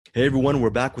Hey everyone, we're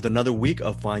back with another week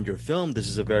of Find Your Film. This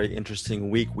is a very interesting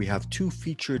week. We have two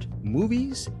featured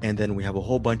movies, and then we have a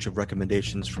whole bunch of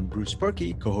recommendations from Bruce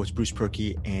Perky, co-host Bruce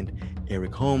Perky, and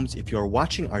Eric Holmes. If you're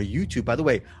watching our YouTube, by the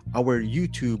way, our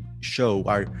YouTube show,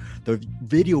 the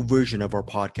video version of our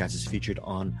podcast is featured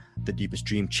on the Deepest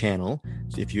Dream channel.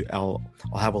 So I'll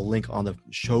have a link on the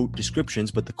show descriptions.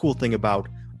 But the cool thing about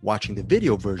watching the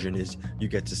video version is you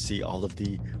get to see all of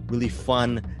the really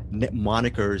fun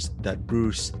monikers that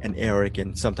Bruce and Eric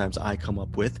and sometimes I come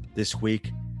up with. This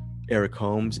week, Eric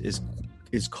Holmes is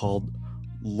called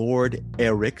Lord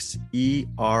Eric's,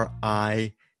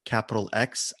 E-R-I capital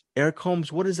X. Eric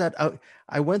Holmes, what is that?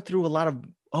 I went through a lot of,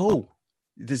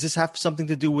 does this have something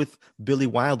to do with Billy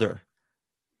Wilder,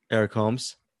 Eric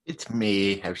Holmes? It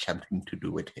may have something to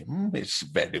do with him. It's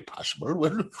very possible.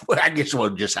 Well, I guess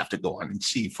we'll just have to go on and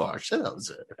see for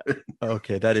ourselves.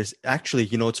 Okay, that is actually,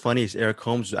 what's funny is Eric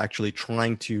Holmes was actually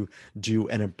trying to do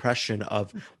an impression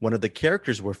of one of the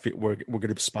characters we're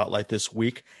going to spotlight this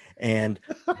week, and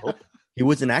he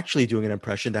wasn't actually doing an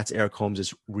impression. That's Eric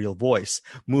Holmes' real voice.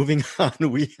 Moving on,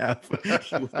 we have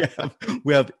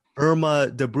Irma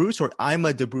de Bruce or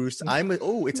Irma de Bruce.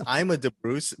 It's Irma de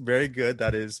Bruce. Very good.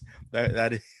 That is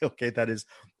okay. That is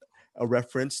a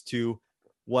reference to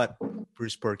what,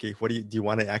 Bruce Perky? What do you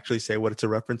want to actually say what it's a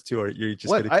reference to, or you're just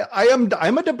what?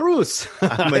 I'm a de Bruce.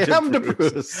 I'm a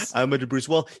de Bruce.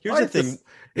 Well, here's the thing.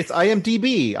 It's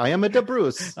IMDb. I am a de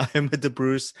Bruce. I am a de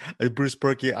Bruce. Bruce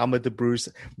Perky. I'm a de Bruce.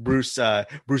 Bruce on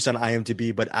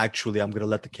IMDb. But actually, I'm going to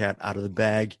let the cat out of the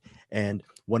bag. And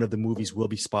one of the movies we'll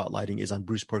be spotlighting is on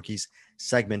Bruce Perky's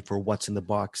segment for What's in the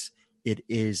Box. It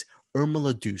is Irma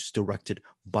la Douce, directed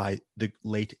by the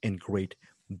late and great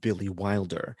Billy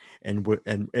Wilder.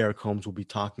 And Eric Holmes will be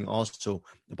talking also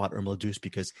about Irma la Douce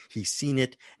because he's seen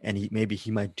it, and maybe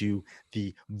he might do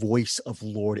the voice of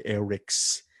Lord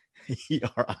Eric's,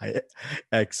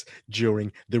 E-R-I-X,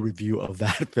 during the review of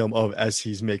that film, as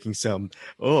he's making some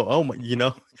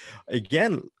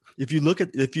again. If you look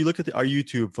at our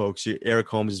YouTube, folks, Eric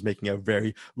Holmes is making a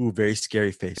very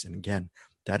scary face, and again,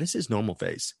 that is his normal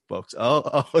face, folks.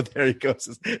 Oh, there he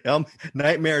goes.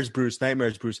 Nightmares, Bruce.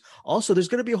 Also, there's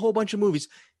going to be a whole bunch of movies.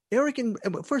 Eric, and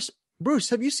first, Bruce,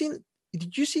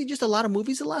 did you see just a lot of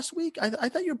movies the last week? I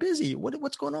thought you're busy.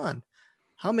 What's going on?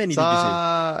 How many did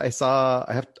you see?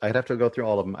 I'd have to go through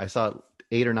all of them. I saw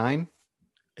 8 or 9.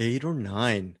 8 or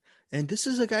 9. And this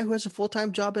is a guy who has a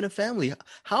full-time job and a family.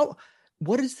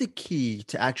 What is the key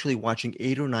to actually watching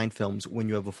 8 or 9 films when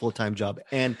you have a full-time job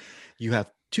and you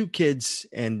have 2 kids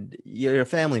and you're a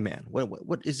family man?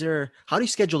 What is there? How do you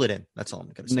schedule it in? That's all I'm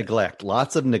going to say. Neglect.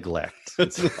 Lots of neglect.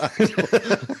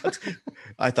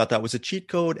 I thought that was a cheat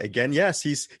code. Again, yes,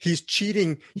 he's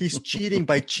cheating. He's cheating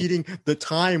by cheating the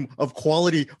time of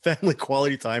family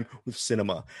quality time with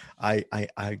cinema. I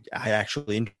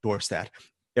actually endorse that.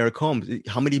 Eric Holmes,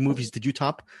 how many movies did you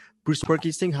top Bruce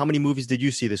Perky's thing? How many movies did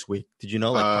you see this week? Did you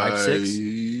know, like 5, 6?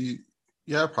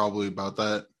 Yeah, probably about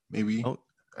that. Maybe. Oh,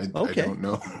 okay. I don't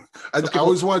know. I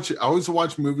always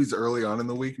watch movies early on in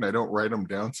the week, and I don't write them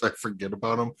down, so I forget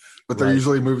about them. But they're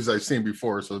usually movies I've seen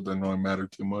before, so it doesn't really matter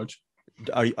too much.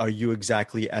 Are you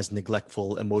exactly as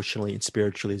neglectful emotionally and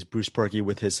spiritually as Bruce Perky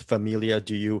with his familia?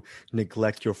 Do you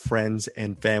neglect your friends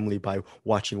and family by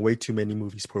watching way too many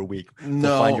movies per week?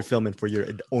 No. Find your film and for your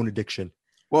own addiction.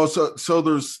 Well, so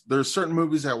there's certain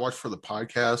movies I watch for the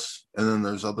podcast, and then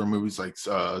there's other movies like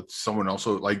someone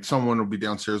will be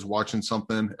downstairs watching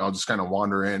something, and I'll just kind of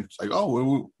wander in. It's like,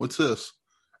 oh, what's this?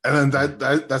 And then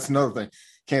that's another thing.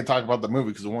 Can't talk about the movie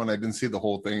because 1, I didn't see the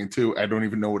whole thing, and 2, I don't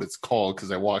even know what it's called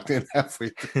because I walked in halfway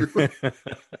through.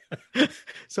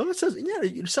 So it says,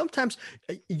 sometimes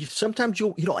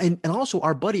and also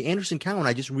our buddy Anderson Cowan,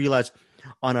 I just realized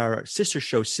on our sister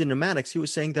show Cinematics, he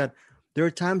was saying that there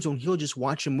are times when he'll just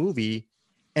watch a movie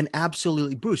and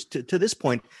absolutely, Bruce, to this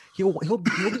point, he'll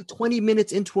be 20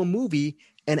 minutes into a movie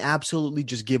and absolutely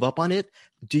just give up on it.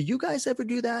 Do you guys ever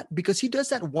do that? Because he does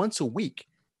that once a week.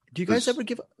 Do you guys ever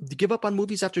give up on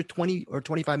movies after 20 or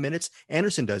 25 minutes?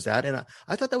 Anderson does that. And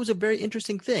I thought that was a very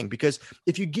interesting thing, because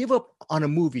if you give up on a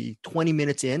movie 20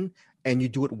 minutes in and you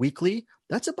do it weekly,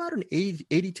 that's about an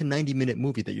 80 to 90 minute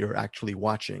movie that you're actually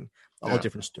watching. All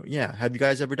different story. Yeah. Have you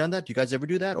guys ever done that? Do you guys ever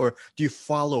do that? Or do you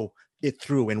follow it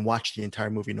through and watch the entire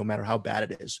movie no matter how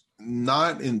bad it is?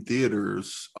 Not in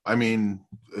theaters. I mean,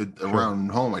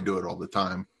 around home, I do it all the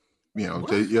time.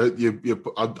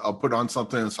 I'll put on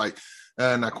something. And it's like,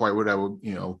 not quite what I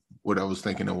was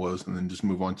thinking it was, and then just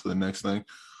move on to the next thing.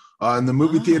 In the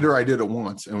movie theater, I did it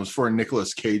once, and it was for a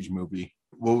Nicolas Cage movie.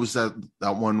 What was that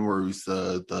one where he's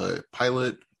the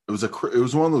pilot? It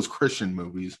was one of those Christian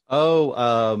movies.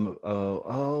 Oh,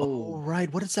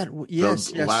 right. What is that?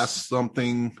 Yes, The Last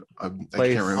something. I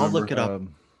Place- can't remember. I'll look it up.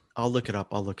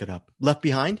 I'll look it up. Left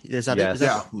Behind? Is that it? Is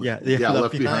Yes. that, Yeah,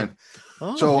 Left Behind.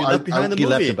 Oh, So you left behind the He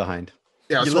movie. left it behind.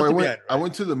 Yeah, You so left it behind, I right?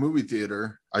 went to the movie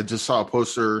theater. I just saw a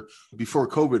poster before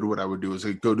COVID. What I would do is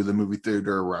I'd go to the movie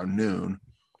theater around noon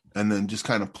and then just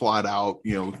kind of plot out,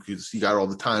 because you got all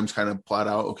the times kind of plot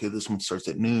out. Okay, this one starts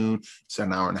at noon. It's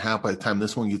an hour and a half. By the time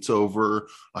this one gets over,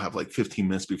 I'll have like 15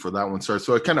 minutes before that one starts.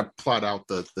 So I kind of plot out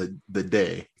the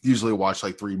day. Usually watch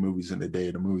like 3 movies in a day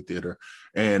at a movie theater.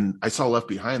 And I saw Left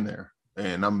Behind there.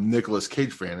 And I'm a Nicolas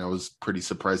Cage fan. I was pretty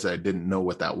surprised that I didn't know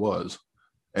what that was.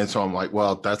 And so I'm like,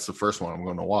 well, that's the first one I'm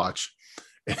going to watch.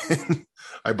 And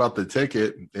I bought the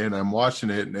ticket and I'm watching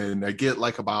it. And I get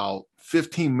like about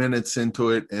 15 minutes into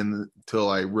it until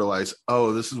I realize,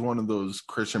 oh, this is one of those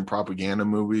Christian propaganda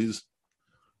movies.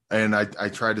 And I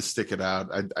tried to stick it out.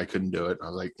 I couldn't do it. I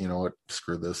was like, you know what?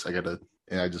 Screw this. And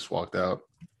I just walked out.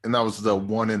 And that was the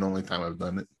one and only time I've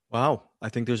done it. Wow. I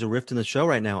think there's a rift in the show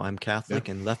right now. I'm Catholic,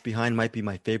 and Left Behind might be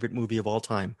my favorite movie of all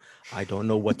time. I don't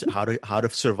know how to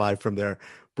survive from there.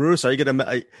 Bruce, are you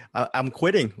gonna? I'm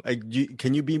quitting.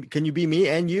 Can you be me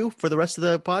and you for the rest of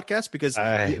the podcast? Because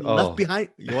Left Behind.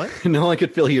 What? No one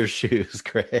could fill your shoes,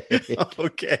 Craig.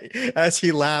 Okay. As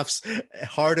he laughs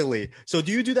heartily. So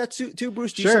do you do that too,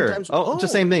 Bruce? Do you Sure. sometimes? It's the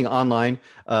same thing online.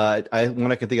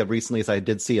 One I can think of recently is I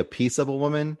did see A Piece of a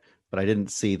Woman, but I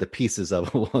didn't see The Pieces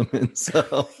of a Woman.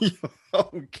 So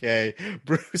okay,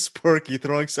 Bruce Perky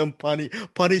throwing some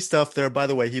punny stuff there. By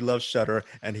the way, he loves Shudder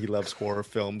and he loves horror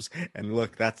films. And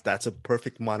look, that's a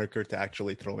perfect moniker to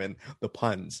actually throw in the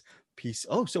puns.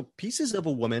 So Pieces of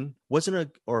a Woman wasn't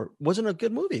a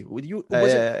good movie.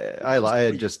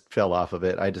 I just fell off of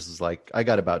it. I just was like, I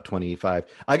got about 25.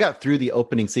 I got through the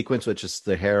opening sequence, which is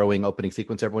the harrowing opening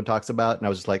sequence everyone talks about, and I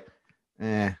was just like,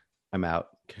 I'm out.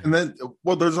 And then,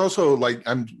 well, there's also like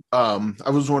I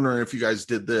was wondering if you guys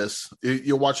did this.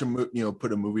 You'll watch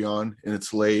put a movie on and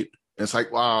it's late. And it's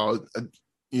like, wow,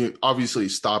 you obviously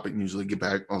stop it and usually get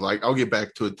back. I was like, I'll get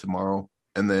back to it tomorrow.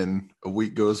 And then a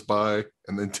week goes by,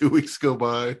 and then 2 weeks go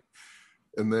by,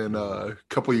 and then a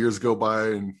couple years go by,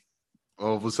 and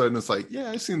all of a sudden it's like, yeah,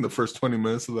 I've seen the first 20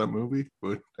 minutes of that movie,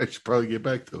 but I should probably get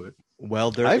back to it.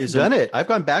 Well, I've done it. I've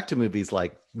gone back to movies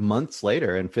like months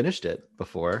later and finished it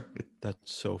before.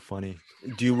 That's so funny.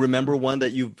 Do you remember one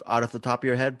that you've out of the top of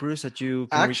your head, Bruce, that you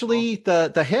can actually recall?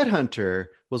 the Headhunter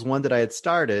was one that I had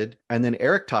started, and then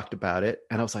Eric talked about it,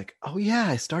 and I was like, oh yeah,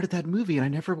 I started that movie and I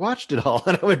never watched it all.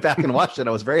 And I went back and watched it.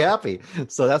 I was very happy.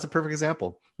 So that's a perfect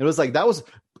example. It was like that was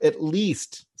at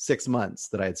least 6 months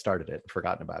that I had started it and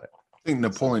forgotten about it. I think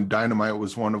Napoleon Dynamite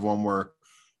was one of them where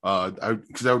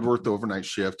because I would work the overnight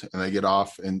shift and I get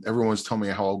off and everyone's telling me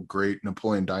how great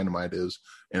Napoleon Dynamite is,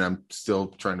 and I'm still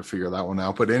trying to figure that one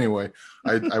out. But anyway,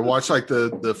 I watch like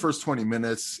the first 20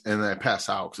 minutes and then I pass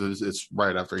out because it's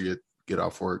right after I get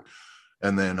off work.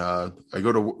 And then I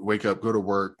wake up, go to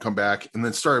work, come back, and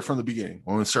then start from the beginning.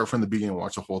 When we start from the beginning,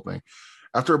 watch the whole thing.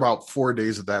 After about 4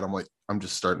 days of that, I'm like, I'm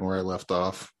just starting where I left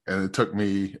off. And it took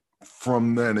me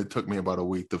about a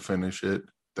week to finish it.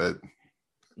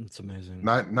 It's amazing.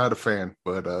 Not a fan,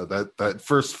 but that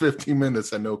first 15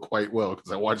 minutes I know quite well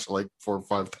because I watched it like 4 or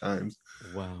 5 times.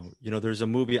 Wow. There's a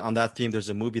movie on that theme. There's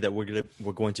a movie that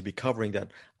we're going to be covering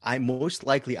that I'm going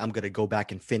to go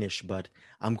back and finish, but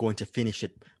I'm going to finish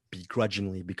it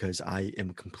begrudgingly because I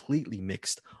am completely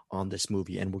mixed on this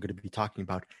movie. And we're going to be talking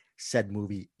about said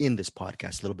movie in this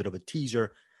podcast. A little bit of a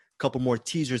teaser. Couple more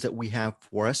teasers that we have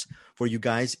for you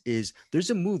guys is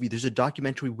there's a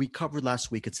documentary we covered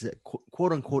last week. It's a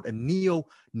quote unquote a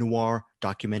neo-noir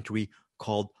documentary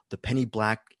called The Penny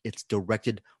Black. It's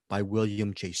directed by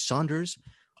William J. Saunders.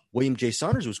 William J.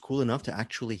 Saunders was cool enough to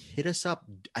actually hit us up.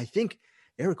 I think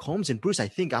Eric Holmes and Bruce, I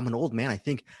think I'm an old man. I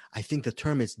think the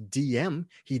term is DM.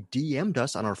 He DM'd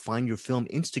us on our Find Your Film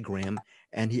Instagram,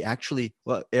 and he actually,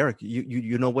 well, Eric,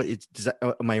 you know what it's,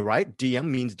 am I right? DM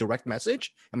means direct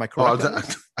message. Am I correct?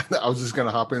 I was just going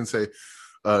to hop in and say,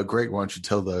 Greg, why don't you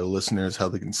tell the listeners how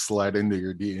they can slide into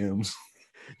your DMs?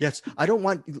 Yes. I don't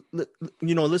want,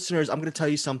 listeners, I'm going to tell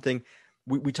you something.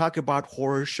 We talk about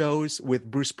horror shows with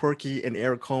Bruce Perky and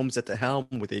Eric Holmes at the helm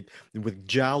with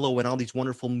Giallo and all these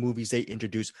wonderful movies they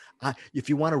introduce. If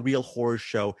you want a real horror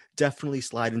show, definitely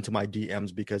slide into my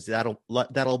DMs because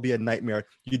that'll be a nightmare.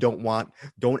 You don't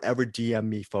ever DM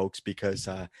me, folks, because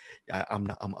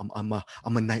I'm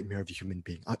a nightmare of a human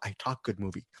being. I talk good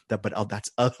movie, but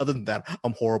that's other than that,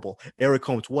 I'm horrible. Eric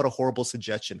Holmes, what a horrible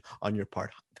suggestion on your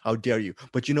part. How dare you?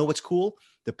 But you know what's cool?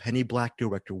 The Penny Black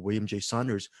director, William J.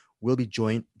 Saunders, will be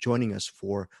joining us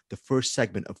for the first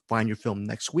segment of Find Your Film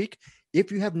next week.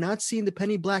 If you have not seen The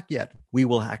Penny Black yet, we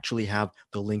will actually have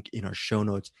the link in our show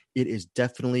notes. It is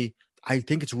definitely, I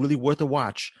think it's really worth a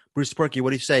watch. Bruce Perky,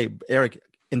 what do you say? Eric,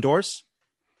 endorse?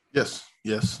 Yes.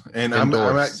 And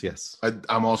Endorse,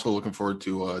 I'm also looking forward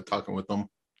to talking with them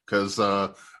because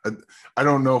I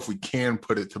don't know if we can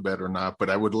put it to bed or not, but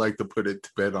I would like to put it to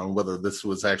bed on whether this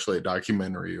was actually a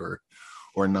documentary or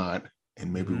not.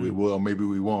 And maybe we will, maybe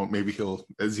we won't. Maybe he'll,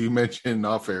 as you mentioned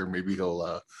off air, maybe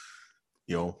he'll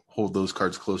hold those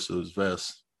cards close to his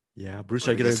vest. Yeah, Bruce,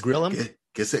 are you gonna grill him?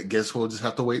 Guess we'll just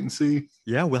have to wait and see.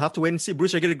 Yeah, we'll have to wait and see.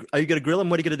 Bruce, are you gonna grill him?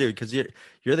 What are you gonna do? Because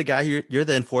you're the guy, you're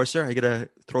the enforcer. Are you gonna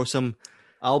throw some?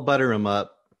 I'll butter him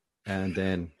up, and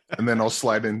then I'll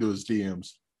slide into his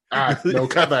DMs. No,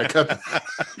 cut that.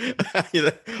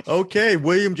 Okay,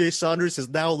 William J. Saunders has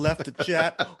now left the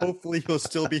chat. Hopefully he'll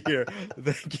still be here.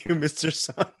 Thank you, Mr.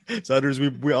 Saunders.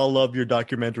 We all love your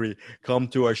documentary. Come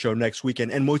to our show next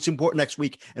weekend. And most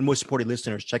importantly,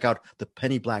 listeners, check out The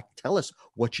Penny Black. Tell us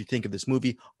what you think of this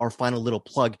movie. Our final little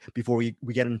plug before we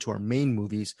get into our main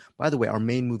movies. By the way, our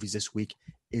main movies this week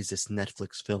is this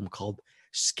Netflix film called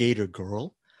Skater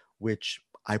Girl, which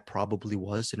I probably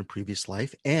was in a previous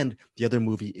life. And the other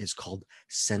movie is called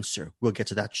Censor. We'll get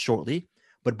to that shortly.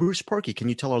 But Bruce Perky, can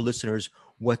you tell our listeners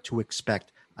what to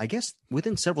expect? I guess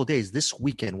within several days, this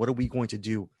weekend, what are we going to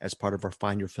do as part of our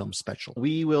Find Your Film special?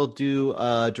 We will do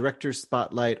a director's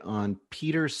spotlight on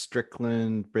Peter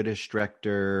Strickland, British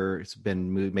director. He's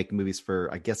been making movies for,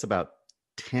 I guess, about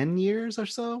 10 years or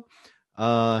so.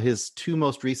 His two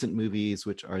most recent movies,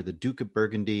 which are The Duke of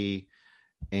Burgundy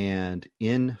and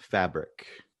In Fabric.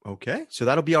 Okay, so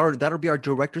that'll be our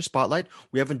director spotlight.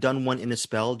 We haven't done one in a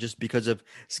spell just because of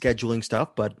scheduling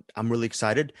stuff, but I'm really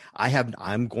excited. I'm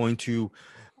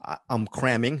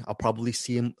cramming. I'll probably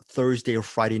see him Thursday or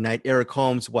Friday night. Eric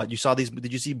Holmes, what you saw these?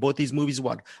 Did you see both these movies?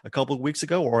 A couple of weeks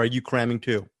ago, or are you cramming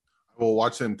too? I will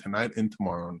watch them tonight and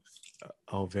tomorrow.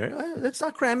 That's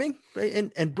not cramming.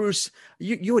 And Bruce,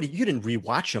 you didn't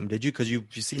rewatch them, did you? Because you've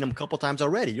seen them a couple times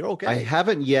already. You're okay. I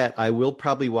haven't yet. I will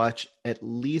probably watch at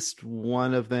least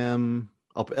one of them.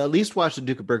 I'll at least watch The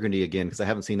Duke of Burgundy again because I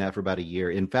haven't seen that for about a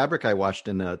year. In Fabric, I watched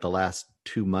in the last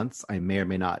 2 months. I may or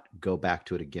may not go back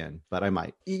to it again, but I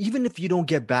might. Even if you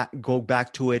don't go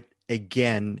back to it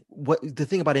again, what the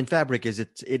thing about In Fabric is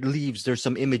it leaves, there's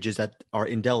some images that are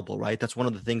indelible, right? That's one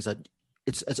of the things that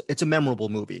it's a memorable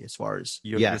movie as far as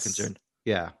you're concerned.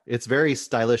 Yeah, it's very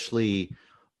stylishly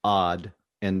odd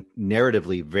and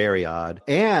narratively very odd.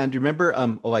 And remember,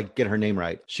 I get her name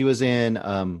right. She was in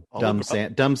Dumb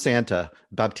Santa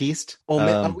Baptiste.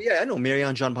 Yeah, I know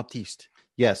Marianne Jean Baptiste.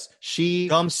 Yes, she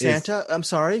Dumb Santa. I'm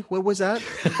sorry, what was that?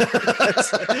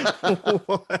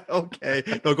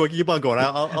 Okay, no, go keep on going.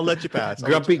 I'll let you pass.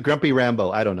 Grumpy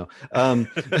Rambo. I don't know.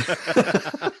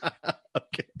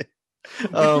 Okay.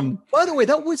 By the way,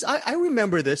 that was I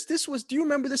remember this. Do you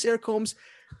remember this, Eric Holmes?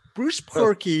 Bruce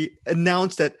Perky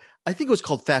announced that I think it was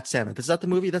called Fat Santa. Is that the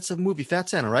movie? That's a movie, Fat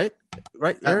Santa, right?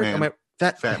 Right, Eric? Man.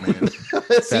 Fat Man.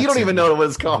 So you don't even know what it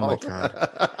was called. Oh my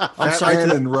God. I'm sorry.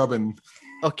 And Rubbin.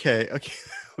 Okay.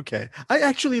 I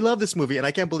actually love this movie, and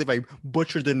I can't believe I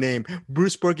butchered the name.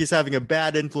 Bruce Perky's having a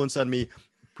bad influence on me.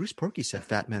 Bruce Perky said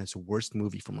Fat Man is the worst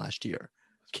movie from last year.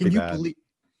 Can you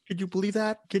believe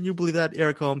that? Can you believe that,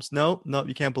 Eric Holmes? No,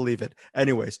 you can't believe it.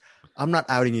 Anyways, I'm not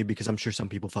outing you because I'm sure some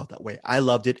people felt that way. I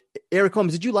loved it. Eric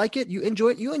Holmes, did you like it? You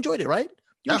enjoyed it, right?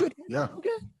 Enjoyed it? Yeah. Okay.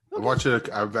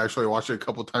 I've actually watched it a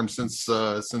couple of times since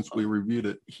we reviewed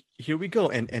it. Here we go.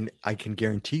 And I can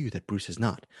guarantee you that Bruce is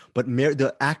not. But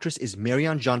the actress is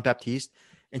Marianne Jean Baptiste,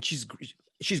 and she's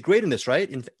great in this, right?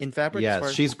 In Fabric?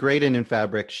 Yes, she's great in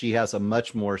Fabric. She has a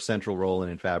much more central role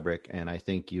in Fabric, and I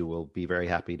think you will be very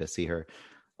happy to see her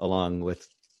along with,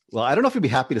 well, I don't know if you'll be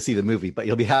happy to see the movie, but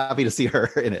you'll be happy to see her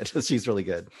in it. She's really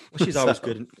good. Well, she's always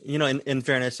good. In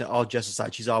fairness, all jest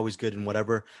aside, she's always good in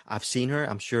whatever I've seen her.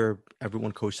 I'm sure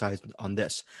everyone co-signs on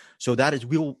this. So that is,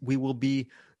 we will be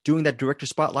doing that director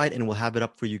spotlight, and we'll have it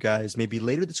up for you guys maybe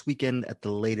later this weekend, at the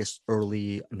latest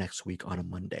early next week on a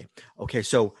Monday. Okay,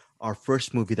 so our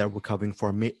first movie that we're covering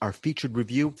for our featured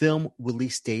review, film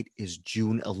release date is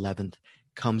June 11th.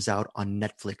 Comes out on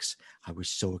Netflix. I was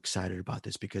so excited about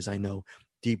this because I know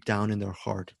deep down in their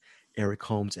heart, Eric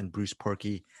Holmes and Bruce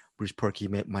Perky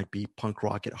might be punk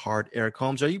rock at heart. Eric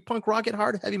Holmes, are you punk rock at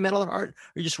heart, heavy metal at heart,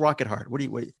 or just rock at heart? I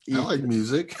like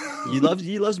music. He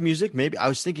loves music. Maybe I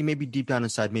was thinking maybe deep down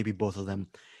inside, maybe both of them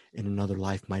in another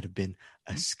life might have been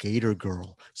a Skater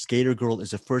Girl. Skater Girl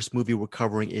is the first movie we're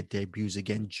covering. It debuts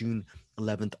again June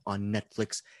 11th on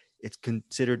Netflix. It's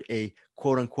considered a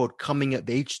quote unquote coming of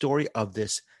age story of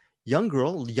this young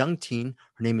girl, young teen.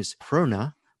 Her name is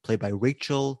Prerna, played by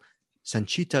Rachel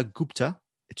Sanchita Gupta.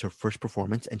 It's her first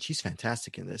performance, and she's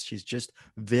fantastic in this. She's just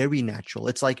very natural.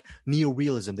 It's like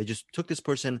neorealism. They just took this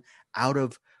person out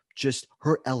of just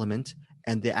her element,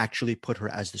 and they actually put her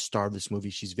as the star of this movie.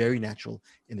 She's very natural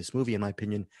in this movie. In my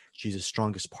opinion, she's the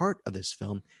strongest part of this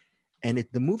film. And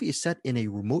the movie is set in a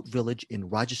remote village in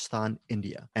Rajasthan,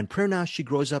 India. And Prerna, she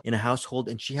grows up in a household,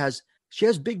 and she has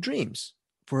big dreams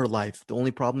for her life. The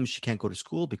only problem is she can't go to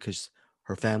school because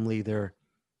her family, they're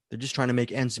just trying to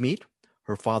make ends meet.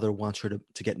 Her father wants her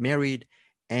to get married,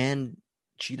 and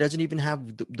she doesn't even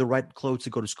have the right clothes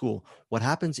to go to school. What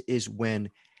happens is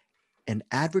when an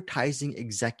advertising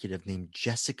executive named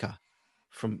Jessica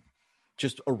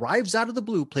just arrives out of the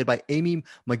blue, played by Amy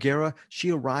Magera.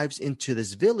 She arrives into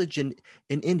this village in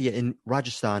India, in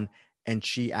Rajasthan, and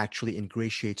she actually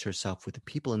ingratiates herself with the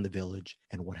people in the village.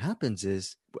 And what happens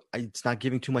is, it's not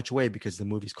giving too much away because the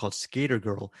movie's called Skater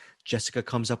Girl. Jessica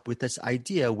comes up with this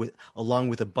idea along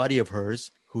with a buddy of hers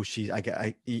who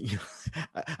I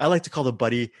like to call the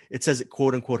buddy. It says,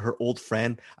 quote unquote, her old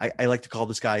friend. I like to call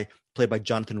this guy, played by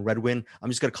Jonathan Redwin. I'm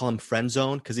just going to call him Friend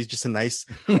Zone because he's just a nice,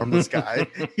 harmless guy.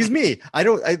 He's me.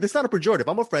 It's not a pejorative.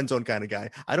 I'm a friend zone kind of guy.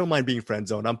 I don't mind being friend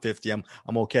zone. I'm 50. I'm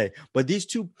okay. But these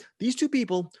two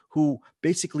people who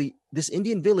basically, this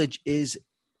Indian village is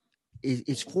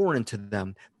foreign to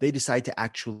them. They decide to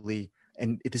actually,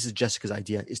 and this is Jessica's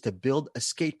idea, is to build a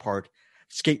skate park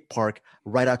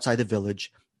right outside the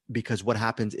village, because what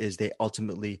happens is they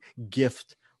ultimately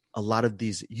gift a lot of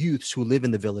these youths who live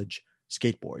in the village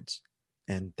skateboards.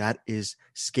 And that is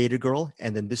Skater Girl.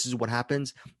 And then this is what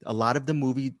happens. A lot of the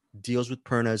movie deals with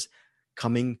Prerna's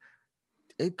coming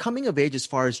of age as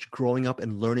far as growing up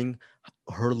and learning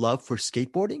her love for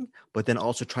skateboarding, but then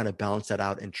also trying to balance that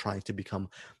out and trying to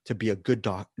be a good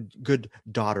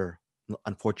daughter.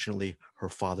 Unfortunately, her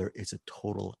father is a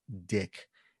total dick.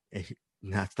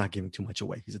 That's not giving too much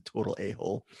away. He's a total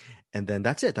a-hole. And then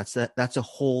that's it. That's a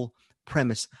whole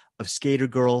premise of Skater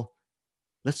Girl.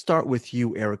 Let's start with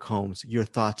you, Eric Holmes. Your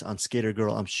thoughts on Skater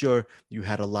Girl. I'm sure you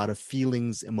had a lot of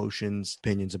feelings, emotions,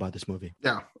 opinions about this movie.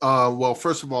 Yeah. Well,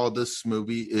 first of all, this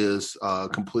movie is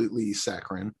completely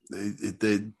saccharine.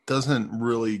 It doesn't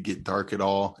really get dark at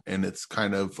all. And it's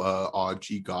kind of,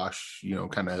 gee gosh,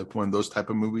 kind of one of those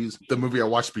type of movies. The movie I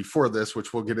watched before this,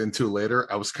 which we'll get into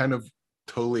later, I was kind of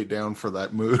totally down for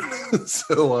that mood.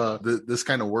 So this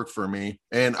kind of worked for me.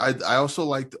 And I also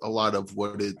liked a lot of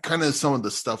some of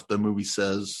the stuff the movie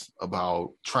says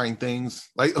about trying things.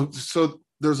 Like, so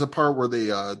there's a part where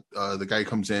the guy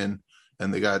comes in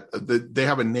and they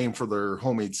have a name for their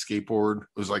homemade skateboard. It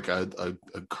was like a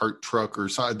cart truck or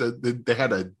something. They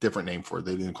had a different name for it.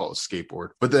 They didn't call it a skateboard.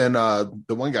 But then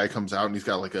the one guy comes out and he's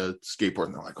got like a skateboard,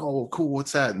 and they're like, "Oh, cool,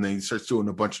 what's that?" And then he starts doing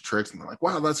a bunch of tricks, and they're like,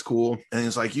 "Wow, that's cool." And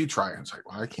he's like, "You try it." And it's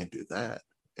like, "Well, I can't do that."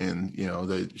 And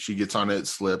she gets on it,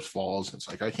 slips, falls, and it's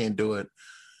like, "I can't do it."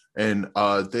 And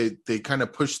they kind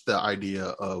of push the idea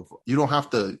of you don't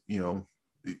have to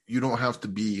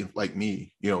be like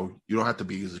me. You don't have to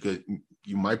be as good.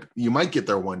 You might get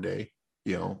there one day,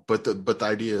 but the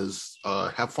idea is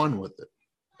have fun with it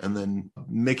and then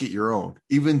make it your own.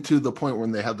 Even to the point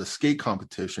when they had the skate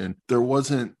competition, there was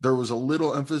a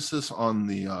little emphasis on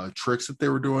the tricks that they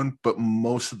were doing, but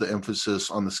most of the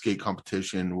emphasis on the skate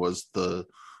competition was the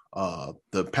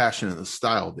passion and the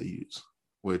style they use,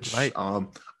 which right.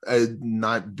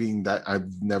 Not being that,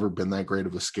 I've never been that great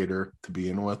of a skater to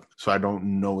begin with, so I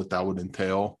don't know what that would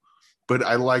entail. But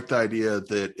I like the idea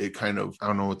that it kind of, I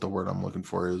don't know what the word I'm looking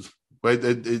for is, but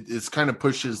it's kind of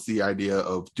pushes the idea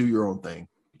of do your own thing.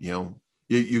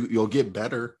 You'll get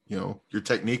better, your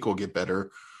technique will get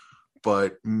better,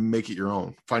 but make it your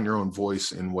own. Find your own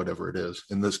voice in whatever it is.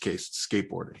 In this case,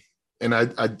 skateboarding. And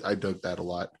I dug that a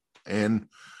lot. And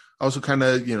I also kind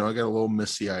of, I got a little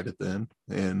misty-eyed at the end.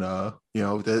 And,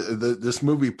 this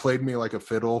movie played me like a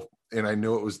fiddle, and I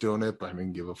knew it was doing it, but I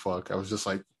didn't give a fuck. I was just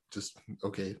like,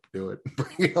 okay, do it.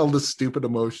 Bring all the stupid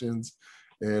emotions.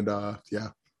 And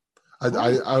yeah,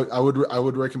 I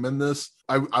would recommend this.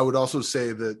 I would also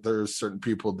say that there's certain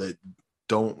people that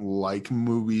don't like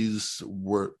movies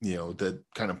where that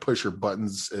kind of push your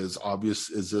buttons as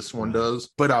obvious as this one does,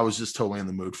 but I was just totally in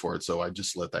the mood for it, so I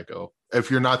just let that go.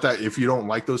 If you don't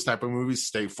like those type of movies,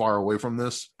 stay far away from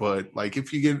this. But like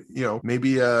if you get maybe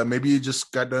you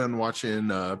just got done watching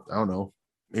I don't know,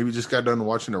 maybe you just got done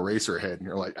watching Eraserhead and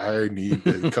you're like, I need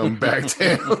to come back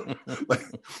down. Like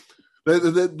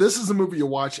this is a movie you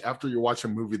watch after you watch a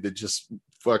movie that just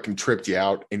fucking tripped you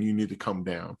out and you need to come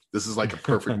down. This is like a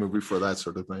perfect movie for that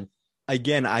sort of thing.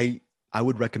 Again, I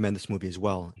would recommend this movie as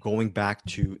well. Going back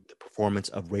to the performance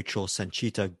of Rachel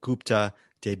Sanchita Gupta,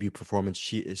 debut performance.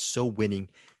 She is so winning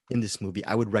in this movie.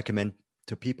 I would recommend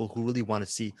to people who really want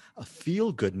to see a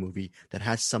feel-good movie that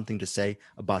has something to say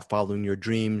about following your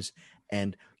dreams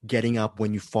and getting up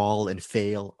when you fall and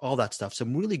fail, all that stuff.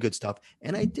 Some really good stuff.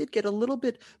 And I did get a little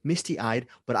bit misty-eyed,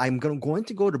 but I'm going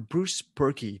to go to Bruce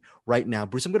Perky right now.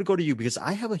 Bruce, I'm going to go to you because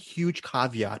I have a huge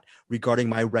caveat regarding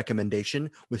my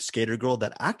recommendation with Skater Girl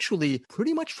that actually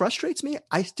pretty much frustrates me.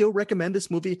 I still recommend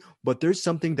this movie, but there's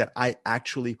something that I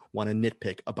actually want to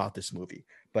nitpick about this movie.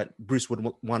 But Bruce would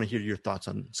want to hear your thoughts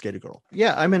on Skater Girl.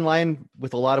 Yeah, I'm in line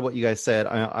with a lot of what you guys said.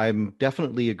 I'm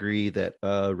definitely agree that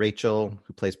Rachel,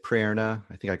 who plays Prerna,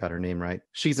 I think I got her name right.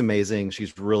 She's amazing.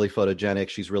 She's really photogenic.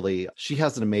 She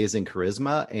has an amazing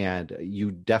charisma, and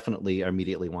you definitely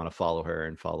immediately want to follow her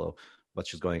and follow what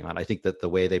she's going on. I think that the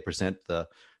way they present the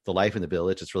life in the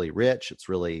village, it's really rich. It's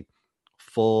really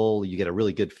full. You get a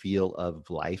really good feel of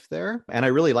life there. And I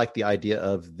really like the idea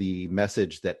of the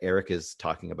message that Eric is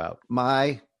talking about.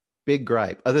 My big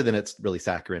gripe, other than it's really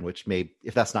saccharine, which may,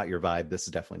 if that's not your vibe, this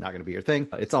is definitely not going to be your thing.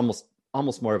 It's almost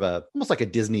more of almost like a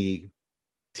Disney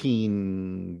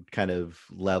teen kind of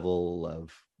level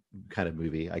of kind of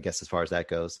movie, I guess, as far as that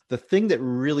goes. The thing that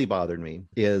really bothered me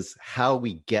is how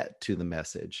we get to the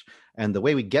message. And the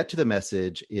way we get to the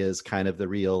message is kind of the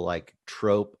real like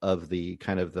trope of the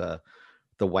kind of the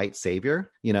white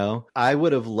savior. You know, I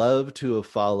would have loved to have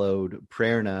followed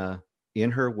Prerna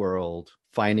in her world,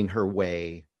 finding her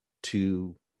way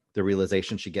to the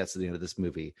realization she gets at the end of this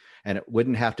movie. And it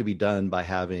wouldn't have to be done by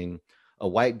having a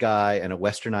white guy and a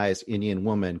westernized Indian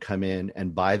woman come in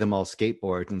and buy them all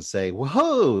skateboards and say,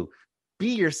 whoa,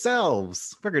 be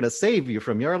yourselves. We're going to save you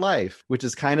from your life, which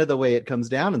is kind of the way it comes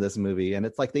down in this movie. And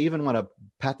it's like they even want to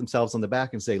pat themselves on the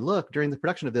back and say, look, during the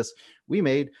production of this, we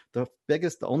made the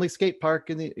only skate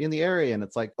park in the area. And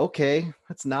it's like, okay,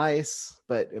 that's nice.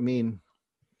 But I mean,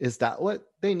 is that what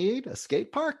they need? A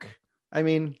skate park? I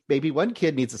mean, maybe one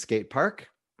kid needs a skate park.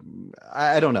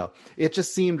 I don't know. It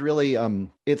just seemed really,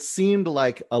 it seemed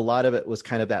like a lot of it was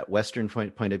kind of that Western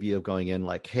point of view of going in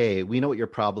like, hey, we know what your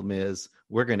problem is.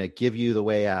 We're going to give you the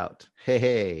way out.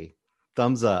 Hey,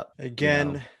 thumbs up. Again,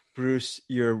 you know? Bruce,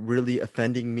 you're really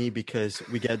offending me because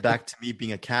we get back to me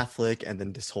being a Catholic and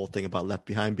then this whole thing about Left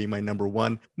Behind being my number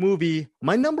one movie.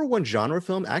 My number one genre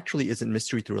film actually isn't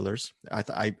mystery thrillers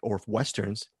or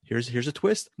Westerns. Here's a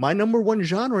twist. My number one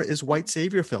genre is white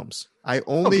savior films. I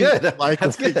only like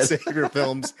That's white good. savior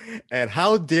films. And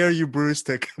how dare you, Bruce,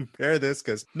 to compare this?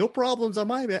 Because no problems on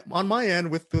my end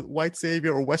with the white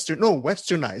savior or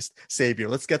westernized savior.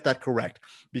 Let's get that correct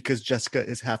because Jessica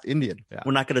is half Indian. Yeah.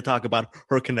 We're not going to talk about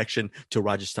her connection to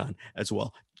Rajasthan as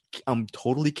well. I'm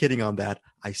totally kidding on that.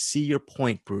 I see your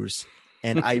point, Bruce.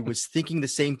 And I was thinking the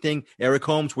same thing. Eric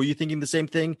Holmes, were you thinking the same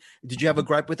thing? Did you have a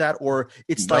gripe with that? Or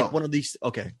it's like one of these?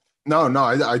 Okay. No,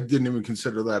 I didn't even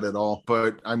consider that at all.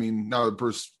 But I mean, now that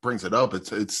Bruce brings it up,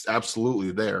 it's absolutely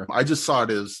there. I just saw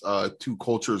it as two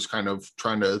cultures kind of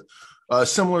trying to,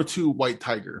 similar to White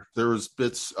Tiger. There was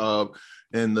bits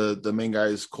in the main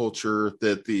guy's culture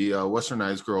that the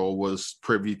westernized girl was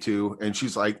privy to. And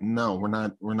she's like, no, we're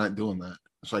not doing that.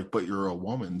 It's like, but you're a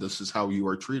woman. This is how you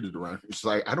are treated around here. It's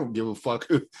like, I don't give a fuck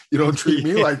if you don't treat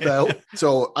me like that.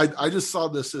 So I just saw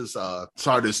this as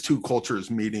two cultures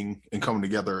meeting and coming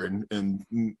together and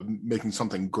making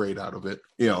something great out of it.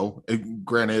 You know,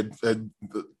 granted,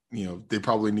 you know, they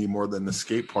probably need more than the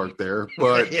skate park there,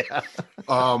 but yeah. It's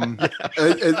all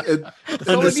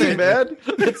we need, man.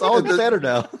 It's all better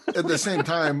now. At the same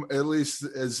time, at least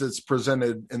as it's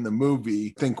presented in the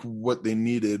movie, I think what they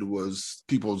needed was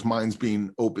people's minds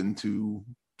being open to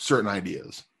certain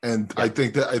ideas. And yeah. I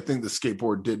think the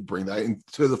skateboard did bring that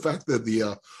into the fact that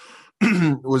the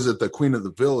was it the Queen of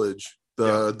the Village,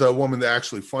 the woman that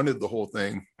actually funded the whole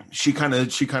thing, she kind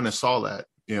of saw that.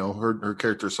 You know, her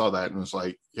character saw that and was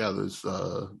like, yeah, there's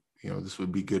you know, this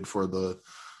would be good for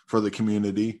the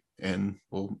community. And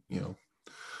well, you know,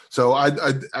 so I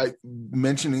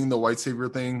mentioning the white savior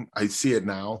thing, I see it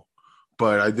now,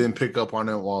 but I didn't pick up on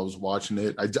it while I was watching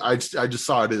it. I just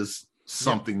saw it as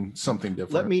something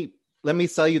different. Let me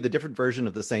sell you the different version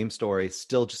of the same story,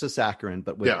 still just a saccharine,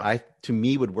 but to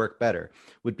me would work better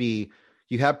would be,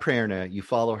 you have Prerna, you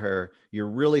follow her, you're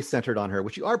really centered on her,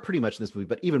 which you are pretty much in this movie,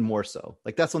 but even more so.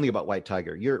 Like, that's something about White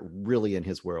Tiger. You're really in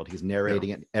his world. He's narrating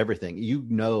it, everything. You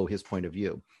know his point of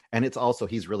view. And it's also,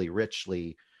 he's really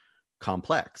richly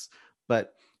complex.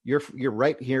 But you're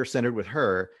right here centered with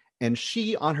her. And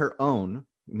she on her own,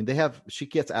 I mean, she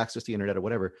gets access to the internet or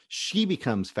whatever. She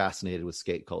becomes fascinated with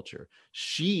skate culture.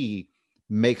 She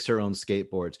makes her own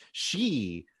skateboards.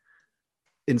 She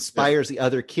inspires the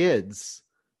other kids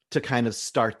to kind of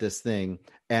start this thing,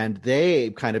 and they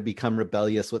kind of become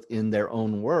rebellious within their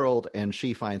own world, and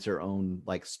she finds her own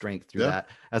like strength through that,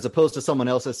 as opposed to someone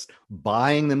else that's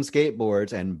buying them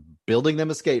skateboards and building them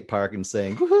a skate park and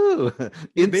saying woohoo,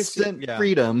 instant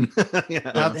freedom.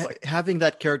 Having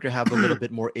that character have a little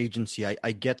bit more agency,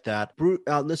 I get that.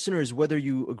 Listeners, whether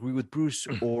you agree with Bruce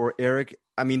or Eric,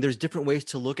 I mean, there's different ways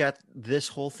to look at this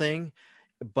whole thing,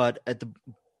 but at the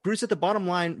bottom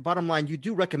line, you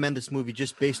do recommend this movie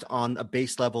just based on a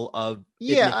base level of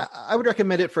I would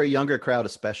recommend it for a younger crowd,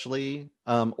 especially,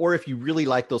 or if you really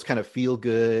like those kind of feel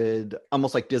good,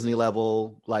 almost like Disney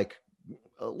level, like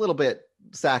a little bit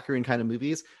saccharine kind of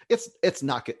movies. It's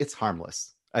not good. It's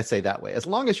harmless. I say that way. As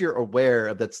long as you're aware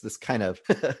of that's this kind of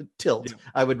tilt,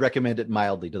 I would recommend it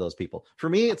mildly to those people. For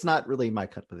me, it's not really my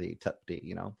cup of tea,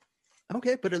 you know.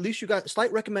 Okay, but at least you got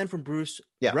slight recommend from Bruce.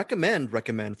 Yeah. Recommend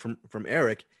from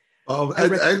Eric. Oh,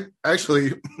 I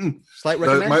actually, slight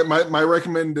recommend. My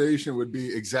recommendation would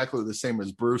be exactly the same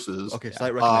as Bruce's. Okay,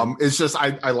 slight recommend. It's just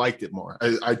I liked it more.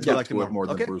 I took to it more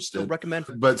than Bruce did. So recommend.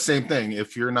 But same thing.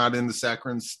 If you're not into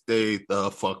saccharine, stay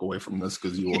the fuck away from this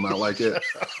because you will not like it.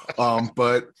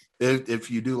 But if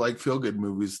you do like feel good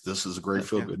movies, this is a great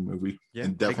feel good movie,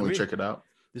 and definitely check it out.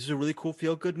 This is a really cool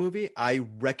feel good movie. I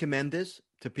recommend this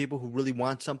to people who really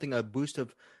want something, a boost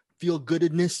of feel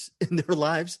goodness in their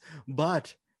lives.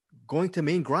 But going to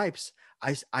main gripes,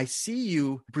 I see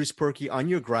you, Bruce Perky, on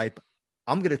your gripe.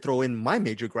 I'm going to throw in my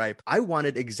major gripe. I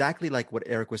wanted exactly like what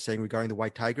Eric was saying regarding the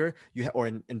White Tiger,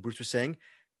 and Bruce was saying,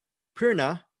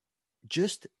 Pirna,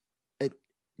 just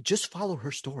follow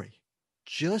her story.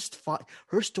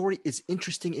 Her story is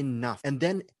interesting enough, and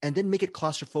then make it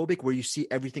claustrophobic where you see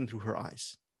everything through her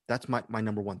eyes. That's my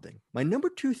number one thing. My number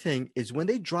two thing is when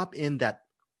they drop in that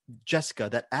Jessica,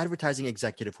 that advertising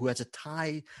executive who has a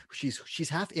tie. She's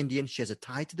half Indian. She has a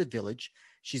tie to the village.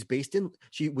 She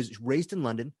was raised in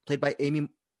London, played by Amy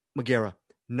Magera.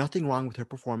 Nothing wrong with her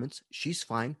performance. She's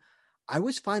fine. I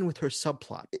was fine with her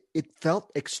subplot. It felt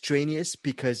extraneous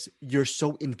because you're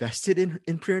so invested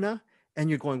in Pirna, and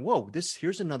you're going, whoa,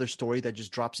 here's another story that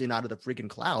just drops in out of the freaking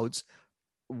clouds.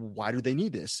 Why do they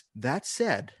need this? That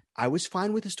said, I was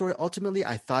fine with the story. Ultimately,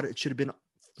 I thought it should have been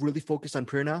really focused on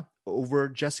Pirna over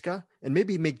Jessica, and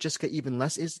maybe make Jessica even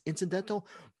less incidental.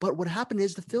 But what happened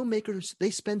is the filmmakers,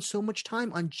 they spend so much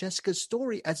time on Jessica's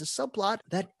story as a subplot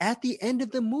that at the end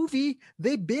of the movie,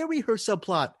 they bury her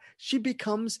subplot. She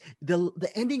becomes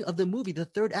the ending of the movie. The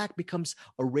third act becomes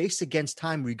a race against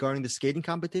time regarding the skating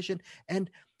competition. And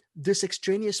this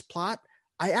extraneous plot,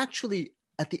 I actually,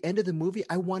 at the end of the movie,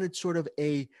 I wanted sort of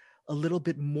a little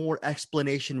bit more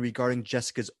explanation regarding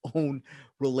Jessica's own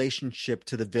relationship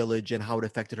to the village and how it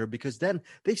affected her, because then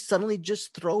they suddenly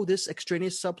just throw this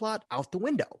extraneous subplot out the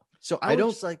window. So I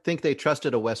don't think they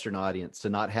trusted a Western audience to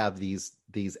not have these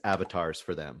avatars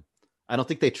for them. I don't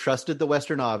think they trusted the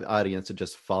Western audience to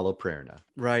just follow Pirna.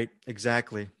 Right.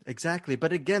 Exactly.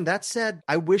 But again, that said,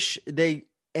 I wish they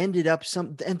ended up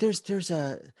and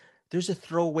there's a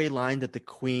throwaway line that the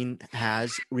Queen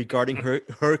has regarding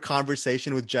her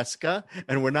conversation with Jessica,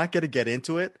 and we're not going to get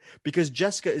into it because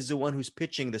Jessica is the one who's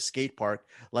pitching the skate park.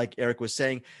 Like Eric was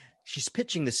saying, she's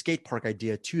pitching the skate park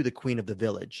idea to the Queen of the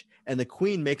village, and the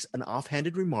Queen makes an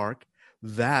offhanded remark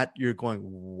that you're going,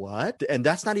 what? And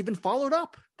that's not even followed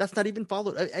up. And I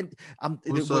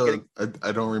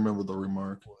don't remember the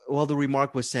remark. Well, the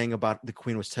remark was saying about the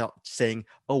Queen was saying,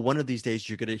 "Oh, one of these days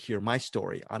you're going to hear my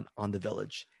story on the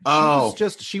village." Oh,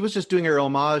 she was just doing her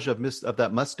homage of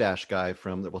that mustache guy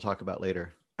from that we'll talk about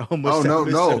later.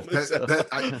 No.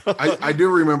 I do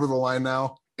remember the line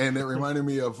now. And it reminded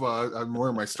me of I'm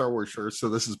wearing my Star Wars shirt, so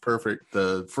this is perfect.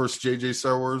 The first JJ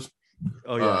Star Wars,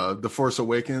 The Force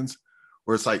Awakens,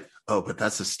 where it's like, oh, but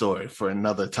that's a story for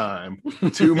another time.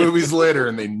 2 movies later,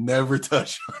 and they never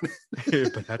touch on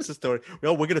it. But that's a story.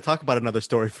 Well, we're going to talk about another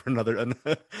story for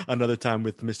another time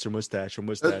with Mr. Mustache or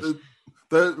Mustache.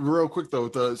 Real quick though,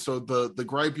 the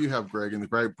gripe you have, Greg, and the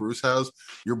gripe Bruce has,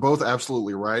 you're both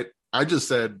absolutely right. I just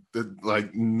said that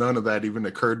like none of that even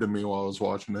occurred to me while I was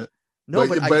watching it. No,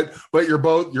 but you're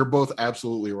both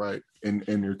absolutely right in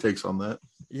your takes on that.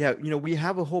 Yeah, we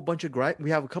have a whole bunch of gripes. We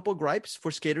have a couple of gripes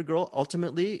for Skater Girl.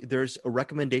 Ultimately, there's a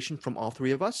recommendation from all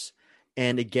three of us.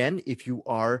 And again, if you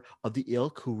are of the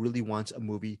ilk who really wants a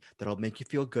movie that'll make you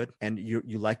feel good and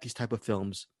you like these type of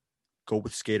films, go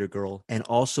with Skater Girl, and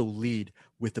also lead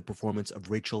with the performance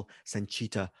of Rachel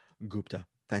Sanchita Gupta.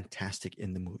 Fantastic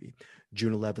in the movie.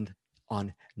 June 11th.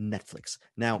 On Netflix.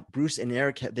 Now, Bruce and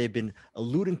Eric, they've been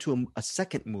alluding to a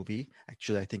second movie.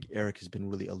 Actually, I think Eric has been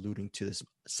really alluding to this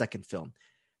second film.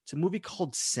 It's a movie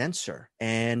called Censor.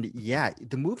 And yeah,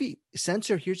 the movie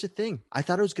Censor, here's the thing. I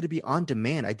thought it was going to be on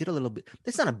demand. I did a little bit.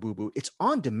 It's not a boo-boo. It's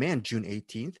on demand June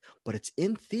 18th, but it's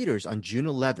in theaters on June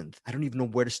 11th. I don't even know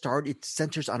where to start. It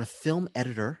centers on a film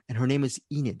editor, and her name is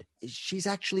Enid. She's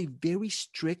actually very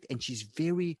strict, and she's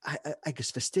very, I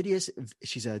guess, fastidious.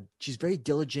 She's very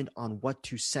diligent on what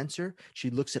to censor.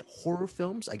 She looks at horror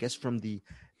films, I guess, from the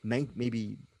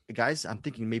maybe guys, I'm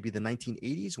thinking maybe the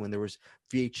 1980s when there was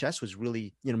VHS was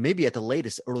really, maybe at the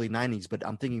latest early 90s, but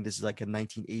I'm thinking this is like a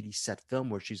 1980s set film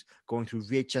where she's going through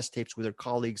VHS tapes with her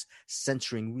colleagues,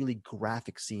 censoring really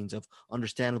graphic scenes of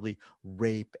understandably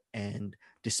rape and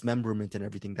dismemberment and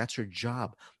everything. That's her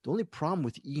job. The only problem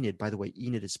with Enid, by the way,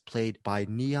 Enid is played by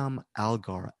Niamh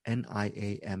Algar,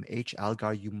 Niamh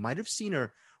Algar. You might have seen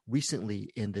her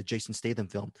recently in the Jason Statham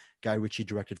film, Guy Ritchie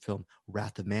directed film,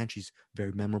 Wrath of Man. She's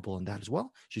very memorable in that as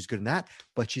well. She's good in that,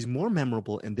 but she's more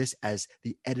memorable in this as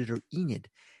the editor Enid.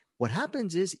 What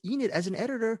happens is Enid, as an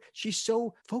editor, she's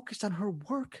so focused on her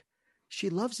work. She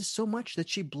loves it so much that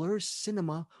she blurs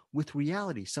cinema with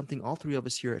reality, something all three of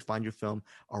us here at Find Your Film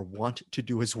are want to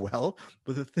do as well.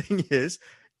 But the thing is,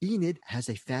 Enid has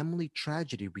a family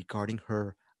tragedy regarding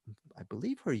her, I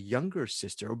believe her younger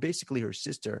sister, or basically her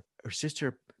sister. Her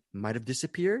sister might have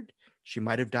disappeared. She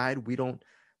might have died.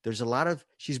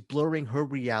 She's blurring her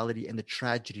reality and the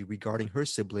tragedy regarding her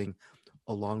sibling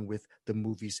along with the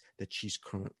movies that she's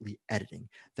currently editing.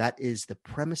 That is the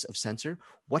premise of Censor.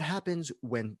 What happens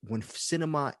when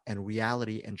cinema and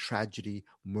reality and tragedy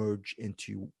merge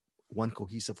into one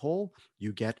cohesive whole?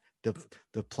 You get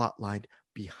the plot line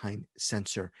behind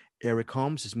Censor. Eric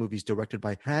Holmes, this movie is directed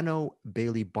by Prano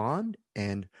Bailey Bond,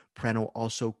 and Prano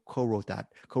also co-wrote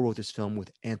this film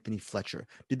with Anthony Fletcher.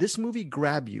 Did this movie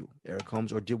grab you, Eric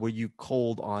Holmes, or were you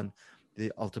cold on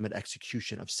the ultimate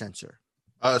execution of Censor?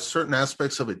 Certain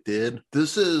aspects of it did.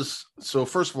 So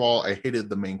first of all, I hated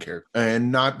the main character,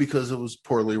 and not because it was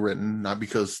poorly written, not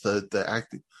because the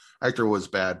actor was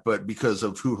bad, but because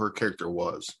of who her character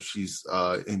was. She's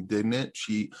indignant.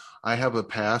 I have a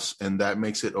pass, and that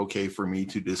makes it okay for me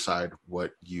to decide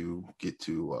what you get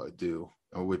to do,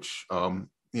 which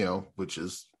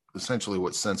is essentially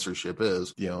what censorship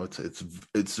is.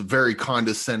 It's a very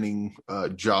condescending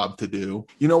job to do.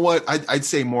 You know what? I'd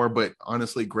say more, but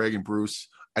honestly, Greg and Bruce,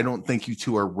 I don't think you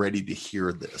two are ready to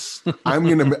hear this. I'm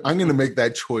gonna make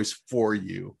that choice for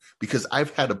you because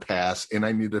I've had a pass and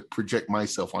I need to project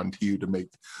myself onto you to make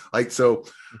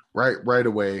right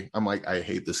away. I'm like, I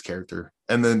hate this character,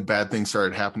 and then bad things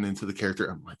started happening to the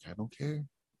character. I'm like, I don't care.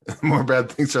 More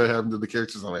bad things started happening to the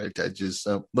characters. I'm like, I just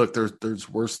look. There's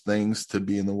worse things to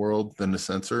be in the world than a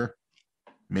censor.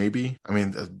 Maybe. I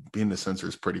mean, being a censor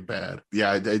is pretty bad.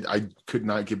 Yeah, I could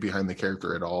not get behind the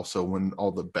character at all. So when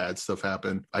all the bad stuff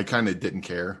happened, I kind of didn't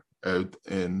care.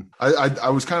 And I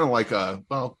was kind of like,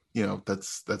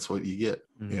 that's what you get.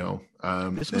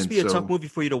 This must be a tough movie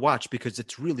for you to watch because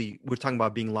we're talking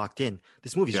about being locked in.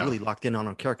 This movie is really locked in on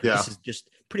our character. Yeah. This is just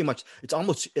pretty much, it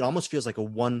almost feels like a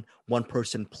one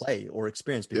person play or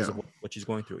experience because of what she's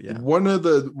going through. Yeah. One of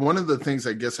the things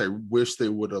I guess I wish they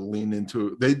would have leaned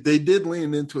into, they did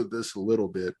lean into this a little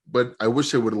bit, but I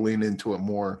wish they would have leaned into it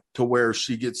more to where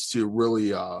she gets to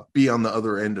really be on the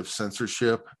other end of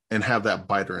censorship and have that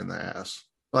biter in the ass.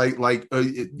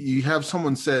 You have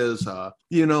someone says, I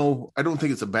don't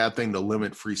think it's a bad thing to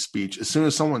limit free speech. As soon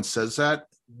as someone says that,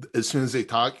 as soon as they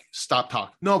talk, stop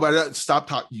talking. No, but stop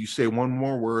talking. You say one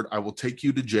more word, I will take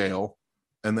you to jail.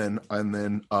 And then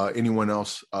anyone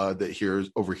else that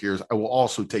overhears, I will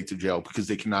also take to jail because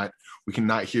we cannot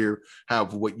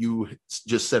have what you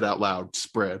just said out loud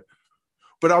spread.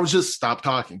 But I was just stop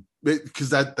talking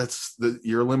because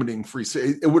you're limiting free. So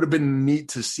it would have been neat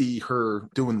to see her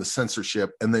doing the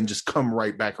censorship and then just come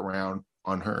right back around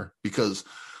on her because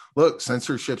look,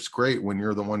 censorship's great when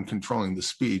you're the one controlling the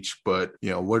speech, but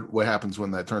what happens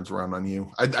when that turns around on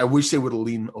you? I wish they would have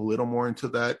leaned a little more into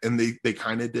that, and they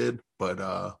kind of did, but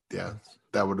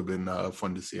that would have been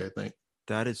fun to see, I think.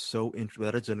 That is so interesting.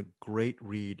 That is a great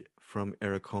read from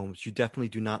Eric Holmes. You definitely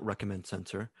do not recommend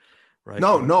Censor, right?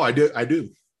 No, I do.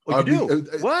 Oh, you do?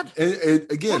 What?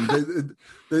 Again,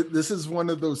 this is one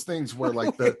of those things where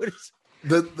like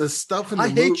the stuff in the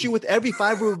hate you with every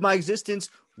fiber of my existence.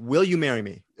 Will you marry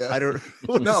me? Yeah. I don't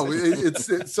know.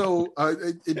 It'd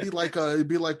be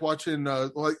like watching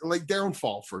like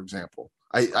Downfall, for example.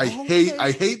 I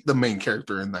hate the main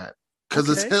character in that because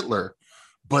it's Hitler,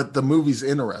 but the movie's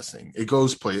interesting. It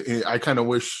goes play. I kind of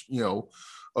wish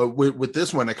with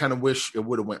this one, I kind of wish it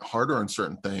would have went harder on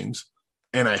certain things.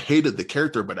 And I hated the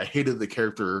character, but I hated the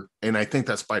character, and I think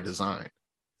that's by design.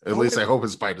 At least I hope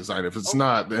it's by design. If it's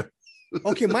not, then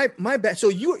Okay, my bad. So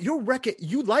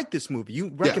you like this movie?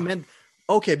 You recommend?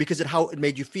 Okay, because of how it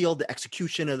made you feel, the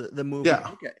execution of the movie.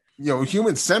 Yeah. Okay.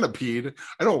 Human Centipede,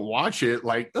 I don't watch it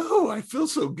like, oh, I feel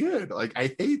so good. Like,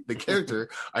 I hate the character.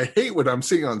 I hate what I'm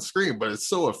seeing on screen, but it's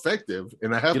so effective,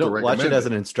 and I have You to don't recommend watch it as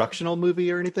an instructional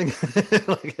movie or anything?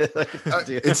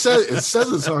 it says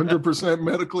it's 100%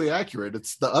 medically accurate.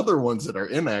 It's the other ones that are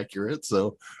inaccurate,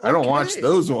 so I don't watch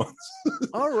those ones.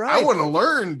 All right. I want to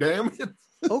learn, damn it.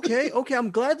 Okay. I'm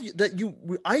glad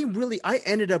I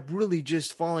ended up really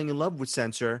just falling in love with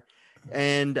Censor,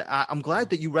 and I'm glad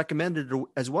that you recommended it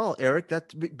as well, Eric.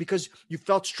 That because you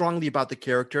felt strongly about the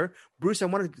character. Bruce, I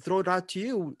wanted to throw it out to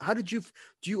you. How do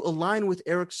you align with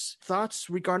Eric's thoughts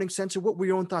regarding Censor? What were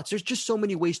your own thoughts? There's just so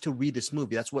many ways to read this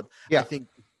movie. That's what I think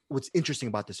what's interesting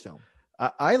about this film.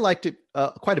 I liked it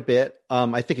quite a bit.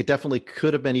 I think it definitely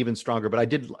could have been even stronger, but I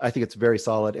think it's very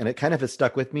solid, and it kind of has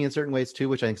stuck with me in certain ways too,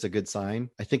 which I think is a good sign.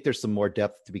 I think there's some more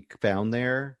depth to be found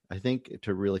there. I think if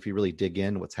you really dig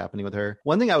in what's happening with her.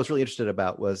 One thing I was really interested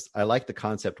about was I like the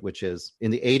concept, which is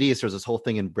in the 80s, there's this whole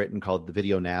thing in Britain called the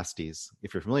video nasties.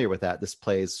 If you're familiar with that, this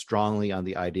plays strongly on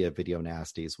the idea of video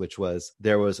nasties, which was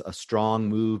there was a strong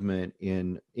movement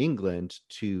in England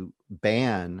to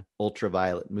ban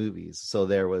ultraviolet movies. So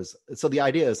the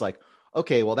idea is like,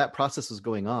 okay, well, that process was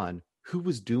going on. Who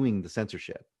was doing the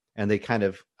censorship? And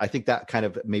I think that kind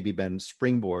of maybe been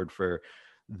springboard for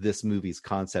this movie's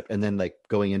concept, and then like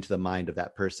going into the mind of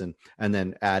that person and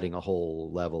then adding a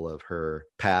whole level of her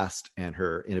past and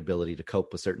her inability to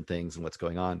cope with certain things and what's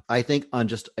going on. I think on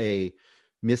just a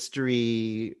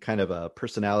mystery kind of a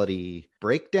personality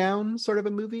breakdown sort of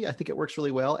a movie, I think it works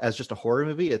really well. As just a horror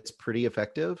movie, it's pretty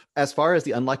effective. As far as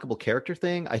the unlikable character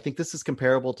thing, I think this is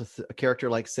comparable to a character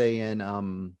like, say,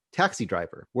 in Taxi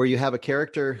Driver, where you have a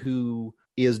character who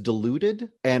is deluded,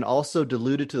 and also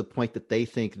deluded to the point that they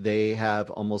think they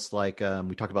have almost like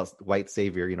we talk about white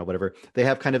savior, whatever. They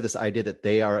have kind of this idea that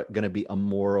they are going to be a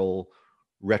moral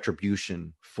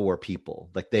retribution for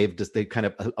people. Like they kind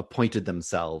of appointed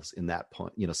themselves in that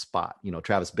point, spot.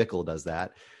 Travis Bickle does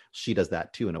that. She does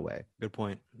that too, in a way. Good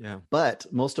point. Yeah. But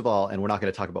most of all, and we're not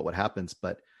going to talk about what happens,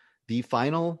 but the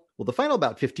final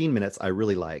about 15 minutes I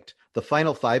really liked. The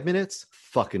final 5 minutes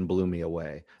fucking blew me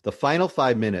away. The final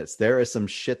 5 minutes, there is some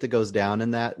shit that goes down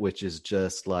in that, which is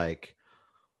just like,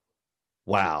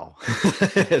 wow.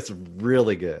 It's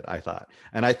really good, I thought.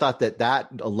 And I thought that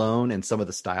alone and some of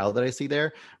the style that I see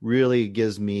there really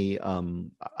gives me,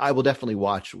 I will definitely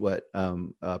watch what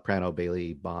Prano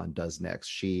Bailey Bond does next.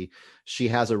 She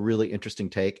has a really interesting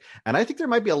take. And I think there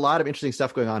might be a lot of interesting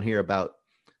stuff going on here about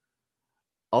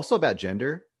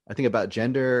gender. I think about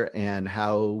gender and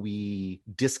how we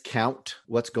discount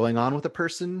what's going on with a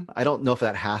person. I don't know if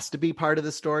that has to be part of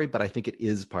the story, but I think it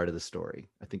is part of the story.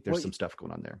 I think there's some stuff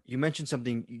going on there. You mentioned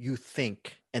something you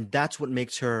think, and that's what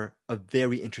makes her a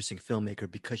very interesting filmmaker,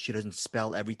 because she doesn't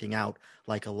spell everything out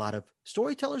like a lot of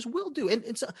storytellers will do.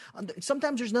 And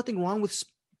sometimes there's nothing wrong with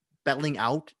spelling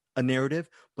out a narrative,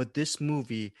 but this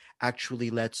movie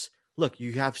actually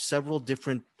you have several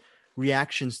different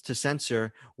reactions to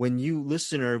Censor. When you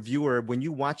listener, viewer, when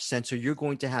you watch Censor, you're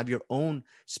going to have your own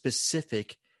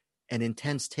specific and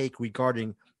intense take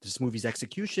regarding this movie's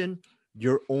execution,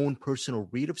 your own personal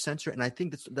read of Censor. And I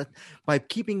think that by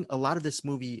keeping a lot of this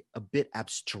movie a bit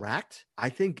abstract, I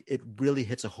think it really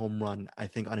hits a home run, I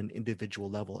think, on an individual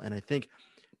level. And I think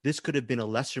this could have been a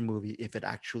lesser movie if it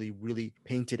actually really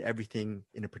painted everything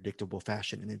in a predictable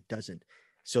fashion, and it doesn't.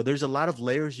 So there's a lot of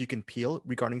layers you can peel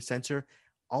regarding Censor.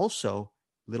 Also,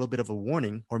 a little bit of a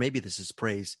warning, or maybe this is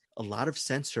praise. A lot of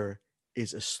Censor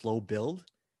is a slow build.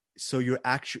 So you're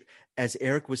actually, as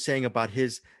Eric was saying about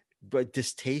his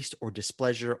distaste or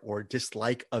displeasure or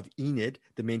dislike of Enid,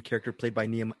 the main character played by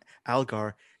Niamh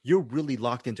Algar, you're really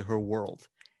locked into her world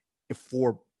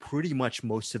for pretty much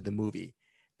most of the movie.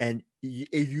 And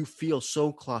you feel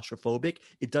so claustrophobic.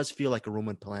 It does feel like a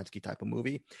Roman Polanski type of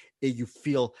movie. You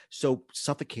feel so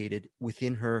suffocated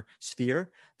within her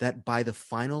sphere that by the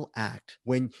final act,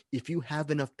 if you have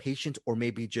enough patience or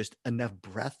maybe just enough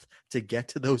breath to get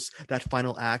to that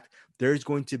final act, there's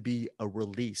going to be a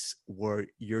release where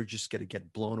you're just going to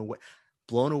get blown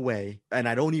away. And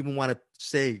I don't even want to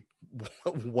say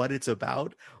what it's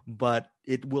about, but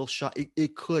it will shock.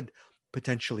 It could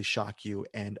potentially shock you,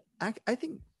 and I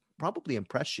think probably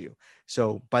impress you.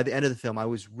 So by the end of the film, I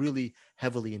was really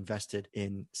heavily invested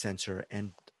in Censor,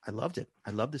 and I loved it. I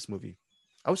love this movie.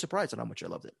 I was surprised at how much I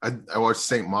loved it. I watched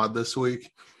Saint Maud this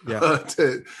week,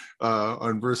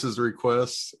 on Bruce's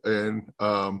request, and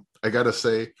I gotta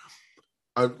say,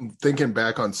 I'm thinking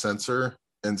back on Censor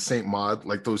and Saint Maud,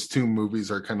 like those two movies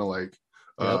are kind of like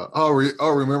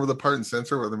Remember the part in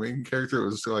Censor where the main character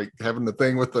was like having the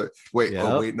thing with the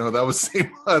no, that was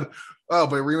Saint Maud. Oh,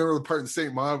 but remember the part in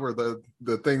Saint Maud where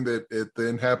the thing that it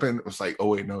then happened, it was like, oh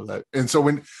wait, no, that. And so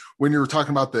when you were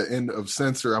talking about the end of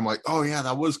Censor, I'm like, oh yeah,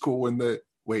 that was cool. When that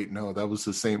was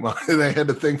the Saint Maud. And I had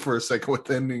to think for a second what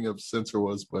the ending of Censor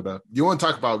was. But you want to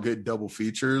talk about good double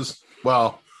features?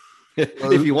 Well,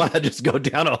 if you want to just go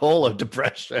down a hole of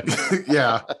depression.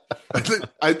 Yeah,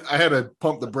 I had to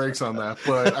pump the brakes on that,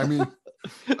 but I mean,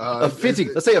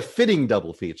 let's say a fitting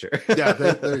double feature. Yeah,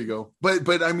 there you go.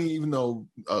 But I mean, even though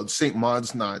Saint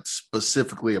Maud's not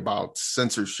specifically about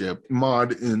censorship,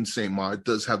 Maud in Saint Maud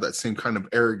does have that same kind of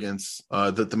arrogance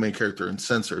that the main character in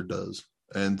Censor does.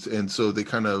 And so they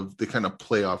kind of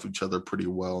play off each other pretty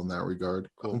well in that regard.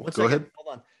 Cool. Go ahead.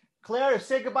 Hold on. Claire,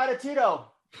 say goodbye to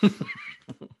Tito.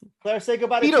 Claire, say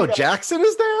goodbye to Tito Tito. Jackson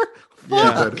is there?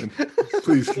 Yeah.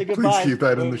 Please keep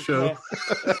that in the show.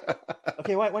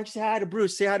 Okay, why don't you say hi to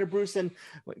Bruce? Say hi to Bruce and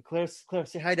Claire,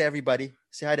 say hi to everybody.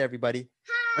 Say hi to everybody.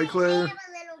 Hi, Claire. I have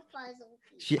a little puzzle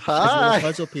piece. She has a little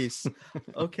puzzle piece.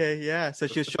 Okay, yeah. So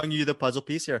she was showing you the puzzle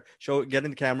piece here. Get in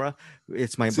the camera.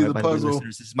 It's my puzzle.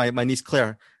 listeners. This is my niece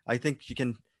Claire. I think you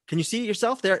can. Can you see it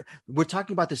yourself there? We're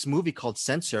talking about this movie called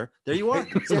Censor. There you are.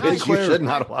 Say hi. You should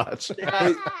not watch.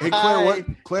 Hey,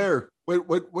 Claire. Claire,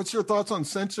 what's your thoughts on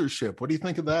censorship? What do you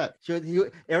think of that?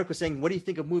 Eric was saying, what do you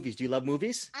think of movies? Do you love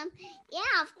movies? Yeah,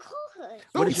 of course.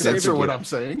 Don't censor what I'm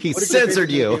saying. He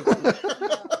censored you.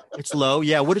 It's low.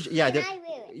 Yeah. What is? Yeah. Can I read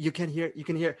it? You can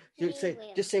hear.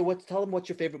 Just say what. Tell them what's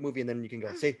your favorite movie, and then you can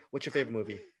go. Say what's your favorite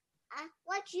movie.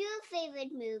 What's your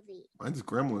favorite movie? Mine's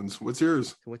Gremlins. What's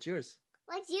yours? What's yours?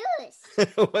 What's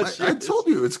yours? I told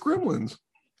you it's Gremlins.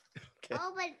 Okay.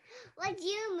 Oh, but what's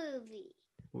your movie?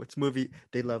 What's movie?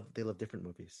 They love different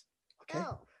movies. Okay.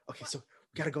 Oh. Okay. So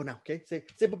we gotta go now. Okay.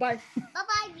 Say bye bye.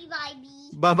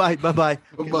 Bye bye. Bye. Bye.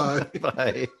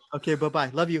 Bye. Okay. Bye.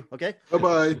 Love you. Okay. Bye.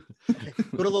 Okay.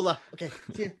 Go to Lola. Okay.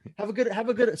 See you. Have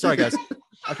a good. Sorry guys.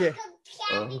 Okay.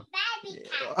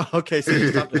 Okay. So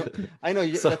you stop. I know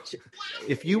you. So,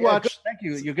 if you Yeah, watch, good. Thank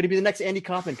you. You're going to be the next Andy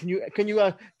Kaufman. Can you?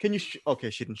 Okay,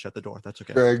 she didn't shut the door. That's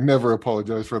okay. Greg, never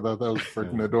apologize for that. That was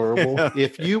freaking adorable.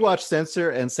 if you watch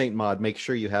Censor and Saint Maud, make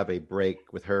sure you have a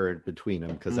break with her in between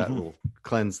them, because that will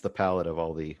cleanse the palate of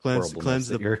all the horribleness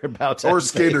that you're about to. Or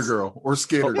Skater Girl.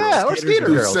 Yeah, or Skater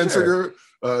Girl. Censor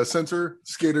Censor,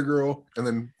 Skater Girl, and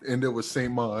then end it with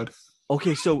Saint Maud.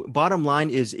 Okay, so bottom line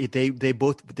is they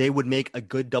would make a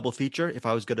good double feature. If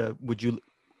I was would you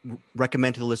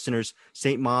recommend to the listeners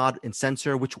Saint Maud and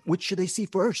Censor? Which should they see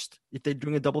first if they're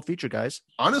doing a double feature, guys?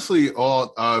 Honestly,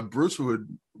 Bruce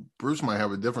might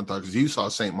have a different thought because you saw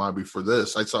Saint Maud before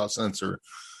this. I saw Censor,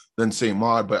 then Saint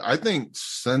Maud, but I think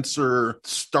Censor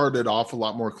started off a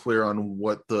lot more clear on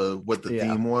what the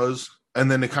theme was, and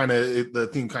then the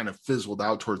theme kind of fizzled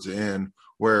out towards the end,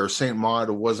 where Saint Maud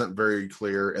wasn't very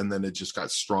clear, and then it just got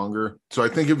stronger. So I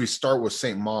think if you start with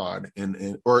Saint Maud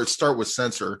or start with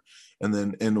Censor and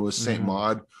then end with Saint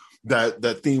Maud,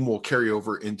 that theme will carry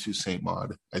over into Saint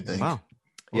Maud, I think. Wow.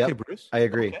 Okay, Yep. Bruce, I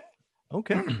agree.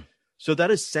 Okay. So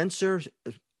that is Censor.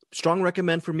 Strong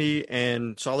recommend for me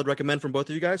and solid recommend from both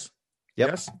of you guys. Yep.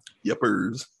 Yes.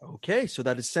 Yepers. Okay. So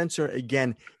that is Censor,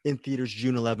 again, in theaters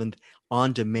June 11th,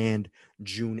 on demand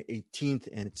June 18th,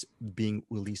 and it's being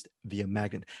released via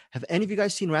Magnet. Have any of you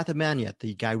guys seen Wrath of Man yet?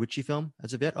 The Guy Ritchie film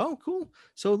as of yet? Oh, cool.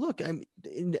 So look,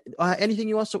 anything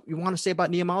you want to say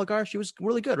about Nia Malgar? She was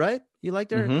really good, right? You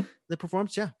liked her the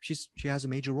performance? Yeah, she has a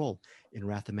major role in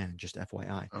Wrath of Man. Just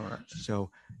FYI. All right.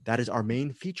 So that is our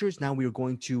main features. Now we are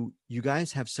going to. You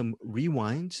guys have some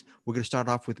rewinds. We're going to start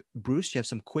off with Bruce. You have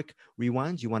some quick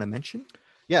rewinds you want to mention?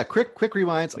 Yeah, quick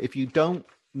rewinds. If you don't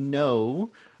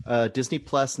know, Disney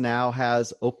Plus now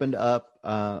has opened up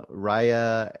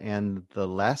Raya and the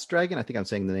Last Dragon. I think I'm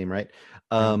saying the name right.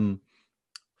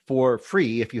 For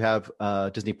free if you have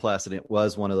Disney Plus, and it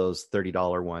was one of those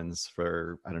 $30 ones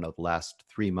for, I don't know, the last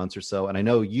 3 months or so. And I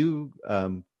know you,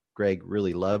 Greg,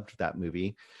 really loved that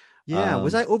movie. Yeah,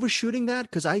 was I overshooting that?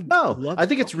 Because I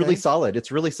think it's really solid.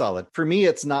 It's really solid. For me,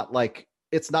 it's not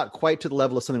quite to the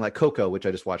level of something like Coco, which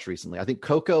I just watched recently. I think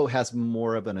Coco has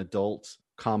more of an adult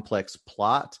complex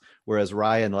plot, whereas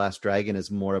Raya and the Last Dragon is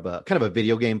more of a kind of a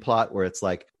video game plot where it's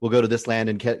like, we'll go to this land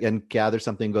and gather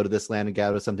something, go to this land and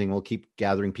gather something. We'll keep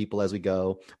gathering people as we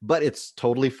go, but it's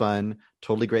totally fun,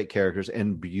 totally great characters,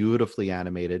 and beautifully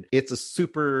animated. It's a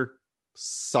super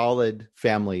solid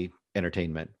family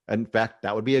entertainment. In fact,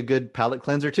 that would be a good palate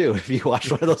cleanser too. If you watch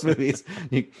one of those movies,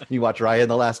 you watch Raya and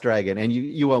the Last Dragon, and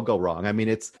you won't go wrong. I mean,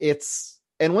 it's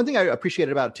and one thing I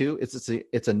appreciated about it too,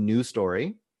 it's a new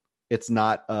story. It's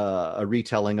not a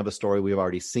retelling of a story we've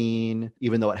already seen,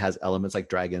 even though it has elements like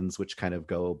dragons, which kind of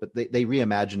go, but they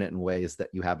reimagine it in ways that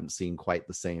you haven't seen quite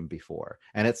the same before.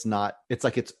 And it's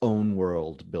like its own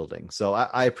world building. So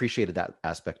I appreciated that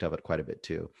aspect of it quite a bit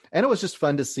too. And it was just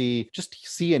fun to see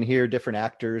and hear different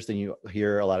actors than you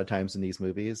hear a lot of times in these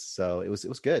movies. So it was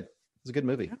good. It was a good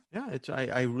movie. Yeah,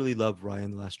 I really love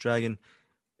Ryan the Last Dragon.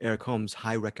 Eric Holmes,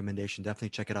 high recommendation. Definitely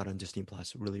check it out on Disney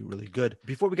Plus. Really, really good.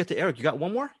 Before we get to Eric, you got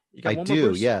one more? I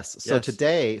do, yes. So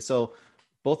today,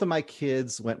 both of my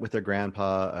kids went with their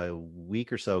grandpa a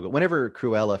week or so ago, whenever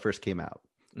Cruella first came out.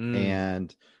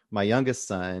 And my youngest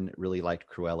son really liked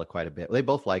Cruella quite a bit. They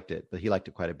both liked it, but he liked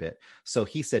it quite a bit. So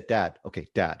he said, Dad,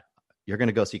 you're going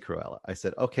to go see Cruella. I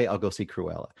said, okay, I'll go see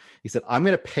Cruella. He said, I'm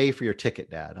going to pay for your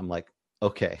ticket, Dad. I'm like,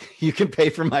 okay, you can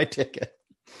pay for my ticket.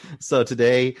 So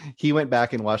today he went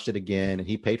back and watched it again, and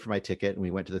he paid for my ticket, and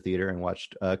we went to the theater and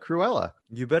watched Cruella.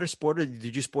 You better sport it.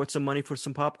 Did you sport some money for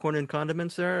some popcorn and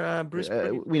condiments there, Bruce?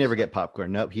 We never get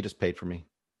popcorn. Nope, he just paid for me.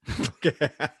 Okay.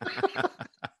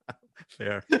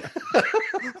 Fair.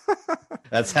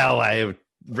 That's how I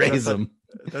raise them.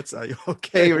 That's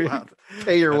okay.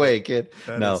 Pay your way, kid.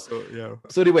 No.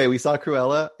 So anyway, we saw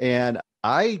Cruella, and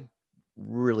I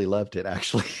really loved it,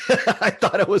 actually. I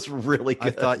thought it was really good.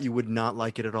 I thought you would not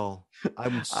like it at all.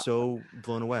 I'm so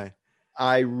blown away.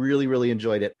 I really, really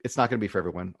enjoyed it. It's not going to be for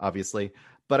everyone, obviously.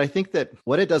 But I think that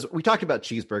what it does, we talked about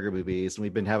cheeseburger movies, and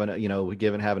we've been having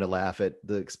a laugh at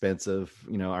the expense of,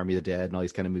 Army of the Dead and all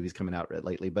these kind of movies coming out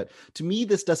lately. But to me,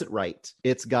 this does it right.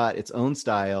 It's got its own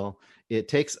style. It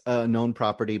takes a known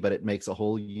property, but it makes a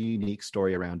whole unique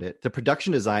story around it. The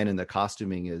production design and the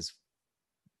costuming is,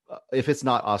 if it's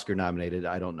not Oscar nominated,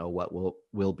 I don't know what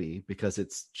will be, because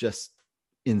it's just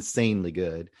insanely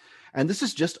good. And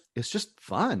it's just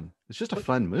fun. It's just a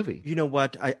fun movie. You know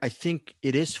what? I think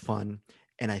it is fun.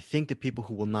 And I think the people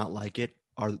who will not like it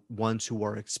are ones who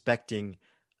are expecting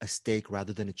a steak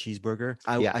rather than a cheeseburger.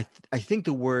 I think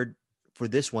the word for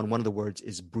this one of the words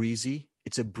is breezy.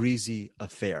 It's a breezy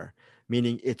affair,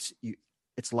 meaning it's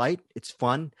light, it's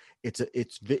fun,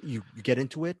 you get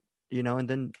into it, and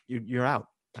then you're out.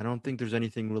 I don't think there's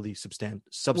anything really substantive.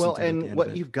 Well, and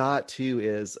what you've got too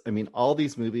is, all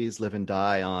these movies live and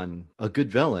die on a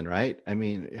good villain, right?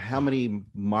 How many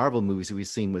Marvel movies have we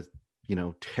seen with,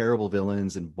 terrible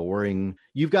villains and boring?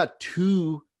 You've got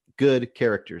two good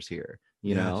characters here,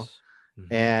 know,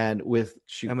 and with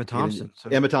Emma Thompson.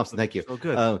 Thank you. So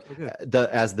good. So good.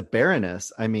 As the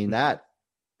Baroness, that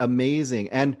amazing.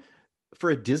 And for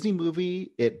a Disney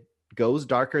movie, it goes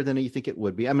darker than you think it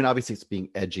would be. Obviously it's being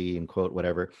edgy and quote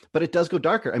whatever, but it does go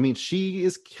darker. She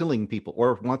is killing people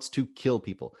or wants to kill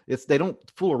people. They don't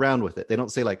fool around with it. They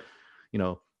don't say like,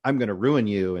 I'm going to ruin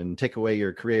you and take away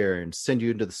your career and send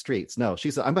you into the streets. No,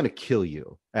 she said, I'm going to kill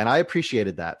you. And I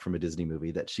appreciated that from a Disney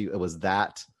movie, that it was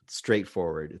that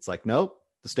straightforward. It's like, nope,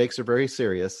 the stakes are very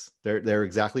serious. They're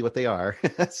exactly what they are.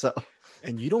 So,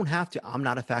 and you don't have to. I'm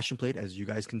not a fashion plate, as you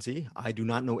guys can see. I do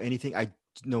not know anything. I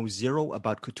know zero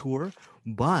about couture.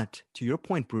 But to your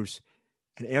point, Bruce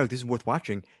and Eric, this is worth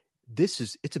watching.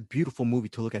 It's a beautiful movie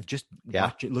to look at. Just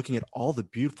looking at all the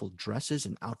beautiful dresses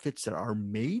and outfits that are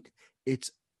made. It's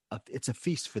a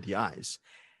feast for the eyes.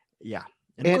 Yeah.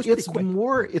 And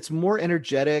it's more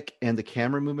energetic, and the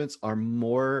camera movements are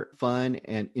more fun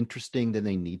and interesting than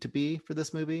they need to be for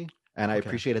this movie. And I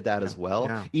appreciated that as well.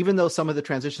 Yeah. Even though some of the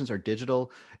transitions are digital,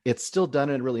 it's still done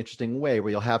in a really interesting way,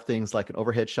 where you'll have things like an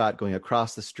overhead shot going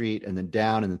across the street and then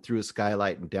down and then through a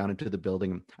skylight and down into the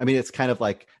building. It's kind of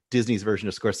like Disney's version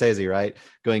of Scorsese, right?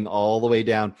 Going all the way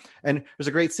down. And there's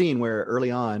a great scene where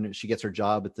early on she gets her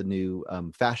job at the new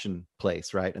fashion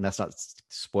place, right? And that's not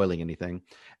spoiling anything.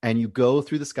 And you go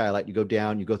through the skylight, you go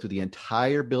down, you go through the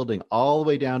entire building all the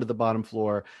way down to the bottom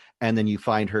floor. And then you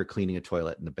find her cleaning a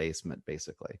toilet in the basement,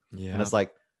 basically. Yeah. And it's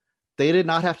like, they did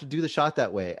not have to do the shot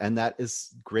that way. And that is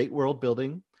great world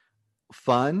building,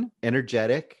 fun,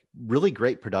 energetic, really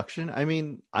great production.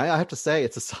 I have to say,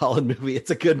 it's a solid movie.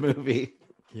 It's a good movie.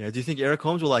 Yeah. Do you think Eric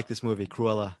Holmes will like this movie,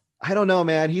 Cruella? I don't know,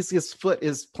 man. His foot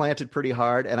is planted pretty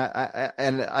hard. And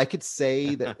I could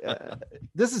say that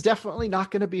this is definitely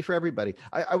not going to be for everybody.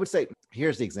 I would say,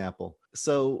 here's the example.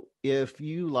 So if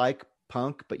you like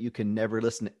punk, but you can never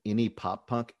listen to any pop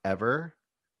punk ever,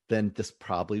 then this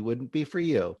probably wouldn't be for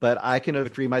you. But I can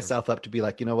free myself up to be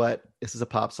like, you know what? This is a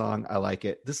pop song. I like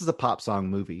it. This is a pop song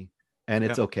movie, and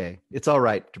it's okay. It's all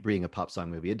right to bring a pop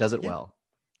song movie. It does it well.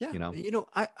 Yeah.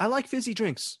 I like fizzy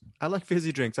drinks. I'm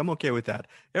okay with that.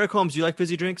 Eric Holmes, do you like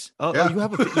fizzy drinks? Oh, yeah.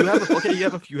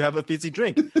 You have a fizzy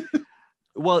drink.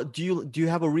 Well, do you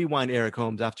have a rewind, Eric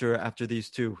Holmes, after these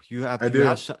two? I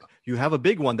do. You have a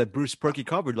big one that Bruce Perky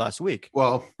covered last week.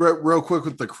 Well, real quick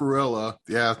with the Cruella,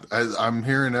 yeah, I'm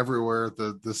hearing everywhere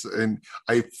this, and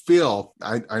I feel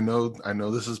I know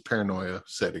this is paranoia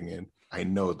setting in. I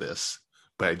know this,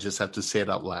 but I just have to say it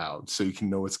out loud so you can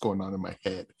know what's going on in my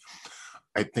head.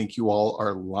 I think you all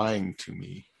are lying to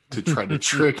me to try to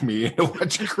trick me into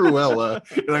watching Cruella,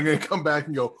 and I'm going to come back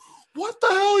and go, "What the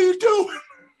hell are you doing?"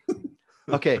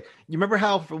 Okay, you remember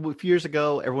how a few years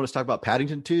ago everyone was talking about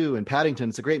Paddington 2 and Paddington,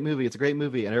 it's a great movie,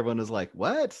 and everyone was like,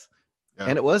 what? Yeah.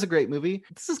 And it was a great movie.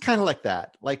 This is kind of like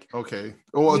that. Like, okay,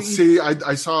 well, see,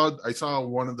 I saw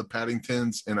one of the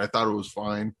Paddingtons and I thought it was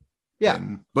fine. Yeah,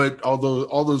 but although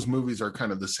all those movies are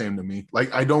kind of the same to me,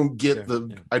 like I don't get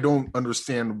I don't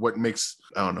understand what makes,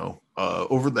 I don't know,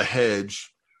 Over the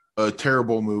Hedge a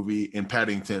terrible movie and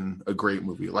Paddington a great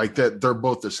movie. Like that, they're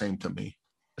both the same to me.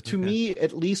 To me,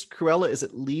 at least Cruella is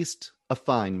at least a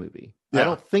fine movie. Yeah. I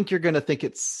don't think you're going to think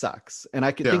it sucks. And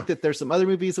I could think that there's some other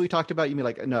movies that we talked about. You mean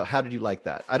like, no, how did you like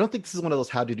that? I don't think this is one of those,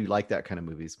 how did you like that kind of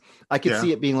movies. I could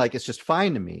see it being like, it's just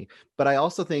fine to me. But I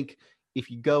also think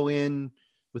if you go in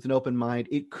with an open mind,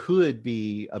 it could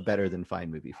be a better than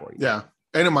fine movie for you. Yeah.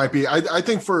 And it might be. I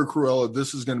think for Cruella,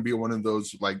 this is going to be one of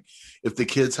those, like, if the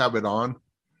kids have it on,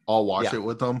 I'll watch it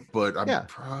with them, but I'm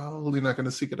probably not going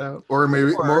to seek it out. Or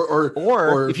maybe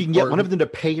or if you can get one of them to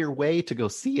pay your way to go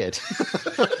see it.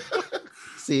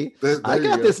 See, I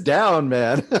got this down,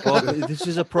 man. Well, this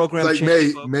is a program. Like, May,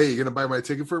 you going to buy my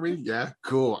ticket for me? Yeah,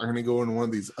 cool. I'm going to go in one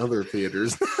of these other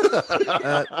theaters.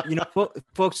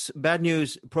 Folks, bad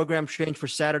news. Program change for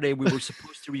Saturday. We were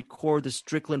supposed to record the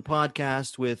Strickland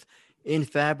podcast with In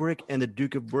Fabric and the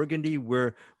Duke of Burgundy,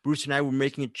 where Bruce and I were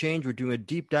making a change. We're doing a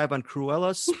deep dive on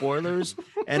Cruella, spoilers,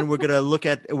 and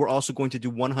we're also going to do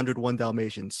 101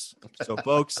 Dalmatians. So,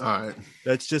 folks, all right,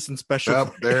 that's just in special.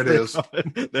 Yep, there it is.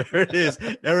 There it is.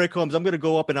 Eric Holmes, I'm going to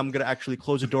go up and I'm going to actually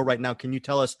close the door right now. Can you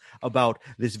tell us about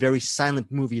this very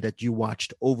silent movie that you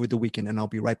watched over the weekend? And I'll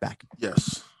be right back.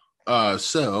 Yes.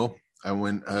 So I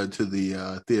went to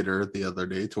the theater the other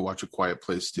day to watch A Quiet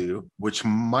Place 2, which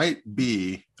might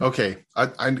be okay.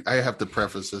 I have to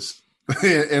preface this,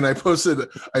 and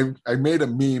I made a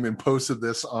meme and posted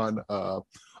this on the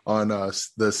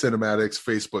Cinematics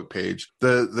Facebook page.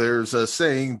 There's a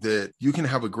saying that you can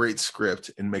have a great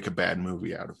script and make a bad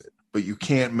movie out of it, but you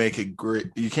can't make a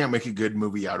good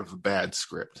movie out of a bad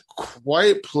script.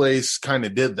 Quiet Place kind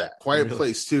of did that. Quiet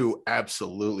Place 2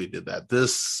 absolutely did that.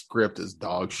 This script is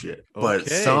dog shit. But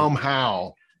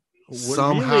somehow,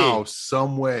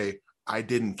 some way, I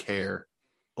didn't care.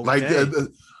 Okay.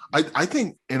 Like, I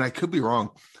think, and I could be wrong,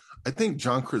 I think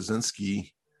John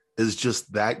Krasinski is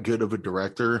just that good of a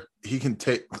director. He can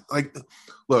take, like,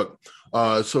 look,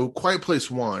 so Quiet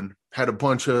Place 1 had a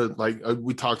bunch of, like,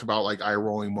 we talked about, like,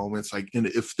 eye-rolling moments. Like, and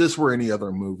if this were any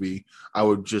other movie, I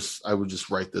would just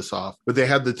write this off. But they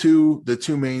had the two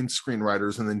main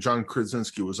screenwriters, and then John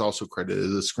Krasinski was also credited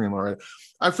as a screenwriter.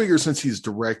 I figure since he's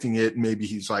directing it, maybe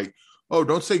he's like, oh,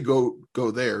 don't say go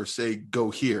there, say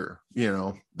go here. You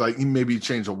know, like maybe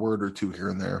change a word or two here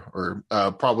and there, or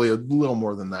probably a little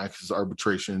more than that, because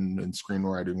arbitration and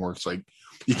screenwriting works like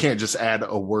you can't just add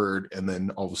a word and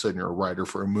then all of a sudden you're a writer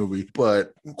for a movie.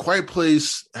 But Quiet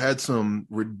Place had some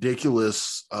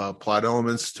ridiculous plot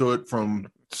elements to it from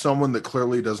someone that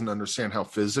clearly doesn't understand how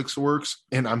physics works.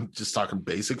 And I'm just talking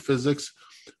basic physics.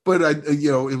 But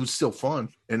it was still fun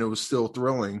and it was still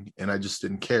thrilling, and I just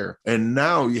didn't care. And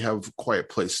now you have Quiet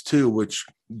Place 2, which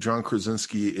John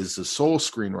Krasinski is the sole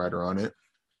screenwriter on it.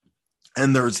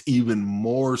 And there's even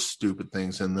more stupid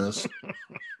things in this.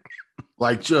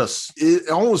 Like, just, it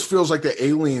almost feels like the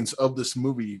aliens of this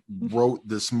movie wrote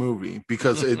this movie,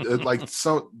 because it like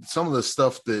some of the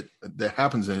stuff that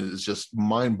happens in it is just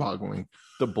mind-boggling.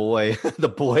 The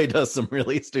boy does some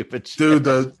really stupid shit.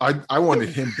 Dude, I wanted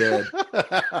him dead.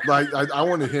 Like, I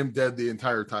wanted him dead the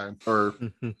entire time. Or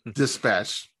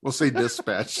dispatched. We'll say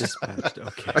dispatched. Dispatched,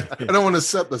 okay. I don't want to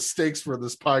set the stakes for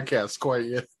this podcast quite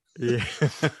yet. Yeah.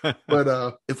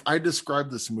 But if I describe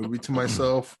this movie to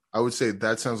myself, I would say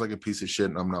that sounds like a piece of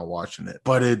shit and I'm not watching it.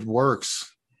 But it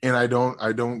works. And I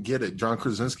don't get it. John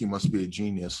Krasinski must be a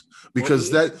genius, because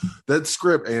that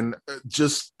script and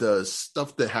just the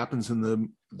stuff that happens in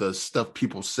the stuff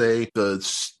people say, the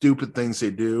stupid things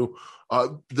they do.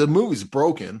 The movie's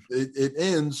broken. It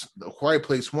ends. The Quiet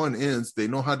Place 1 ends. They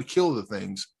know how to kill the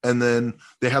things, and then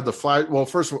they have the flash. Well,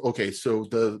 first of all, okay, so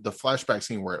the flashback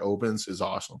scene where it opens is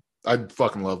awesome. I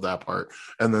fucking love that part.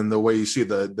 And then the way you see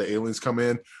the aliens come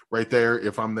in right there.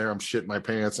 If I'm there, I'm shitting my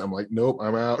pants. I'm like, nope,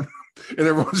 I'm out. And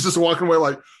everyone's just walking away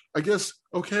like, I guess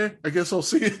I'll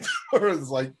see it. Or it's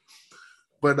like,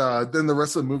 But then the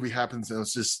rest of the movie happens, and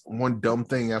it's just one dumb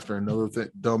thing after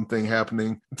another dumb thing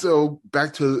happening. So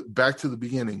back to the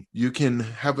beginning. You can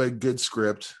have a good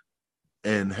script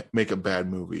and make a bad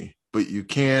movie, but you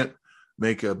can't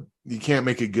make a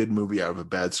good movie out of a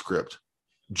bad script.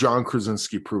 John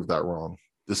Krasinski proved that wrong.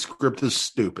 The script is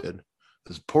stupid.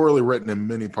 It's poorly written in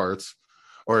many parts,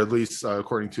 or at least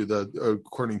according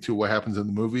to what happens in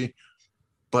the movie.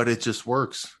 But it just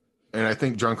works. And I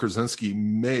think John Krasinski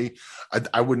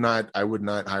I would not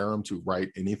hire him to write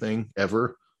anything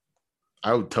ever.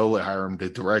 I would totally hire him to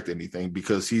direct anything,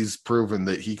 because he's proven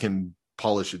that he can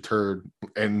polish a turd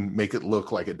and make it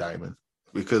look like a diamond,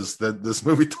 because this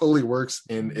movie totally works,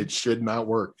 and it should not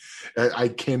work. I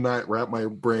cannot wrap my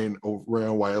brain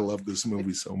around why I love this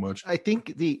movie so much. I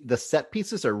think the set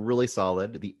pieces are really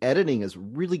solid. The editing is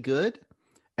really good,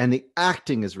 and the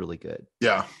acting is really good.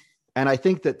 Yeah. And I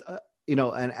think that,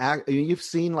 you've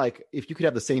seen, like, if you could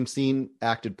have the same scene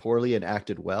acted poorly and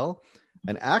acted well,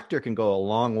 an actor can go a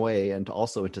long way, and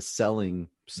also into selling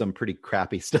some pretty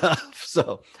crappy stuff.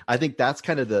 So I think that's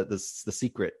kind of the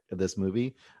secret of this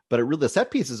movie. But the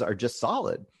set pieces are just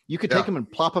solid. You could take them and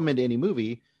plop them into any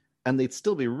movie, and they'd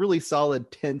still be really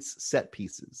solid, tense set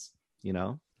pieces.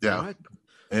 Yeah. Right.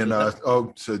 And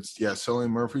so it's Cillian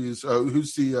Murphy's.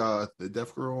 Who's the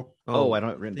deaf girl? I don't have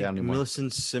it written down anymore.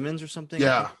 Millicent Simmons or something.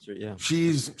 Yeah, yeah.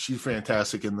 She's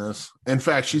fantastic in this. In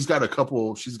fact, she's got a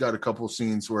couple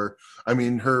scenes where, I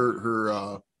mean,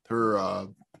 her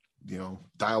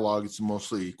dialogue is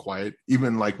mostly quiet.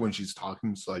 Even like when she's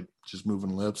talking, it's like just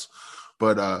moving lips.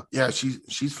 But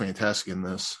she's fantastic in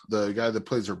this. The guy that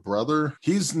plays her brother,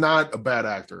 he's not a bad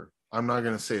actor. I'm not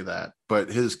gonna say that, but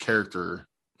his character.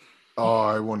 Oh,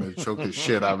 I want to choke the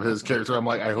shit out of his character. I'm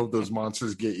like, I hope those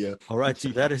monsters get you. All right, so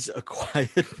that is A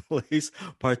Quiet Place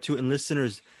Part 2. And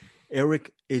listeners,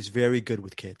 Eric is very good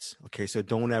with kids. Okay, so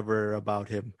don't ever about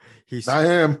him. He's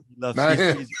a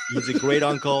great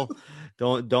uncle.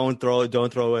 Don't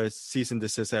throw a cease and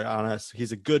desist on us.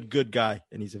 He's a good guy,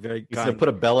 and he's he's gonna put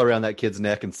a bell around that kid's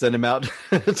neck and send him out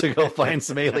to go find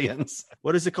some aliens.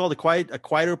 What is it called? A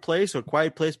Quieter Place, or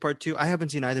Quiet Place Part 2? I haven't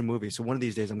seen either movie, so one of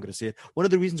these days I'm going to see it. One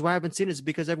of the reasons why I haven't seen it is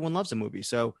because everyone loves a movie.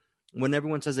 So when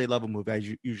everyone says they love a movie,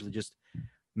 I usually just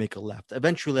make a left.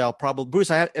 Eventually, Bruce,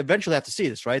 I eventually have to see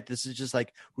this, right? This is just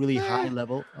like really high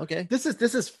level. Okay. This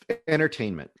is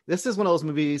entertainment. This is one of those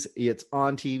movies. It's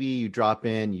on TV. You drop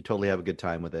in, you totally have a good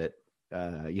time with it.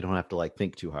 You don't have to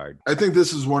think too hard. I think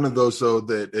this is one of those, though,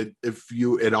 that if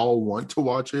you at all want to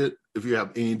watch it, if you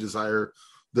have any desire,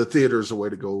 the theater is the way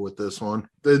to go with this one.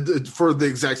 For the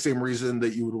exact same reason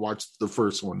that you would watch the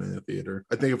first one in the theater.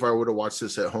 I think if I would have watched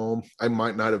this at home, I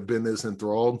might not have been as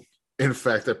enthralled. In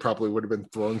fact, I probably would have been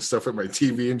throwing stuff at my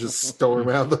TV and just storm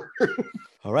out there.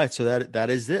 All right, so that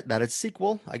is it. That is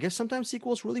sequel. I guess sometimes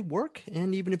sequels really work,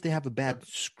 and even if they have a bad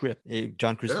script,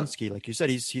 John Krasinski, like you said,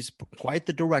 he's quite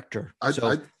the director. I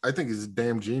think he's a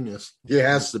damn genius. He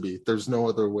has to be. There's no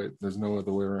other way. There's no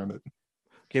other way around it.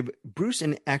 Okay, but Bruce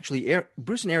and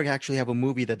Eric actually have a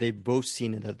movie that they've both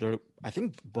seen, and that they're, I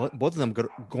think, both of them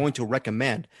going to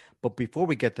recommend. But before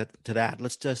we get to that,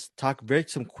 let's just talk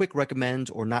some quick recommends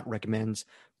or not recommends.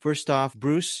 First off,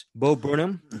 Bruce, Bo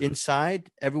Burnham,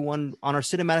 Inside. Everyone on our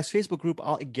Cinematics Facebook group,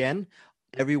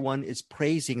 everyone is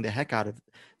praising the heck out of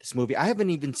this movie. I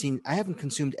haven't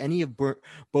consumed any of Bo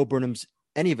Burnham's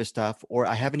any of his stuff, or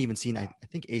I haven't even seen. I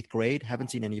think 8th Grade.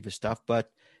 Haven't seen any of his stuff, but.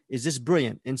 Is this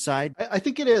brilliant? Inside? I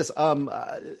think it is.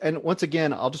 And once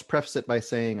again, I'll just preface it by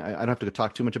saying I don't have to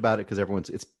talk too much about it, because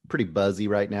it's pretty buzzy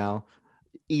right now.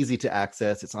 Easy to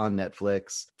access. It's on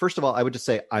Netflix. First of all, I would just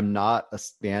say I'm not a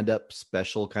stand-up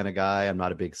special kind of guy. I'm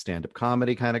not a big stand-up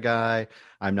comedy kind of guy.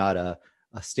 I'm not a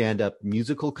stand-up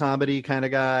musical comedy kind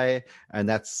of guy. And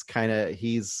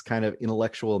he's kind of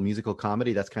intellectual musical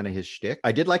comedy. That's kind of his shtick.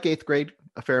 I did like 8th Grade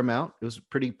a fair amount. It was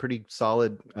pretty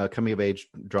solid coming of age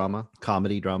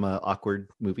comedy drama, awkward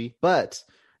movie. But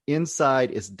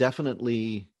Inside is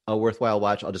definitely a worthwhile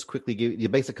watch. I'll just quickly give you the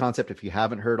basic concept, if you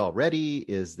haven't heard already,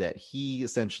 is that he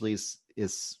essentially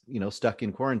is stuck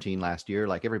in quarantine last year,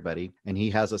 like everybody. And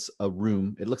he has a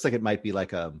room. It looks like it might be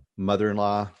like a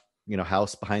mother-in-law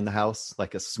house behind the house,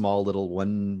 like a small little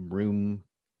 1-room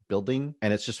building.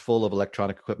 And it's just full of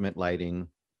electronic equipment, lighting,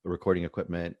 recording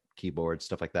equipment, keyboards,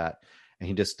 stuff like that. And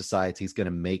he just decides he's going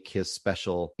to make his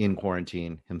special in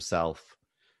quarantine himself.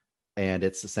 And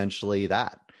it's essentially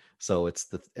that. So it's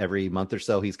every month or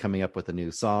so, he's coming up with a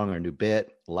new song or a new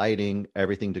bit, lighting,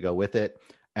 everything to go with it.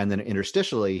 And then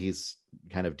interstitially, he's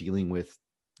kind of dealing with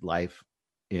life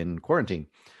in quarantine.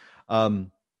 And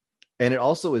it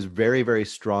also is very, very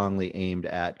strongly aimed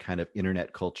at kind of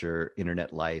internet culture,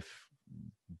 internet life,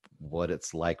 what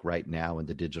it's like right now in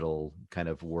the digital kind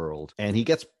of world. And he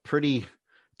gets pretty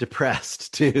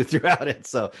depressed too throughout it.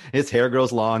 So his hair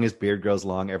grows long, his beard grows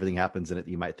long, everything happens in it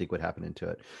you might think would happen into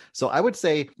it. So I would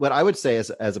say, what I would say as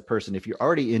a person, if you're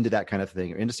already into that kind of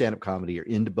thing, or into stand-up comedy, or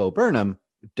into Bo Burnham,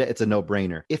 it's a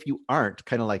no-brainer. If you aren't,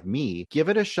 kind of like me, give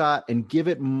it a shot and give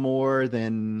it more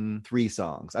than 3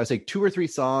 songs. I would say 2 or 3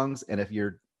 songs. And if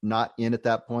you're not in at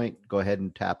that point, go ahead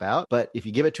and tap out. But if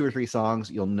you give it 2 or 3 songs,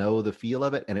 you'll know the feel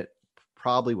of it, and it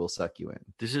probably will suck you in.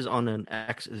 This is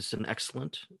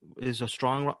is a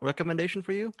strong recommendation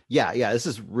for you? Yeah, this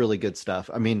is really good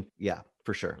stuff. I mean, yeah,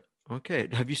 for sure. Okay.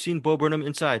 Have you seen Bo Burnham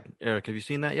Inside, Eric? Have you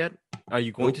seen that yet? Are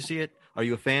you going to see it? Are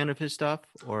you a fan of his stuff?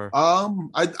 Or I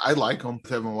like him.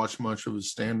 I haven't watched much of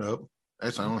his stand-up.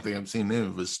 Actually, I don't think I've seen any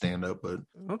of his stand-up, but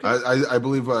okay. I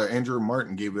believe Andrew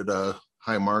Martin gave it a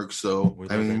high mark. So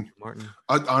I mean,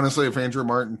 honestly, if Andrew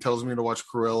Martin tells me to watch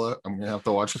Cruella, I'm gonna have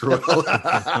to watch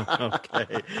Cruella.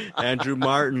 Okay, Andrew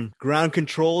Martin, ground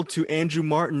control to Andrew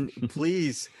Martin.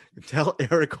 Please tell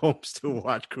Eric Holmes to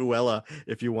watch Cruella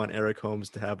if you want Eric Holmes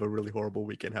to have a really horrible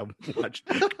weekend. Have him watch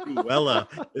Cruella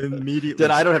immediately.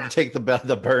 Then I don't have to take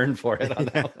the burn for it. On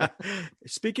that one.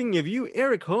 Speaking of you,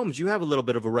 Eric Holmes, you have a little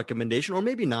bit of a recommendation, or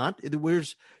maybe not.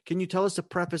 Can you tell us the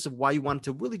preface of why you wanted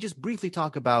to really just briefly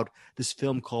talk about this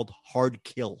film called Hard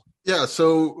Kill? Yeah,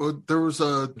 so there was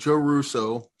Joe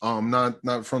Russo,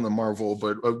 not from the Marvel,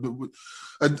 but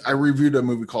I reviewed a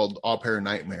movie called Au Pair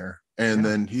Nightmare, and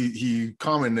then he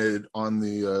commented on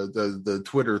the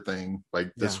Twitter thing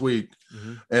like this week,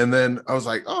 and then I was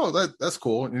like, oh, that's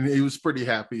cool, and he was pretty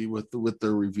happy with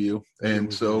the review,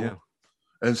 and so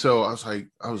I was like,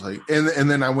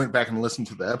 and then I went back and listened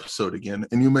to the episode again,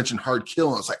 and you mentioned Hard Kill,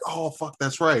 and I was like, oh fuck,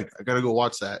 that's right, I gotta go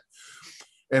watch that.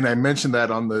 And I mentioned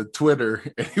that on the Twitter,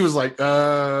 and he was like,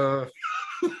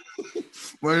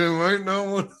 might not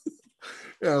want.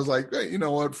 Yeah, I was like, hey, you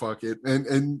know what, fuck it.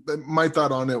 And my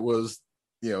thought on it was,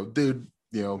 dude,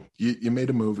 you made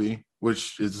a movie,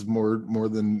 which is more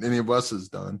than any of us has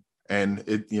done. And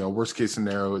it, worst case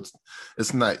scenario,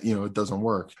 it's not, it doesn't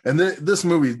work. And this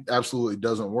movie absolutely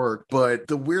doesn't work. But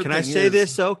the weird thing is, Can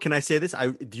I say this?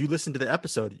 Do you listen to the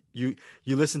episode? You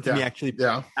listened to me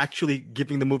actually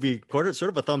giving the movie sort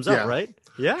of a thumbs up, right?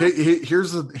 Yeah.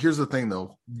 Here's the thing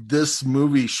though. This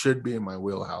movie should be in my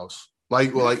wheelhouse.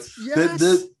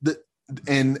 Yes.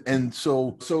 And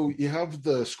so you have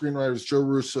the screenwriters Joe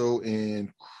Russo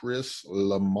and Chris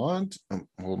Lamont.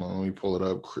 Hold on, let me pull it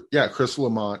up. Yeah, Chris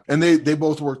Lamont, and they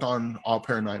both worked on Au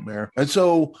Pair Nightmare, and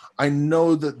so I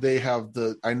know that they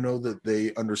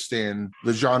understand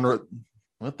the genre.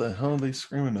 What the hell are they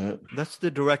screaming at? That's the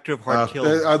director of Hard Kill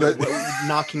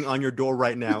knocking on your door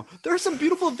right now. There are some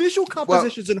beautiful visual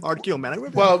compositions in Hard Kill, man. I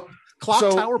remember Clock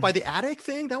Tower by the attic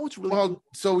thing. That was really cool.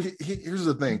 So here's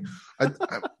the thing. I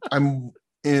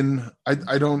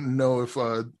don't know if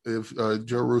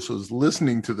Joe Russo is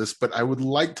listening to this, but I would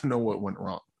like to know what went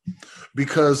wrong,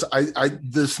 because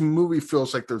this movie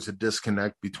feels like there's a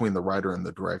disconnect between the writer and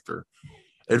the director.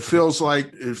 It feels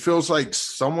like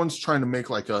someone's trying to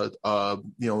make like a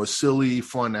silly,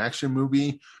 fun action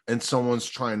movie, and someone's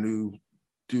trying to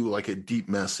do like a deep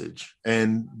message.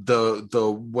 And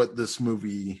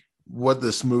what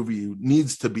this movie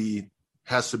needs to be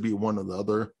has to be one or the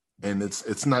other, and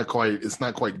it's not quite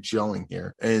gelling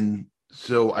here. And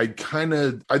so I'd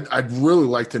really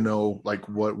like to know like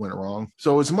what went wrong.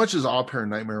 So as much as Au Pair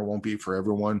Nightmare won't be for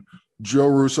everyone, Joe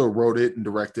Russo wrote it and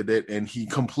directed it, and he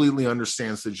completely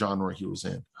understands the genre he was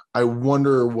in. I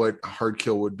wonder what Hard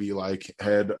Kill would be like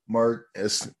had Matt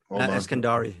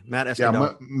Eskandari. Matt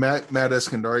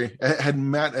Eskandari. Had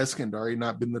Matt Eskandari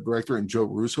not been the director and Joe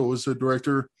Russo was the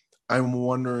director, I'm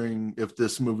wondering if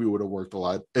this movie would have worked a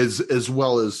lot as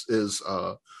well as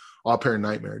Au Pair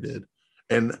Nightmare did.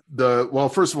 And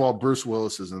first of all, Bruce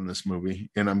Willis is in this movie,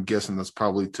 and I'm guessing that's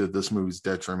probably to this movie's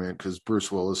detriment, because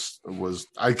Bruce Willis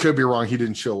I could be wrong, he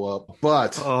didn't show up,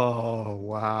 but oh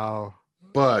wow.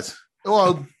 But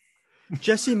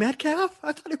Jesse Metcalf,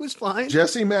 I thought he was fine.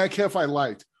 Jesse Metcalf I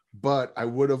liked, but I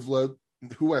would have loved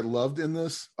who I loved in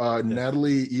this,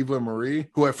 Natalie Eva Marie,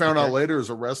 who I found out later is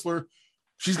a wrestler.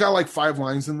 She's got like 5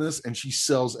 lines in this, and she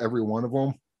sells every one of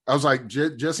them. I was like,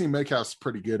 Jesse Metcalf's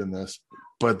pretty good in this,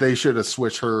 but they should have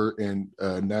switched her and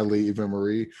Natalie Eva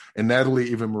Marie. And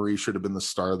Natalie Eva Marie should have been the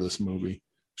star of this movie.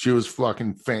 She was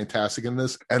fucking fantastic in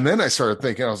this. And then I started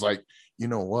thinking, I was like, you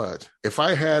know what? If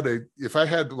I had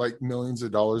like millions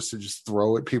of dollars to just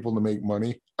throw at people to make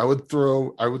money, I would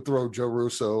throw Joe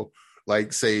Russo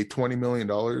like say $20 million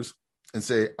and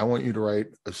say, I want you to write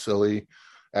a silly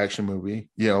action movie.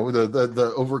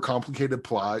 The overcomplicated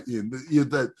plot,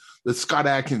 the Scott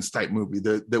Adkins type movie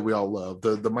that we all love,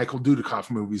 the Michael Dudikoff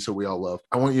movies that we all love.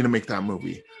 I want you to make that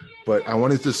movie, but I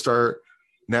wanted to start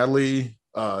Natalie,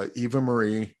 Eva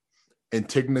Marie, and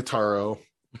Tig Notaro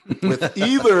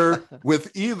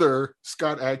with either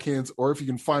Scott Adkins, or if you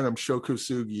can find him, Sho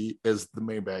Kosugi as the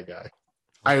main bad guy.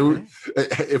 Okay.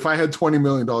 If I had $20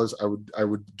 million, I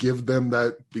would give them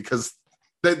that, because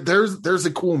there's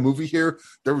a cool movie here.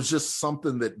 There was just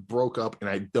something that broke up, and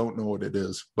I don't know what it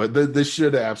is. But this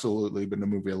should have absolutely been a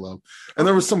movie I love, and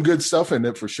there was some good stuff in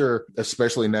it for sure,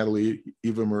 especially Natalie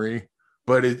Eva Marie.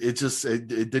 But it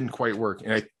didn't quite work,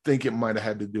 and I think it might have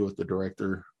had to do with the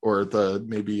director, or the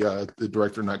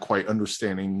director not quite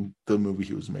understanding the movie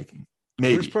he was making.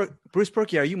 Maybe. Bruce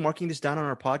Perky, are you marking this down on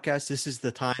our podcast? This is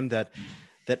the time that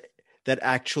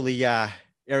actually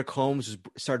Eric Holmes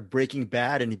started Breaking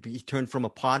Bad, and he turned from a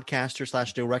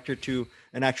podcaster / director to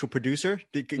an actual producer.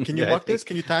 Can you mark this?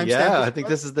 Can you timestamp? Yeah, I think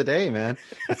this is the day, man.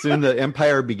 Soon the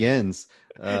empire begins.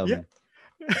 Yeah.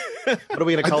 What are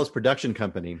we going to call his production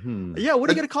company? Yeah, what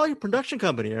are you going to call your production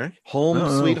company, Eric?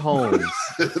 Home Sweet Homes.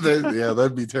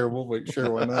 That'd be terrible, but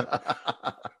sure, why not?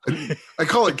 I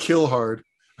call it Kill Hard.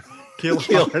 Kill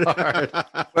Hard.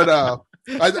 But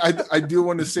I do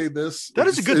want to say this. That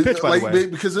is a good pitch, by the way.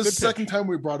 Because this is the second time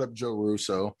we brought up Joe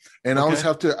Russo, and I always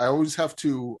have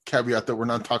to caveat that we're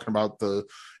not talking about the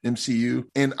MCU,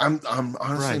 and I'm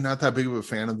honestly not that big of a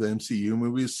fan of the MCU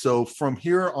movies. So from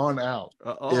here on out,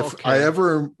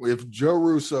 if Joe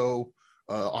Russo,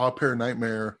 Au Pair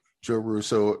Nightmare, Joe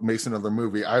Russo makes another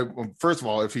movie, first of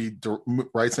all, if he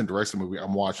writes and directs a movie,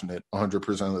 I'm watching it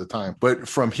 100% of the time. But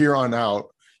from here on out,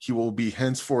 he will be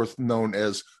henceforth known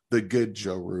as the good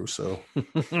Joe Russo.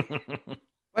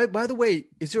 By the way,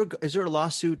 is there a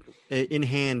lawsuit in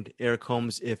hand, Eric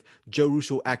Holmes, if Joe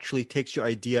Russo actually takes your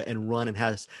idea and run and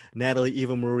has Natalie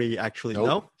Eva Marie actually? Nope.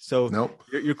 No? So nope.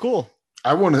 You're cool.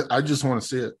 I just want to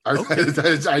see it.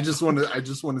 Okay. I just want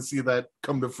to see that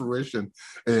come to fruition,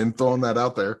 and throwing that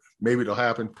out there. Maybe it'll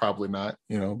happen. Probably not.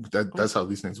 That's how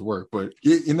these things work. But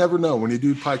you never know. When you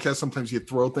do podcasts, sometimes you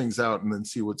throw things out and then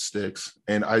see what sticks.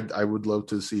 And I would love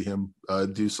to see him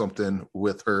do something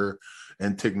with her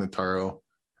and Tig Notaro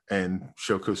and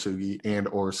Sho Kosugi and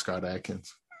or Scott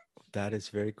Adkins. That is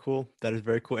very cool.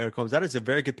 Eric Holmes. That is a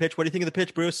very good pitch. What do you think of the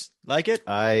pitch, Bruce? Like it?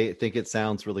 I think it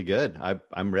sounds really good.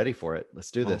 I'm ready for it. Let's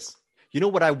do this. You know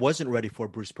what I wasn't ready for,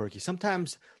 Bruce Perky?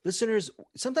 Sometimes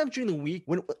during the week,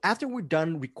 after we're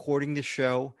done recording the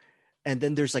show, and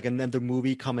then there's like another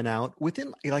movie coming out,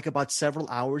 within like about several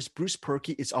hours, Bruce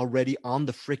Perky is already on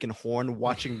the freaking horn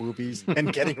watching movies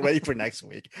and getting ready for next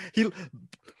week.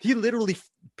 He literally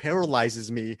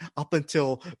paralyzes me up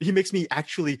until he makes me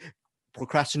actually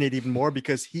procrastinate even more,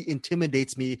 because he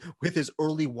intimidates me with his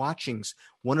early watchings.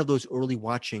 One of those early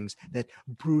watchings that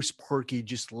Bruce Perky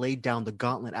just laid down the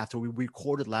gauntlet after we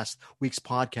recorded last week's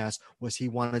podcast was he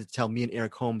wanted to tell me and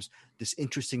Eric Holmes this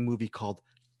interesting movie called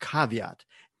Caveat.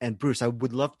 And Bruce, I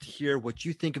would love to hear what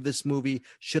you think of this movie.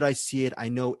 Should I see it? I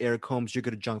know, Eric Holmes, you're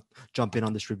going to jump in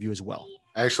on this review as well.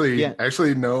 Actually,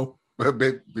 no.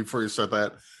 Before you start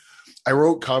that, I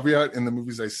wrote Caveat in the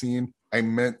movies I've seen. I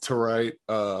meant to write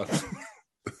You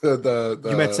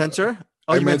meant Censor?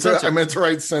 I meant to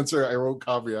write Censor. I wrote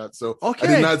Caveat. So I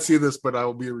did not see this, but I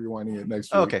will be rewinding it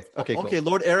next week. Okay, cool.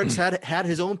 Lord Eric's had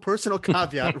his own personal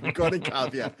caveat regarding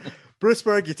Caveat. Bruce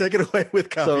Perky, take it away with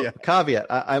Caveat. So, Caveat.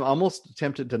 I'm almost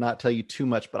tempted to not tell you too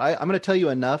much, but I'm going to tell you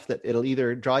enough that it'll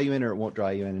either draw you in or it won't draw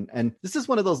you in. And this is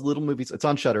one of those little movies. It's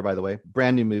on Shudder, by the way.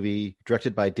 Brand new movie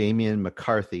directed by Damien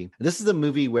McCarthy. This is a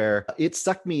movie where it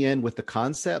sucked me in with the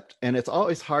concept, and it's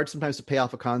always hard sometimes to pay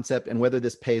off a concept, and whether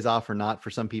this pays off or not for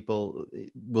some people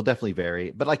will definitely vary.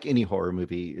 But like any horror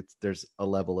movie, there's a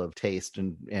level of taste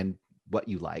and what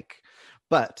you like.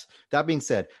 But that being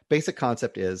said, basic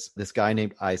concept is this guy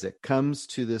named Isaac comes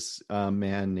to this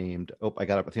man named, I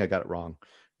think I got it wrong.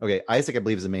 Okay, Isaac, I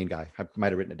believe, is the main guy. I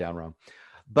might have written it down wrong.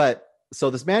 But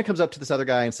so this man comes up to this other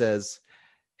guy and says,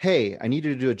 hey, I need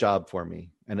you to do a job for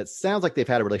me. And it sounds like they've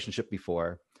had a relationship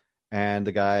before. And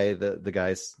the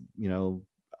guy's,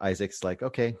 Isaac's like,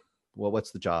 okay, well,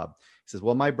 what's the job? He says,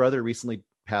 well, my brother recently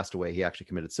passed away. He actually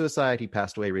committed suicide. He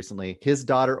passed away recently. His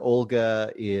daughter,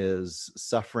 Olga, is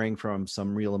suffering from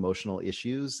some real emotional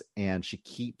issues, and she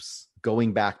keeps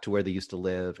going back to where they used to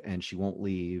live, and she won't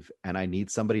leave. And I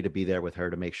need somebody to be there with her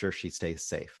to make sure she stays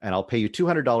safe. And I'll pay you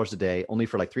 $200 a day, only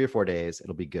for like 3 or 4 days.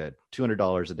 It'll be good.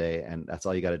 $200 a day. And that's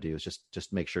all you got to do is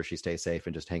just make sure she stays safe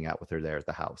and just hang out with her there at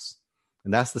the house.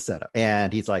 And that's the setup.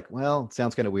 And he's like, well, it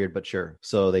sounds kind of weird, but sure.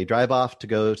 So they drive off to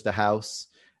go to the house.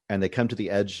 and they come to the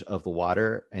edge of the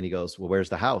water, and he goes, well, where's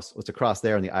the house? It's across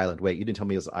there on the island. Wait, you didn't tell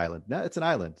me it was an island. No, it's an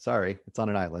island. Sorry, it's on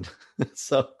an island.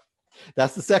 So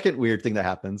that's the second weird thing that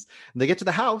happens. And they get to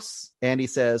the house, and he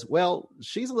says, well,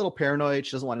 she's a little paranoid.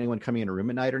 She doesn't want anyone coming in her room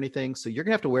at night or anything. So you're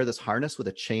going to have to wear this harness with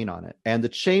a chain on it. And the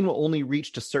chain will only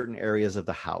reach to certain areas of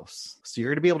the house. So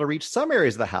you're going to be able to reach some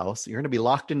areas of the house. You're going to be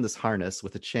locked in this harness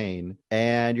with a chain,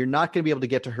 and you're not going to be able to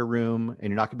get to her room, and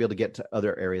you're not going to be able to get to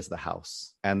other areas of the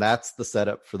house. And that's the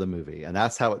setup for the movie. And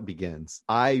that's how it begins.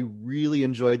 I really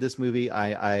enjoyed this movie.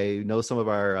 I know some of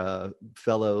our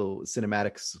fellow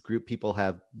cinematics group people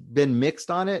have been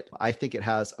mixed on it. I think it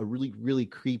has a really, really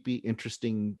creepy,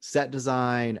 interesting set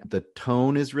design. The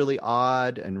tone is really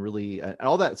odd and really, and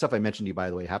all that stuff I mentioned to you,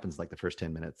 by the way, happens like the first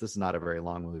 10 minutes. This is not a very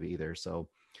long movie either. So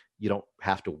you don't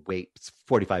have to wait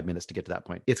 45 minutes to get to that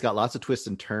point. It's got lots of twists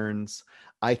and turns.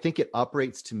 I think it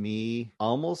operates to me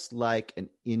almost like an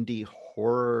indie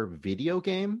horror video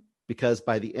game, because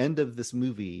by the end of this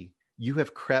movie, you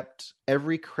have crept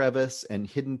every crevice and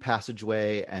hidden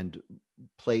passageway and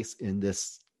place in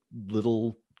this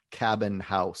little cabin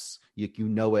house. You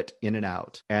know it in and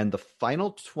out. And the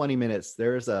final 20 minutes,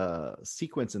 there's a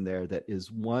sequence in there that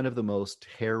is one of the most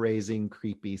hair-raising,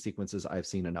 creepy sequences I've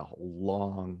seen in a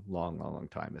long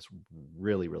time. It's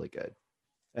really, really good.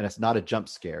 And it's not a jump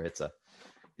scare.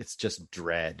 It's just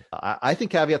dread. I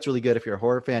think Caveat's really good if you're a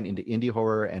horror fan into indie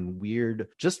horror and weird,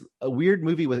 just a weird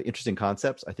movie with interesting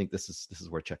concepts. I think this is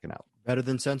worth checking out. Better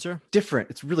than Censor?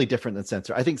 Different. It's really different than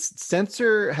Censor. I think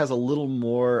Censor has a little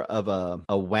more of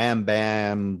a wham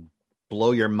bam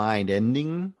blow your mind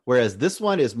ending, whereas this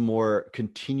one is more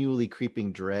continually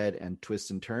creeping dread and twists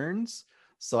and turns.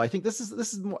 So I think this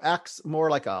is more, acts more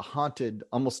like a haunted,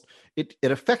 almost it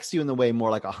affects you in the way more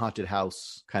like a haunted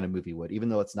house kind of movie would, even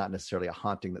though it's not necessarily a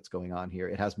haunting that's going on here.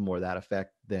 It has more of that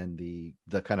effect than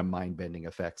the kind of mind-bending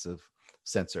effects of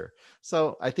Censor.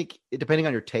 So I think depending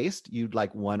on your taste, you'd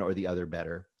like one or the other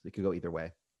better. It could go either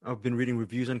way. I've been reading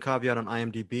reviews on Caveat on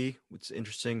IMDb. It's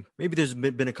interesting. Maybe there's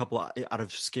been a couple out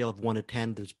of scale of 1 to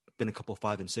 10. There's been a couple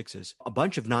 5 and 6s, a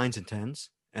bunch of 9s and 10s.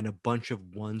 And a bunch of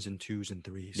 1s and 2s and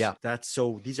 3s. Yeah.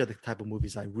 These are the type of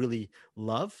movies I really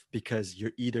love, because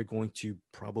you're either going to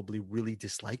probably really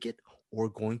dislike it or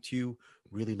going to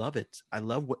really love it. I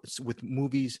love with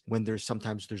movies when there's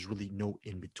really no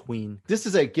in between. This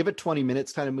is a give it 20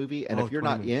 minutes kind of movie. And if you're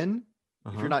not minutes.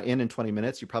 if you're not in 20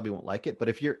 minutes, you probably won't like it. But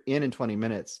if you're in 20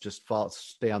 minutes, just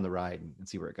stay on the ride and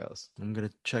see where it goes. I'm going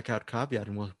to check out Caveat,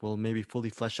 and we'll maybe fully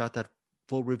flesh out that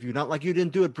full review. Not like you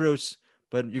didn't do it, Bruce.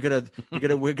 But we're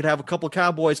gonna have a couple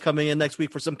Cowboys coming in next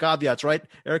week for some caveats, right,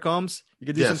 Eric Holmes? You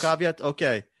can do some caveats.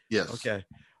 Okay. Yes. Okay.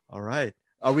 All right.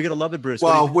 Are we gonna love it, Bruce?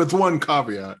 Well, with one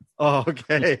caveat. Oh,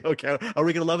 okay. Okay. Are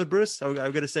we gonna love it, Bruce? Are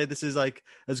we gonna say this is like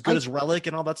as good as Relic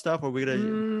and all that stuff? Or are we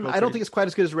gonna? I don't think it's quite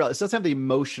as good as Relic. It doesn't have the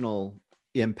emotional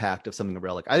impact of something like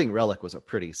Relic. I think Relic was a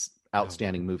pretty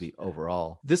outstanding movie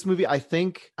overall. This movie, I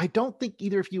don't think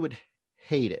either of you would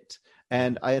hate it.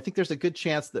 And I think there's a good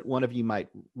chance that one of you might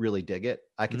really dig it.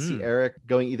 I could see Eric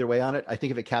going either way on it. I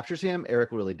think if it captures him,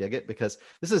 Eric will really dig it, because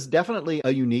this is definitely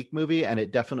a unique movie, and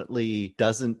it definitely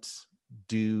doesn't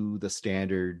do the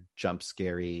standard jump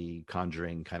scary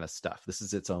Conjuring kind of stuff. This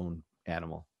is its own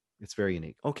animal. It's very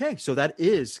unique. Okay, so that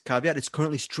is Caveat. It's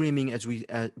currently streaming as we,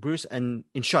 Bruce, and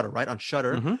in Shudder, right? On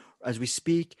Shudder as we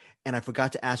speak. And I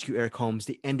forgot to ask you, Eric Holmes,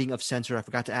 the ending of Censor. I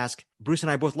forgot to ask. Bruce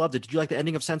and I both loved it. Did you like the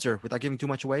ending of Censor without giving too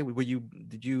much away?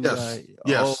 Did you? Yes.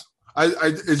 Yes.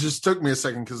 It just took me a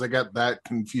second because I got that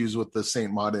confused with the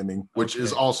Saint Maud ending, which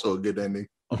is also a good ending.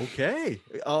 Okay.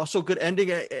 Also good ending.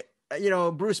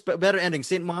 Bruce, better ending,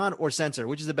 Saint Maud or Censor?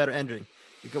 Which is the better ending?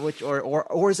 Which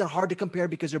or is it hard to compare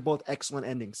because they're both excellent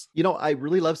endings? I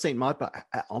really love Saint Maud, but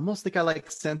I almost think I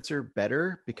like Censor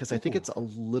better because I think it's a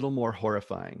little more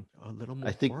horrifying. A little more.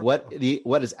 I think what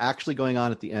is actually going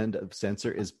on at the end of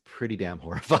Censor is pretty damn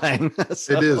horrifying.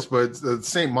 So, it is, but the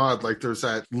Saint Maud, like there's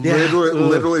that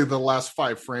literally the last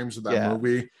 5 frames of that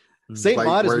movie. Saint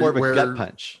Maud is more of a gut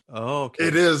punch. Oh, okay.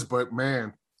 It is, but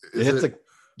man, it's like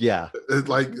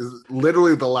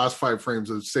literally the last 5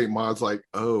 frames of Saint Maud's like,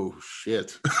 oh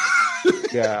shit.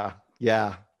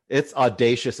 yeah. It's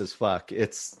audacious as fuck.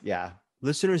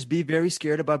 Listeners, be very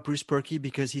scared about Bruce Perky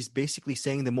because he's basically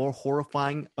saying the more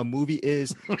horrifying a movie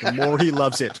is, the more he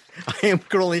loves it.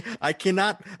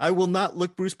 I will not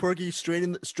look Bruce Perky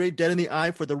straight dead in the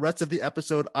eye for the rest of the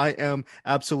episode. I am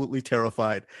absolutely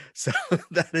terrified. So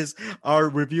that is our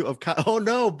review of, oh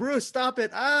no, Bruce, stop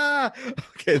it.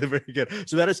 Okay, very good.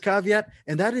 So that is Caveat.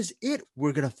 And that is it.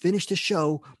 We're going to finish the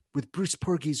show with Bruce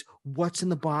Perky's What's in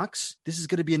the Box. This is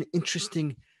going to be an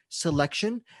interesting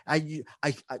selection.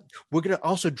 We're gonna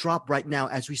also drop right now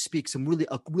as we speak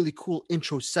a really cool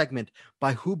intro segment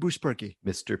by who, Bruce Perky?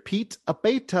 Mr. Pete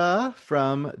Abeta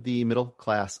from the Middle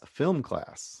Class Film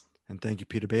Class. And thank you,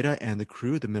 Peter Beta and the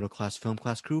crew, the Middle Class Film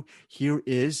Class crew. Here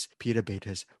is Peter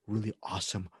Beta's really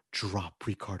awesome drop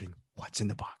recording. What's in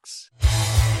the box?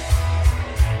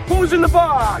 Who's in the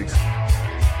box?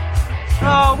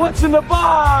 Oh, what's in the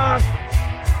box?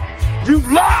 You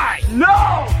lie!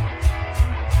 No!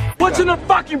 What's in the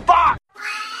fucking box?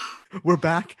 We're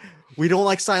back. We don't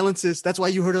like silences. That's why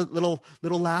you heard a little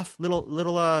laugh,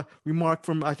 little remark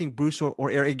from, I think, Bruce or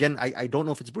Eric. Again, I don't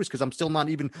know if it's Bruce because I'm still not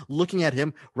even looking at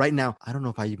him right now. I don't know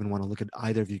if I even want to look at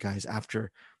either of you guys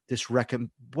after this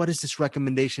what is this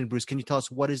recommendation, Bruce? Can you tell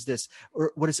us what is this?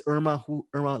 What is Irma?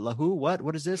 Irma La Who?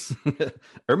 What is this?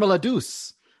 Irma La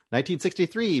Douce,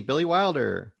 1963, Billy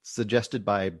Wilder, suggested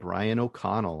by Brian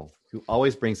O'Connell, who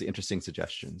always brings interesting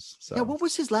suggestions. So yeah, what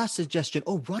was his last suggestion?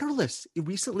 Oh, Rudderless.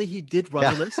 Recently he did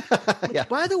Rudderless. Yeah.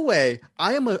 By the way,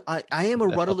 I am a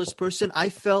rudderless person. I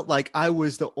felt like I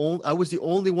was the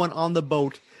only one on the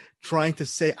boat trying to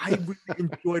say I really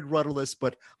enjoyed Rudderless,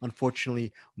 but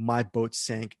unfortunately my boat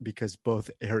sank because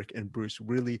both Eric and Bruce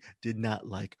really did not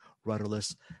like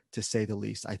Rudderless, to say the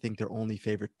least. I think their only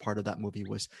favorite part of that movie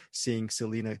was seeing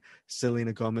Selena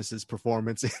Gomez's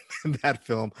performance in that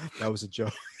film. That was a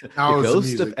joke. The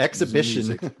Ghost of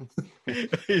Exhibition.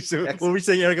 So, what were you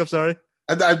saying, Eric? I'm sorry.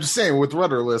 I'm just saying with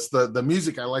Rudderless, the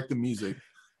music, I like the music.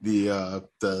 The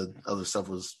other stuff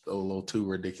was a little too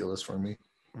ridiculous for me.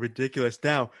 Ridiculous.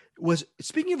 Now,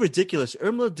 speaking of ridiculous,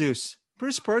 Irma La Douce,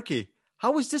 Bruce Perky,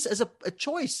 how was this as a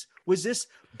choice? Was this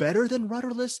better than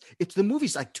Rudderless? The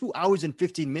movie's like 2 hours and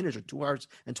 15 minutes or 2 hours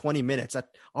and 20 minutes.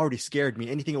 That already scared me.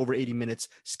 Anything over 80 minutes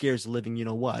scares the living, you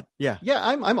know what? Yeah. Yeah,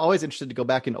 I'm always interested to go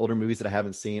back in older movies that I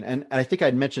haven't seen. And I think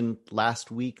I'd mentioned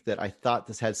last week that I thought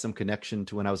this had some connection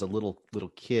to when I was a little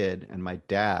kid and my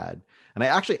dad. And I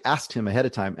actually asked him ahead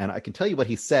of time, and I can tell you what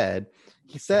he said.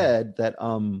 He said that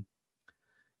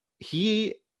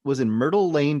he was in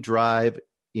Myrtle Lane Drive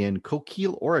in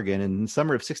Coquille, Oregon in the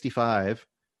summer of 65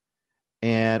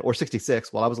 or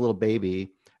 66 while I was a little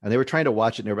baby. And they were trying to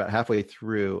watch it and they were about halfway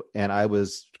through. And I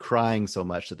was crying so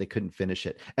much that they couldn't finish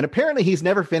it. And apparently he's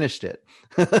never finished it.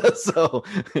 So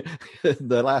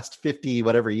the last 50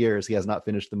 whatever years, he has not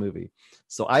finished the movie.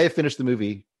 So I have finished the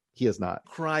movie. He has not.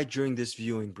 Cried during this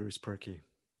viewing, Bruce Perky.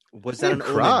 Was that an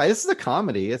cry? This is a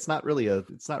comedy. It's not really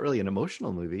an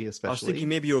emotional movie, especially. I was thinking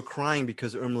maybe you were crying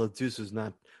because Irma La Douce was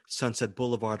not Sunset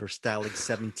Boulevard or Stalag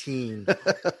 17.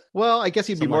 Well, I guess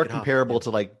you'd be more comparable to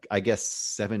like, I guess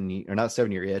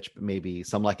 7-Year Itch, but maybe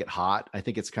Some Like It Hot. I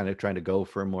think it's kind of trying to go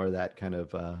for more of that kind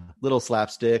of little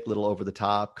slapstick, little over the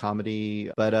top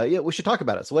comedy. But yeah, we should talk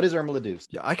about it. So what is Irma La Douce?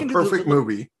 Yeah, I can do perfect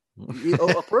movie.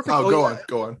 Perfect. Go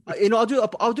on. I'll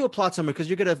do a plot summary because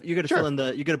you're gonna fill in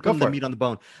you're gonna put the meat on the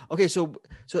bone. Okay, so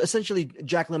essentially,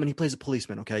 Jack Lemmon, he plays a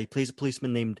policeman. Okay, he plays a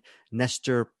policeman named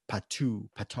Nestor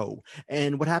Pateau.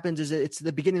 And what happens is it's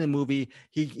the beginning of the movie.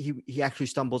 He actually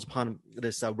stumbles upon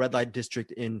this red light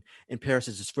district in Paris.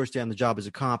 It's his first day on the job as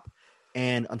a cop,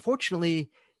 and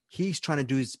unfortunately, he's trying to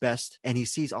do his best, and he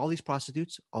sees all these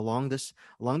prostitutes along the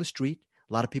street.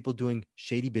 A lot of people doing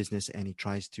shady business, and he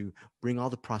tries to bring all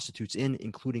the prostitutes in,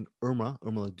 including Irma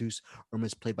La Douce. Irma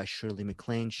is played by Shirley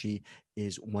MacLaine. She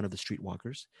is one of the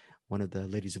streetwalkers, one of the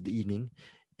ladies of the evening.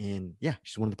 And yeah,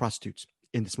 she's one of the prostitutes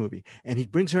in this movie. And he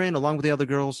brings her in along with the other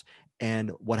girls. And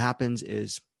what happens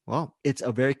is, well, it's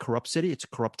a very corrupt city. It's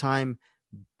a corrupt time.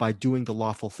 By doing the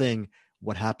lawful thing,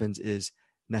 what happens is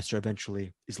Nestor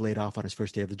eventually is laid off on his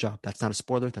first day of the job. That's not a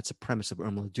spoiler. That's a premise of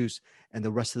Irma La Douce. And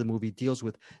the rest of the movie deals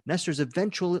with Nestor's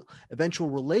eventual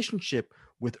relationship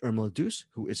with Irma La Douce,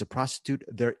 who is a prostitute.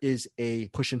 There is a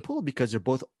push and pull because they're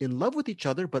both in love with each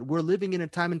other, but we're living in a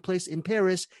time and place in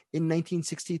Paris in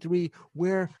 1963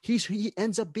 where he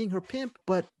ends up being her pimp.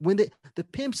 But when the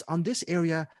pimps on this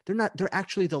area, they're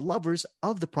actually the lovers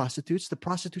of the prostitutes. The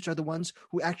prostitutes are the ones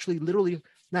who actually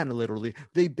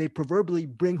they proverbially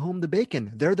bring home the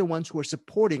bacon. They're the ones who are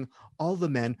supporting all the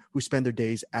men who spend their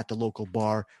days at the local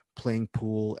bar playing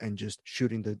pool and just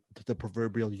shooting the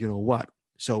proverbial you know what.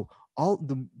 So all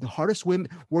the hardest women,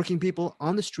 working people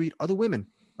on the street are the women,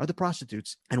 are the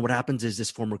prostitutes. And what happens is this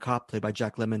former cop played by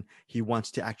Jack Lemmon, he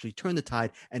wants to actually turn the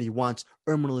tide and he wants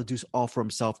Irma La Douce all for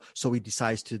himself. So he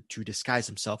decides to disguise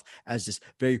himself as this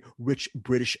very rich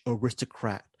British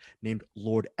aristocrat named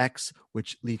Lord X,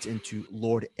 which leads into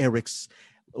Lord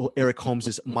Eric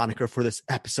Holmes's moniker for this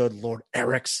episode, Lord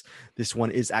Eric's. This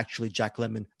one is actually Jack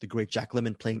Lemmon, the great Jack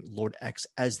Lemmon, playing Lord X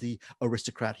as the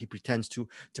aristocrat. He pretends to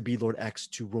be Lord X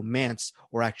to romance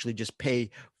or actually just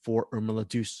pay for Irma La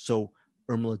Douce. So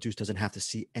Irma Douce doesn't have to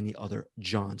see any other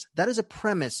Johns. That is a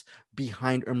premise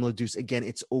behind Irma Douce. Again,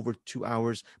 it's over 2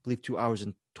 hours, I believe 2 hours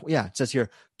and it says here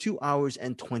 2 hours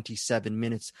and 27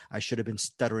 minutes. I should have been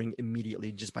stuttering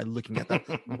immediately just by looking at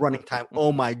the running time.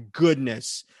 Oh my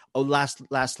goodness. Oh,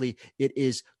 lastly, it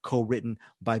is co-written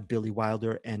by Billy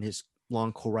Wilder and his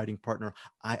long co-writing partner.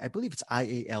 I believe it's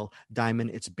IAL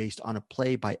Diamond. It's based on a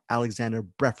play by Alexander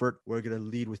Breffert. We're going to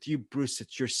lead with you, Bruce.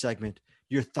 It's your segment.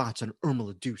 Your thoughts on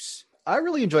Irma Douce. I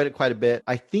really enjoyed it quite a bit.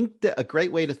 I think that a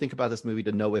great way to think about this movie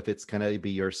to know if it's going to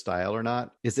be your style or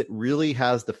not is it really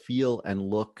has the feel and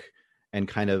look and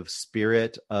kind of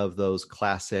spirit of those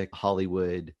classic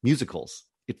Hollywood musicals.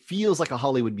 It feels like a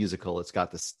Hollywood musical. It's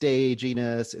got the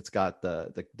staginess. It's got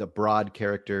the broad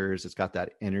characters. It's got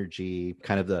that energy,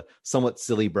 kind of the somewhat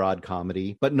silly broad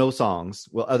comedy, but no songs.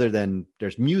 Well, other than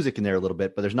there's music in there a little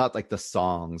bit, but there's not like the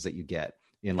songs that you get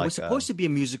in like. It was supposed to be a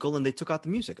musical, and they took out the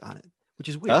music on it, which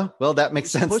is weird. Oh, well, that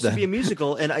makes sense. It's supposed to be a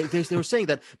musical, and they were saying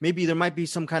that maybe there might be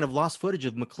some kind of lost footage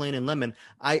of McClane and Lemon.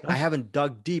 I haven't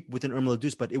dug deep within Irma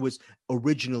Douce, but it was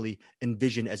originally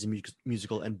envisioned as a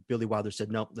musical, and Billy Wilder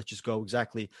said, no, let's just go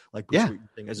exactly like Bruce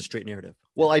saying, as a straight narrative.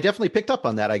 Well, I definitely picked up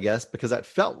on that, I guess, because that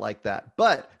felt like that.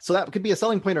 But so that could be a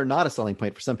selling point or not a selling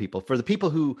point for some people. For the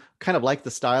people who kind of like the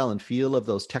style and feel of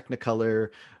those Technicolor,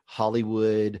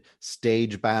 Hollywood,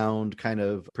 stage-bound kind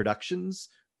of productions,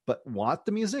 but want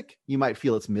the music, you might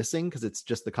feel it's missing because it's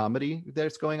just the comedy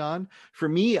that's going on. For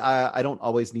me, I don't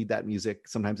always need that music.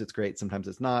 Sometimes it's great, sometimes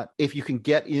it's not. If you can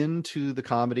get into the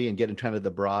comedy and get into kind of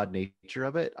the broad nature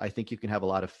of it, I think you can have a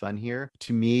lot of fun here.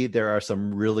 To me, there are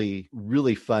some really,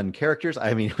 really fun characters.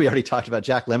 I mean, we already talked about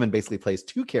Jack Lemmon basically plays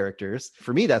two characters.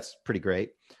 For me, that's pretty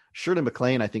great. Shirley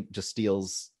MacLaine, I think, just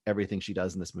steals everything she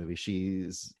does in this movie.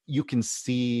 You can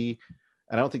see,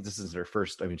 and I don't think this is her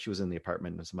first. I mean, she was in The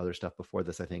Apartment and some other stuff before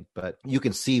this, I think, but you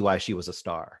can see why she was a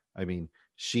star. I mean,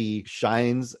 she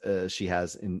shines. She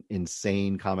has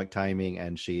insane comic timing,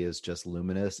 and she is just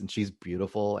luminous, and she's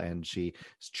beautiful, and she's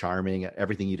charming,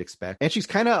 everything you'd expect. And she's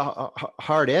kind of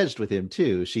hard edged with him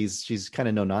too. She's kind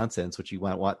of no nonsense, which you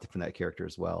want from that character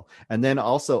as well. And then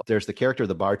also there's the character of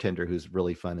the bartender who's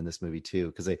really fun in this movie too,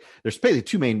 because there's basically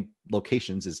two main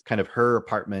locations: is kind of her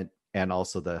apartment and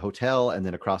also the hotel, and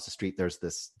then across the street there's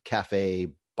this cafe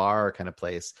bar kind of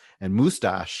place. And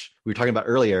Moustache, we were talking about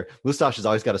earlier, Moustache has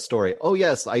always got a story. Oh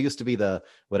yes, I used to be the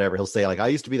whatever, he'll say, like, I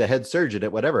used to be the head surgeon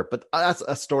at whatever, but that's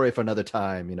a story for another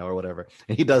time, or whatever.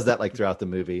 And he does that like throughout the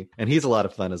movie, and he's a lot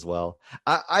of fun as well.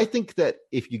 I think that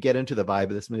if you get into the vibe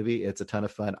of this movie, it's a ton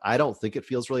of fun. I don't think it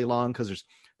feels really long because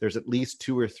there's at least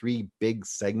 2 or 3 big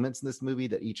segments in this movie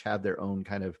that each have their own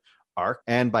kind of arc,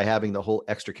 and by having the whole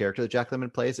extra character that Jack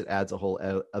Lemmon plays, it adds a whole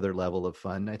other level of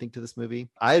fun, I think, to this movie.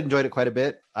 I enjoyed it quite a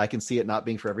bit. I can see it not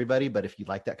being for everybody, but if you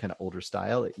like that kind of older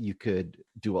style, you could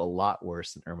do a lot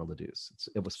worse than Irma Douce.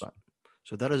 It was fun.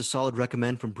 So that is a solid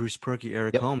recommend from Bruce Perky.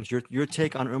 Eric Holmes, your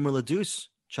take on Irma Douce.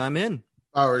 Chime in.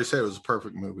 I already said it was a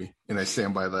perfect movie, and I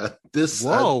stand by that.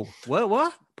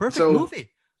 What? Perfect movie.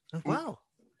 Wow.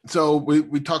 So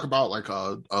we talk about like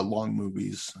long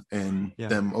movies and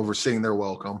them overstaying their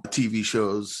welcome. TV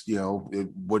shows,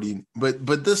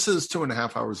 but this is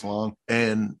 2.5 hours long,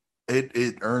 and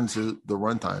it earns the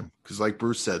runtime because, like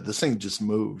Bruce said, this thing just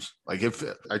moves. Like if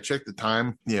I checked the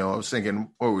time, I was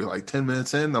thinking, what were we, like 10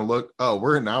 minutes in? I look,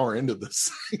 we're an hour into this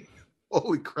thing.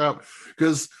 Holy crap!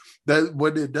 Because that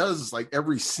what it does is like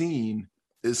every scene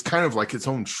is kind of like its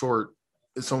own short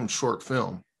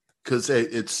film. Because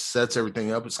it sets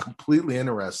everything up. It's completely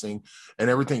interesting,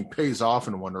 and everything pays off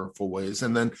in wonderful ways.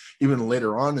 And then even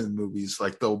later on in movies,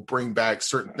 like they'll bring back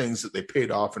certain things that they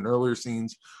paid off in earlier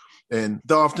scenes. And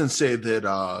they'll often say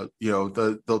that,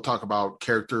 they'll talk about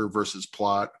character versus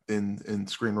plot in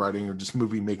screenwriting or just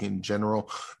movie making in general.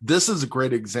 This is a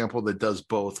great example that does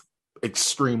both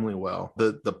extremely well.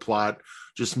 The plot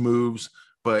just moves,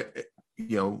 but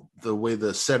the way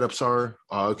the setups are,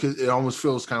 because it almost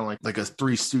feels kind of like a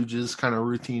Three Stooges kind of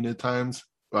routine at times.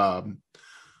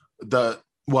 The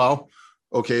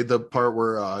part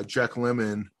where Jack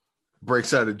Lemmon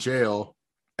breaks out of jail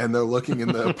and they're looking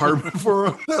in the apartment for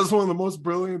him. That's one of the most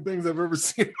brilliant things I've ever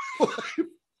seen in my life.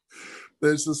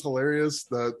 That's just hilarious.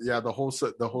 The whole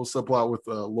subplot with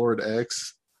Lord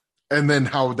X. And then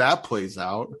how that plays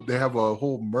out. They have a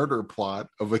whole murder plot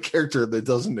of a character that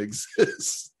doesn't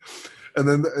exist. I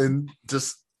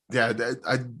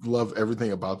love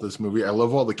everything about this movie. I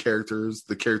love all the characters.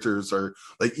 The characters are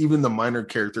like, even the minor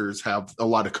characters have a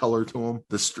lot of color to them.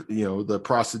 The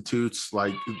prostitutes,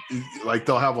 like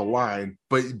they'll have a line,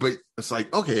 but it's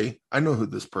like, okay, I know who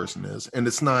this person is, and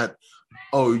it's not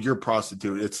oh, you're a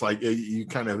prostitute. It's like you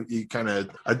kind of.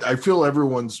 I feel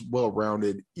everyone's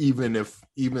well-rounded, even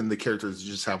the characters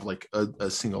just have like a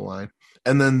single line,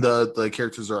 and then the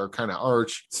characters are kind of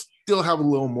arch, still have a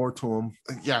little more to them.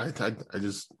 Yeah,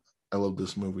 I love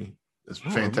this movie. It's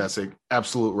fantastic.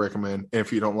 Absolute recommend. And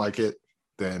if you don't like it,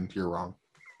 then you're wrong.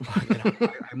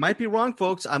 I might be wrong,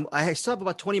 folks. I still have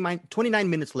about 29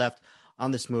 minutes left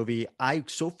on this movie.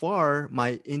 So far,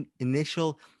 my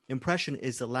initial impression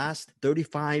is the last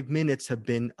 35 minutes have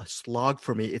been a slog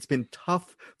for me. It's been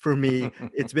tough for me.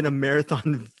 It's been a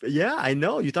marathon. Yeah, I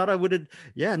know. You thought I would.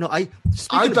 Yeah, no. I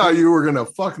thought you were gonna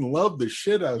fucking love the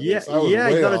shit out of this. Yeah.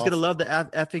 You thought I was gonna love the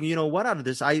effing. You know what out of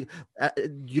this? I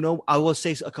will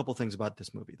say a couple things about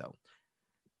this movie though.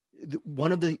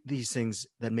 One of these things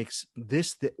that makes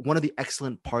this one of the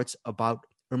excellent parts about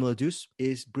Irma Douce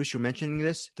is, Bruce, you're mentioning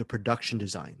this, the production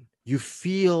design. You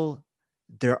feel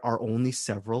there are only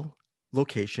several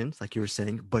locations, like you were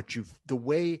saying, but the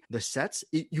way the sets,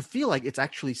 you feel like it's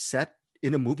actually set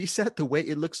in a movie set, the way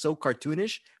it looks so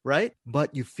cartoonish, right?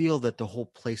 But you feel that the whole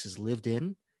place is lived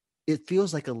in. It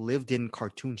feels like a lived-in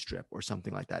cartoon strip or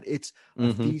something like that. It's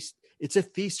a feast. It's a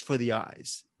feast for the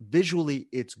eyes. Visually,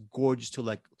 it's gorgeous to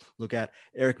look at.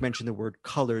 Eric mentioned the word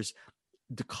colors.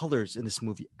 The colors in this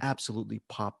movie absolutely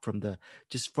pop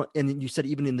and you said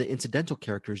even in the incidental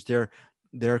characters,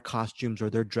 their costumes or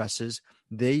their dresses,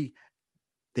 they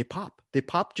pop. They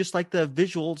pop just like the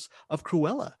visuals of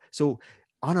Cruella. So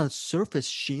on a surface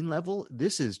sheen level,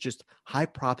 this is just high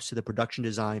props to the production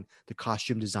design, the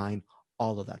costume design,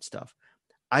 all of that stuff.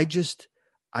 I just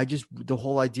the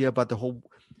whole idea about the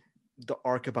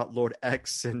arc about Lord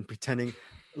X and pretending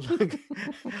like,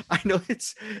 I know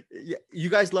you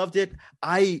guys loved it.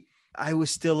 I was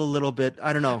still a little bit,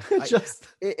 I don't know.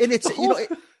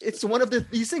 It's one of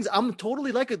these things. I'm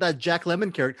totally like that Jack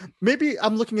Lemmon character. Maybe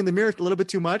I'm looking in the mirror a little bit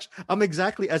too much. I'm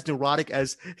exactly as neurotic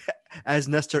as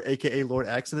Nestor, aka Lord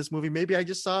X, in this movie. Maybe I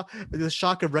just saw the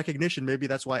shock of recognition. Maybe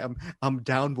that's why I'm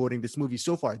downvoting this movie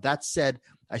so far. That said,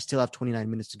 I still have 29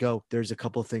 minutes to go. There's a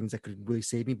couple of things that could really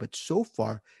save me, but so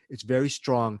far it's very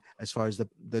strong as far as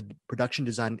the production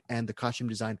design and the costume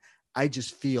design. I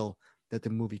just feel that the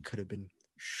movie could have been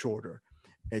shorter.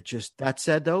 That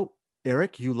said though,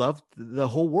 Eric, you loved the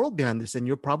whole world behind this, and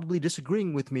you're probably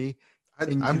disagreeing with me.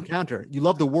 I'm counter. You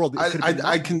love the world.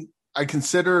 I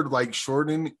considered like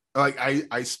shortening. Like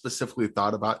I specifically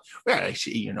thought about. Well,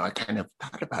 actually, I kind of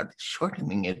thought about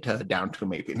shortening it down to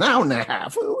maybe an hour and a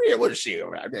half. We'll see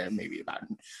around there, maybe about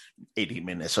 80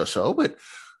 minutes or so. But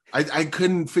I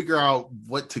couldn't figure out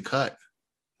what to cut.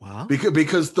 Wow.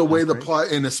 Because the way the plot,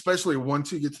 and especially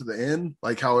once you get to the end,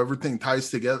 like how everything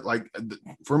ties together, like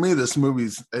for me, this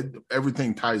movie's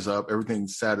everything ties up,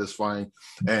 everything's satisfying,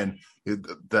 and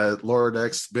the Lord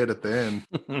X bit at the end,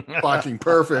 fucking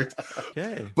perfect.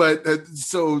 Okay. But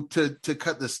so to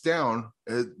cut this down,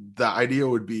 the idea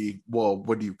would be, well,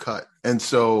 what do you cut? And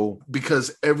so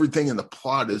because everything in the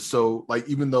plot is so like,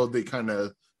 even though they're kind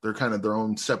of their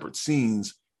own separate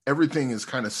scenes, everything is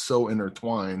kind of so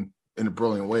intertwined in a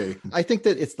brilliant way. I think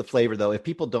that it's the flavor though. If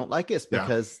people don't like it, it's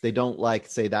because they don't like,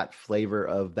 say, that flavor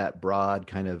of that broad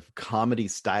kind of comedy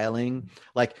styling.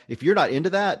 Like if you're not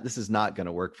into that, this is not going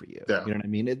to work for you. Yeah. You know what I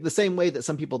mean? The same way that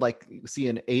some people like see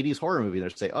an 80s horror movie, they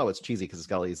say, oh, it's cheesy because it's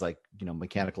got all these like,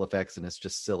 mechanical effects and it's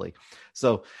just silly.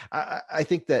 So I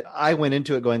think that I went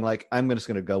into it going like, I'm just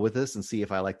going to go with this and see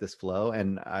if I like this flow.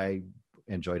 And I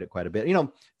enjoyed it quite a bit.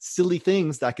 Silly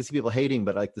things that I can see people hating,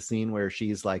 but like the scene where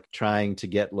she's like trying to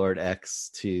get Lord X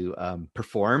to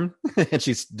perform and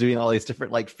she's doing all these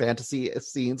different like fantasy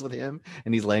scenes with him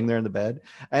and he's laying there in the bed,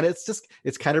 and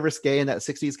it's kind of risque in that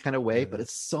 60s kind of way, but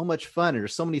it's so much fun. And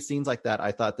there's so many scenes like that.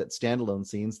 I thought that standalone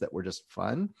scenes that were just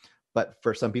fun, but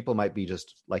for some people might be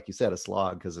just, like you said, a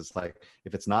slog, because it's like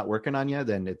if it's not working on you,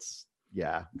 then it's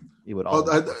it would all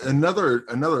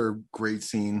another great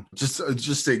scene, just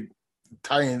to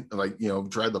tie in, like,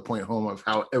 drive the point home of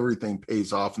how everything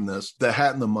pays off in this. The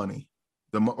hat and the money,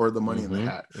 the money in the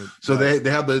hat. So they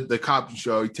have the cop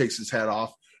show. He takes his hat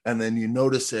off, and then you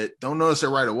don't notice it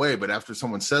right away, but after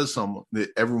someone says something, that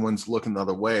everyone's looking the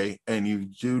other way, and you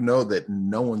do know that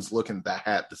no one's looking at that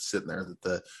hat that's sitting there, that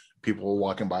the people are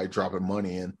walking by dropping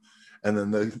money in. And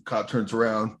then the cop turns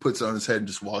around, puts it on his head, and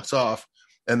just walks off.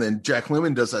 And then Jack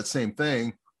Lemmon does that same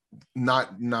thing,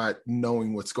 not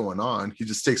knowing what's going on. He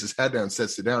just takes his hat down,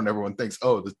 sets it down. Everyone thinks,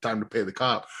 oh, it's time to pay the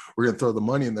cop. We're going to throw the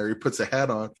money in there. He puts a hat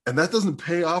on, and that doesn't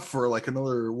pay off for like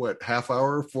another, half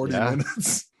hour, 40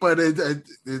 minutes. But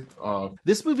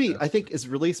this movie, I think, is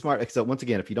really smart. So once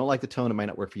again, if you don't like the tone, it might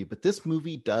not work for you. But this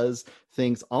movie does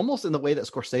things almost in the way that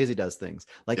Scorsese does things.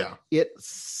 Like it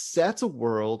sets a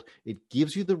world, it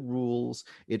gives you the rules,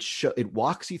 it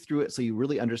walks you through it so you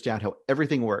really understand how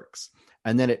everything works.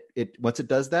 And then it once it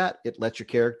does that, it lets your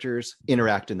characters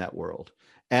interact in that world.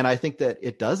 And I think that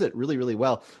it does it really, really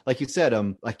well. Like you said,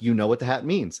 like, you know what the hat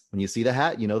means. When you see the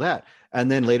hat, you know that. And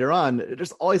then later on,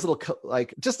 there's always little,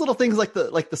 like, just little things like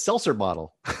the Censor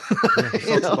bottle. The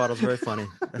Censor bottle is very funny.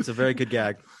 That's a very good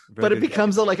gag. But it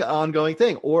becomes like an ongoing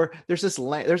thing. Or there's this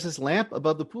lamp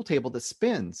above the pool table that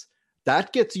spins.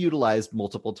 That gets utilized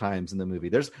multiple times in the movie.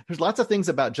 There's lots of things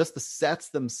about just the sets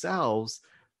themselves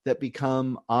that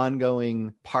become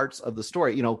ongoing parts of the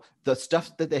story. You know, the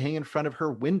stuff that they hang in front of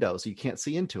her window so you can't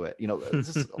see into it. You know,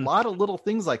 just a lot of little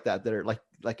things like that are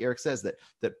like Eric says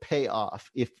that pay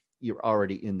off if you're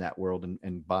already in that world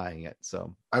and buying it.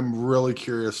 So I'm really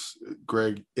curious,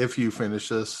 Greg, if you finish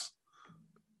this,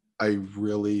 I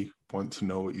really want to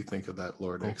know what you think of that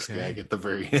Lord X gag at the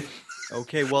very end.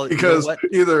 Okay, well, because you know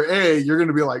either A, you're going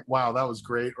to be like, wow, that was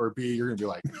great, or B, you're going to be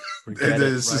like,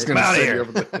 this is going to send you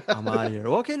over the... I'm out of here.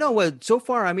 Okay, no, well, so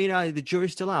far, I mean, the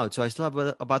jury's still out, so I still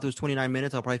have about those 29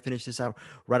 minutes. I'll probably finish this out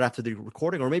right after the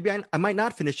recording, or maybe I might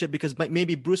not finish it because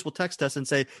maybe Bruce will text us and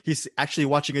say he's actually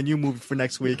watching a new movie for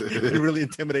next week and really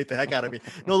intimidate the heck out of me.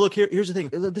 No, look, here's the thing.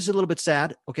 This is a little bit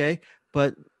sad, okay?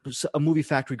 But a movie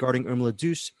fact regarding Irma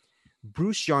Douce.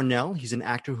 Bruce Yarnell, he's an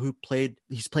actor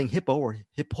he's playing Hippo or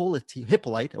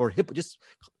Hippolyte or Hippo, just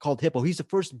called Hippo. He's the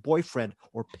first boyfriend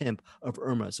or pimp of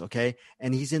Irma's, okay?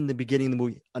 And he's in the beginning of the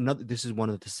movie. This is one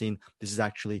of the scene. This is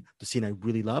actually the scene I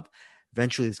really love.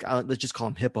 Eventually, this guy, let's just call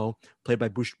him Hippo, played by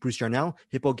Bruce Yarnell.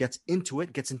 Hippo gets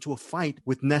into a fight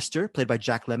with Nestor, played by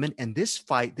Jack Lemmon. And this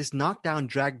knockdown,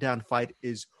 drag down fight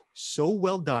is so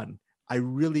well done.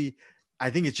 I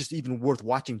think it's just even worth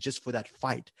watching just for that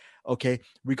fight. Okay.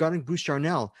 Regarding Bruce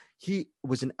Yarnell, he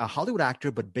was a Hollywood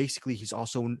actor, but basically he's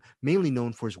also mainly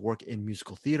known for his work in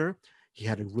musical theater. He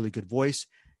had a really good voice.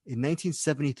 In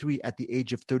 1973, at the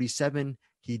age of 37,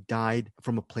 he died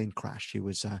from a plane crash. He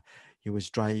was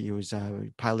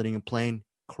piloting a plane,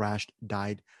 crashed,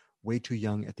 died way too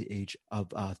young at the age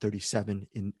of 37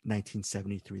 in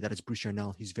 1973. That is Bruce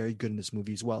Yarnell. He's very good in this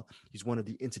movie as well. He's one of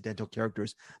the incidental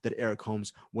characters that Eric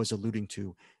Holmes was alluding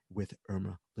to with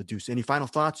Irma Douce. Any final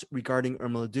thoughts regarding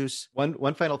Irma Douce?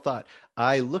 One final thought.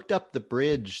 I looked up the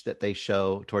bridge that they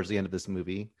show towards the end of this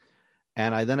movie,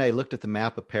 and I looked at the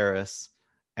map of Paris,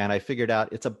 and I figured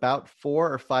out it's about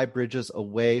 4 or 5 bridges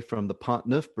away from the Pont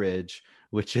Neuf Bridge,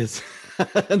 which is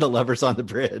the Lovers on the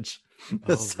Bridge.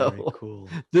 Oh, so very cool.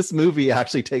 This movie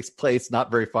actually takes place not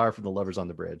very far from the Lovers on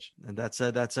the Bridge. And that's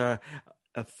a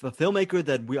filmmaker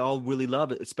that we all really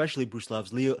love, especially Bruce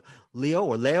loves. Leos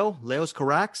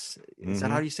Carax. Is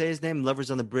that how you say his name? Lovers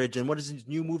on the Bridge. And what is his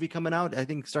new movie coming out? I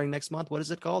think starting next month. What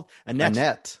is it called?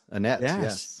 Annette.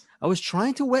 Yes. I was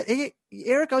trying to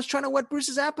whet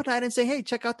Bruce's appetite and say, hey,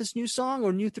 check out this new song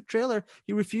or new trailer.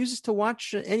 He refuses to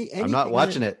watch anything. I'm not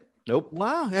watching it. Nope.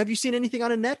 Wow. Have you seen anything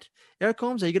on Annette, Eric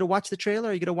Holmes? Are you going to watch the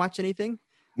trailer? Are you going to watch anything?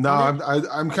 No,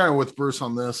 I'm kind of with Bruce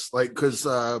on this, like, because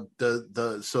the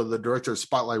director of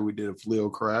Spotlight we did of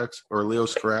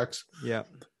Leos Carax. Yeah,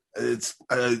 it's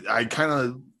I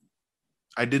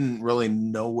didn't really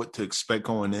know what to expect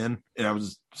going in, and I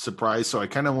was surprised. So I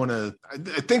kind of want to.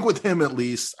 I think with him at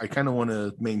least, I kind of want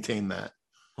to maintain that.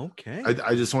 Okay.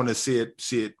 I just want to see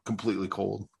it completely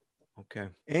cold. Okay.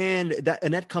 And that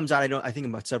Annette comes out, I think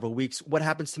about several weeks. What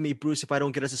happens to me, Bruce, if I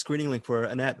don't get us a screening link for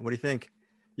Annette? What do you think?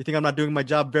 You think I'm not doing my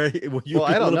job very well?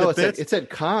 I don't know. It's at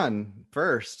Cannes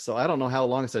first, so I don't know how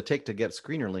long it's going to take to get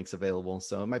screener links available.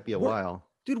 So it might be a while.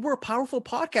 Dude, we're a powerful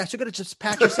podcast. You're going to just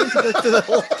patch us into the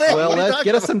whole thing. Well, let's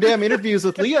get us some damn interviews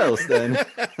with Leos then.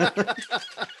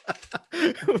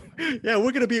 Yeah,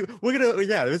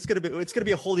 it's gonna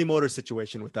be a holy motor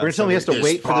situation with that. We're gonna tell me he has to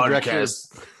wait for the director.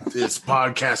 This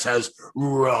podcast has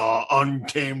raw,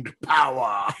 untamed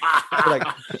power.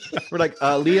 we're like,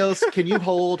 Leos, can you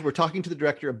hold? We're talking to the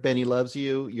director of Benny Loves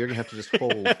You. You're gonna have to just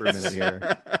hold for a minute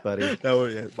here, buddy.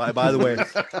 By the way,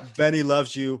 Benny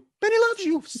Loves You. Benny Loves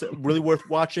You. Really worth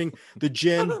watching. The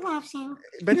Gin.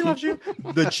 Benny Loves You.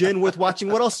 The Gin worth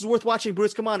watching. What else is worth watching,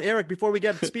 Bruce? Come on, Eric, before we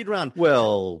get speed round.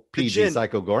 Well, PG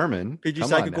Psycho Gorman. PG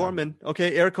Psycho Gorman.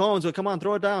 Okay, Eric Holmes. Well, come on,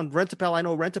 throw it down. Rent-a-Pal. I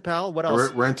know Rent-a-Pal. What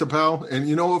else? Rent-a-Pal. And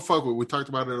you know what? Fuck it. We talked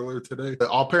about it earlier today.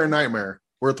 All Pair Nightmare.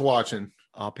 Worth watching.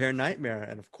 All Pair Nightmare.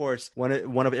 And of course, one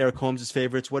of Eric Holmes'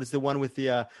 favorites. What is the one with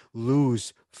the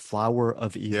Lou's Flower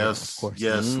of Evil? Yes. Of course.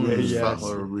 Yes. Lou's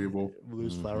Flower of Evil.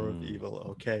 Lou's Flower of Evil.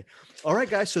 Okay. All right,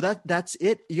 guys. So that's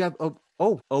it. You have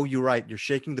Oh, you're right. You're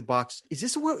shaking the box. Is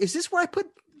this where I put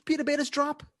Peter Beta's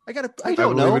drop? I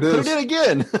don't know. believe it Put is. it in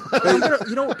again.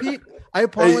 you know what, Pete? I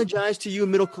apologize to you,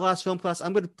 middle class film class.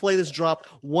 I'm going to play this drop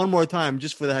one more time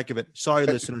just for the heck of it. Sorry,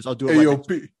 listeners. I'll do it.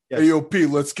 AOP. Yes.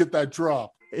 AOP. Let's get that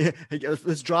drop.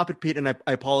 Let's drop it, Pete. And I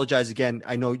apologize again.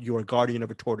 I know you're a guardian of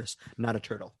a tortoise, not a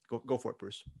turtle. Go for it,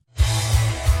 Bruce.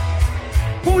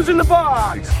 Who's in the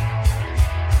box?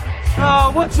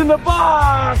 What's in the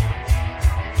box?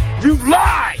 You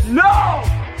lie! No!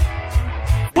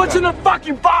 What's in the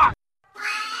fucking box?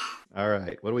 All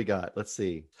right, what do we got? Let's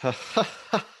see.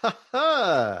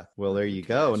 Well, there you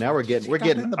go. Now we're getting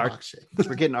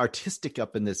artistic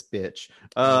up in this bitch.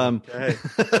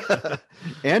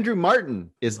 Andrew Martin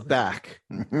is back.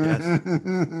 Yes.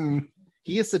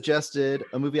 He has suggested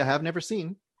a movie I have never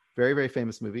seen. Very, very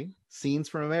famous movie, Scenes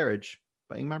from a Marriage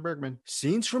by Ingmar Bergman.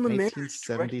 Scenes from a Marriage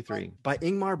 1973. by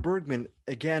Ingmar Bergman.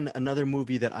 Again, another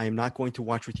movie that I am not going to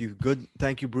watch with you. Good.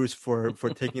 Thank you, Bruce, for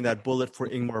taking that bullet for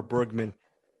Ingmar Bergman.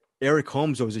 Eric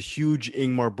Holmes was a huge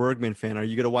Ingmar Bergman fan. Are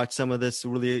you going to watch some of this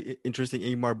really interesting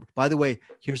Ingmar? By the way,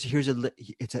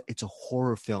 it's a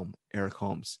horror film, Eric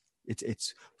Holmes.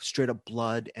 It's straight up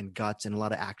blood and guts and a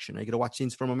lot of action. Are you going to watch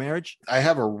Scenes from a Marriage? I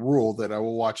have a rule that I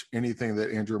will watch anything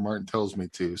that Andrew Martin tells me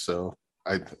to. So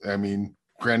I mean,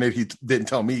 granted, he didn't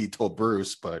tell me, he told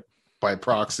Bruce, but by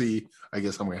proxy, I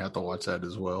guess I'm going to have to watch that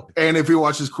as well. And if he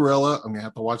watches Cruella, I'm going to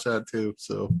have to watch that too.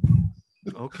 So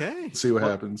okay, see what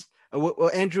happens.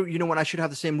 Well, Andrew, you know what? I should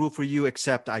have the same rule for you,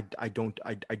 except I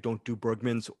don't do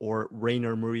Bergman's or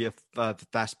Rainer Maria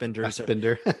Fassbinder.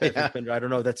 I don't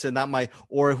know. That's not my.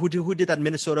 Or who did that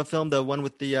Minnesota film? The one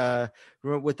with the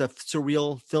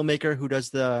surreal filmmaker who does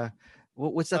the.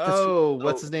 What's that?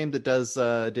 What's his name that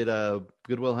did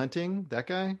Good Will Hunting? That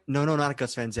guy? No, not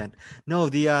Gus Van Sant. No,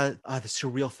 the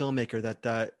surreal filmmaker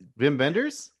that Wim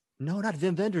Wenders. No, not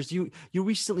Wim Wenders. You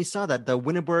recently saw that, the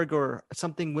Winneberg or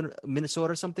something,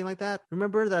 Minnesota or something like that.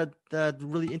 Remember that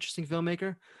really interesting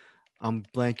filmmaker? I'm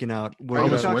blanking out.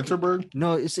 Thomas Winterberg?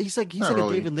 No, he's like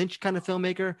really. A David Lynch kind of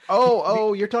filmmaker.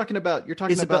 You're talking about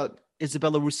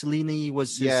Isabella Rossellini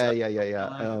was his,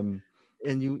 yeah.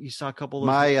 And you saw a couple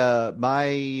of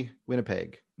my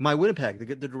Winnipeg. My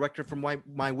Winnipeg, the director from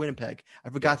My Winnipeg. I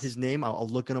forgot his name. I'll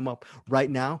look him up right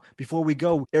now. Before we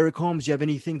go, Eric Holmes, you have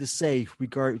anything to say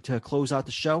to close out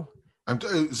the show?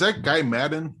 Is that Guy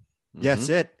Madden? Yes,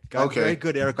 it. Okay. Very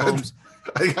good, Eric Holmes.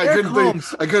 I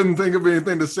couldn't think of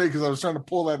anything to say because I was trying to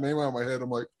pull that name out of my head. I'm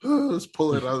like, let's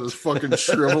pull it out of this fucking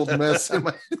shriveled mess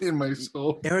in my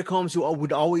soul. Eric Holmes, who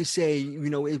would always say,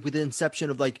 with the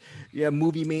inception of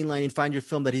movie mainline and find your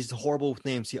film, that he's horrible with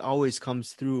names. He always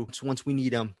comes through once we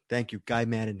need him. Thank you. Guy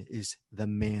Madden is the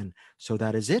man. So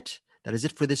that is it. That is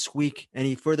it for this week.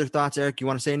 Any further thoughts, Eric? You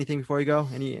want to say anything before you go?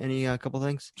 Any couple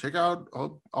things? Check out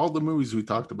all the movies we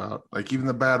talked about. Like even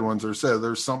the bad ones are said.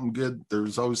 There's something good.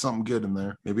 There's always something good in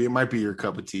there. Maybe it might be your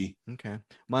cup of tea. Okay.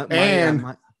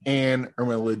 And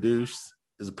Irma La Douce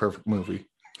is a perfect movie.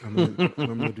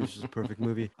 Irma Douce is a perfect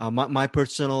movie. My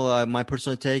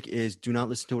personal take is: do not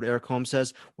listen to what Eric Holmes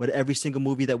says. With every single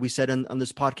movie that we said on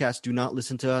this podcast, do not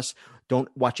listen to us. Don't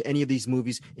watch any of these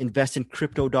movies. Invest in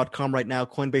crypto.com right now,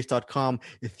 Coinbase.com,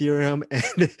 Ethereum,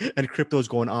 and crypto is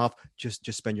going off.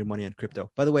 Just spend your money on crypto.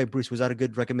 By the way, Bruce, was that a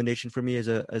good recommendation for me as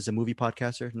a movie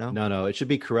podcaster? No, it should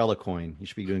be Cruella Coin. You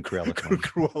should be doing Cruella Coin.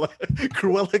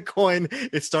 Cruella Coin.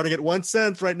 It's starting at 1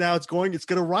 cent right now. It's going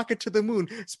to rocket to the moon.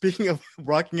 Speaking of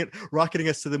rocketing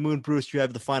us to the moon, Bruce, you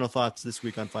have the final thoughts this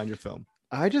week on Find Your Film.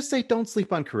 I just say don't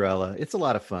sleep on Cruella. It's a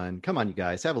lot of fun. Come on, you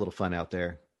guys, have a little fun out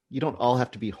there. You don't all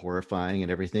have to be horrifying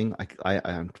and everything.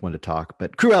 I want to talk,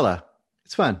 but Cruella,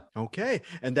 it's fun. Okay.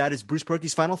 And that is Bruce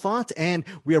Perky's final thoughts. And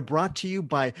we are brought to you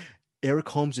by Eric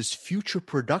Holmes's future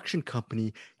production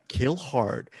company, Kill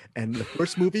Hard. And the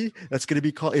first movie that's going to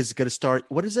be is going to start,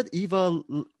 what is it? Eva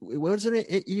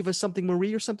something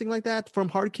Marie or something like that from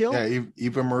Hard Kill? Yeah,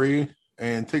 Eva Marie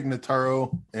and Tig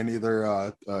Notaro and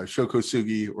either Shoko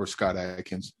Sugi or Scott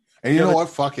Adkins. And you know what?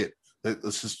 Fuck it.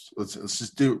 Let's just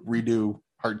redo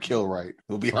Hard Kill, right?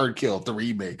 It'll be Hard Kill, the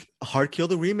remake. Hard Kill,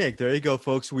 the remake. There you go,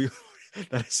 folks.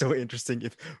 That is so interesting.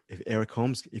 If Eric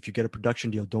Holmes, if you get a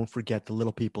production deal, don't forget the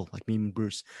little people like me and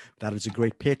Bruce. That is a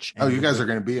great pitch. And you guys are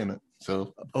going to be in it.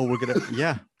 So. Oh, we're gonna.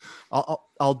 Yeah.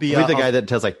 I'll be the guy that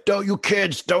tells don't you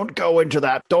kids, don't go into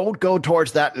that. Don't go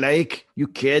towards that lake. You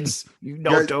kids, you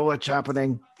don't know what's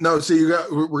happening. No, so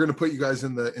we're going to put you guys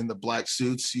in the black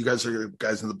suits. You guys are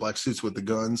guys in the black suits with the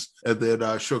guns. And that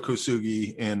Shoko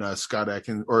Sugi and Scott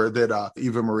Adkins, or that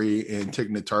Eva Marie and Tig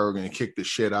Notaro are going to kick the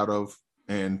shit out of.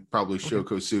 and probably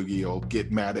Shoko Sugi will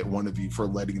get mad at one of you for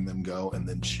letting them go and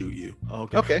then shoot you.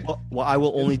 Okay. Well, I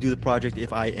will only do the project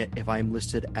if I'm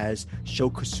listed as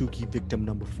Shokosuki victim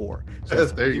number 4. So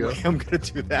there you go. I'm gonna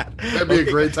do that. That'd be a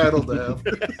great title to have.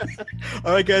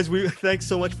 All right, guys. Thanks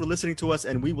so much for listening to us,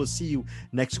 and we will see you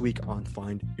next week on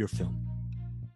Find Your Film.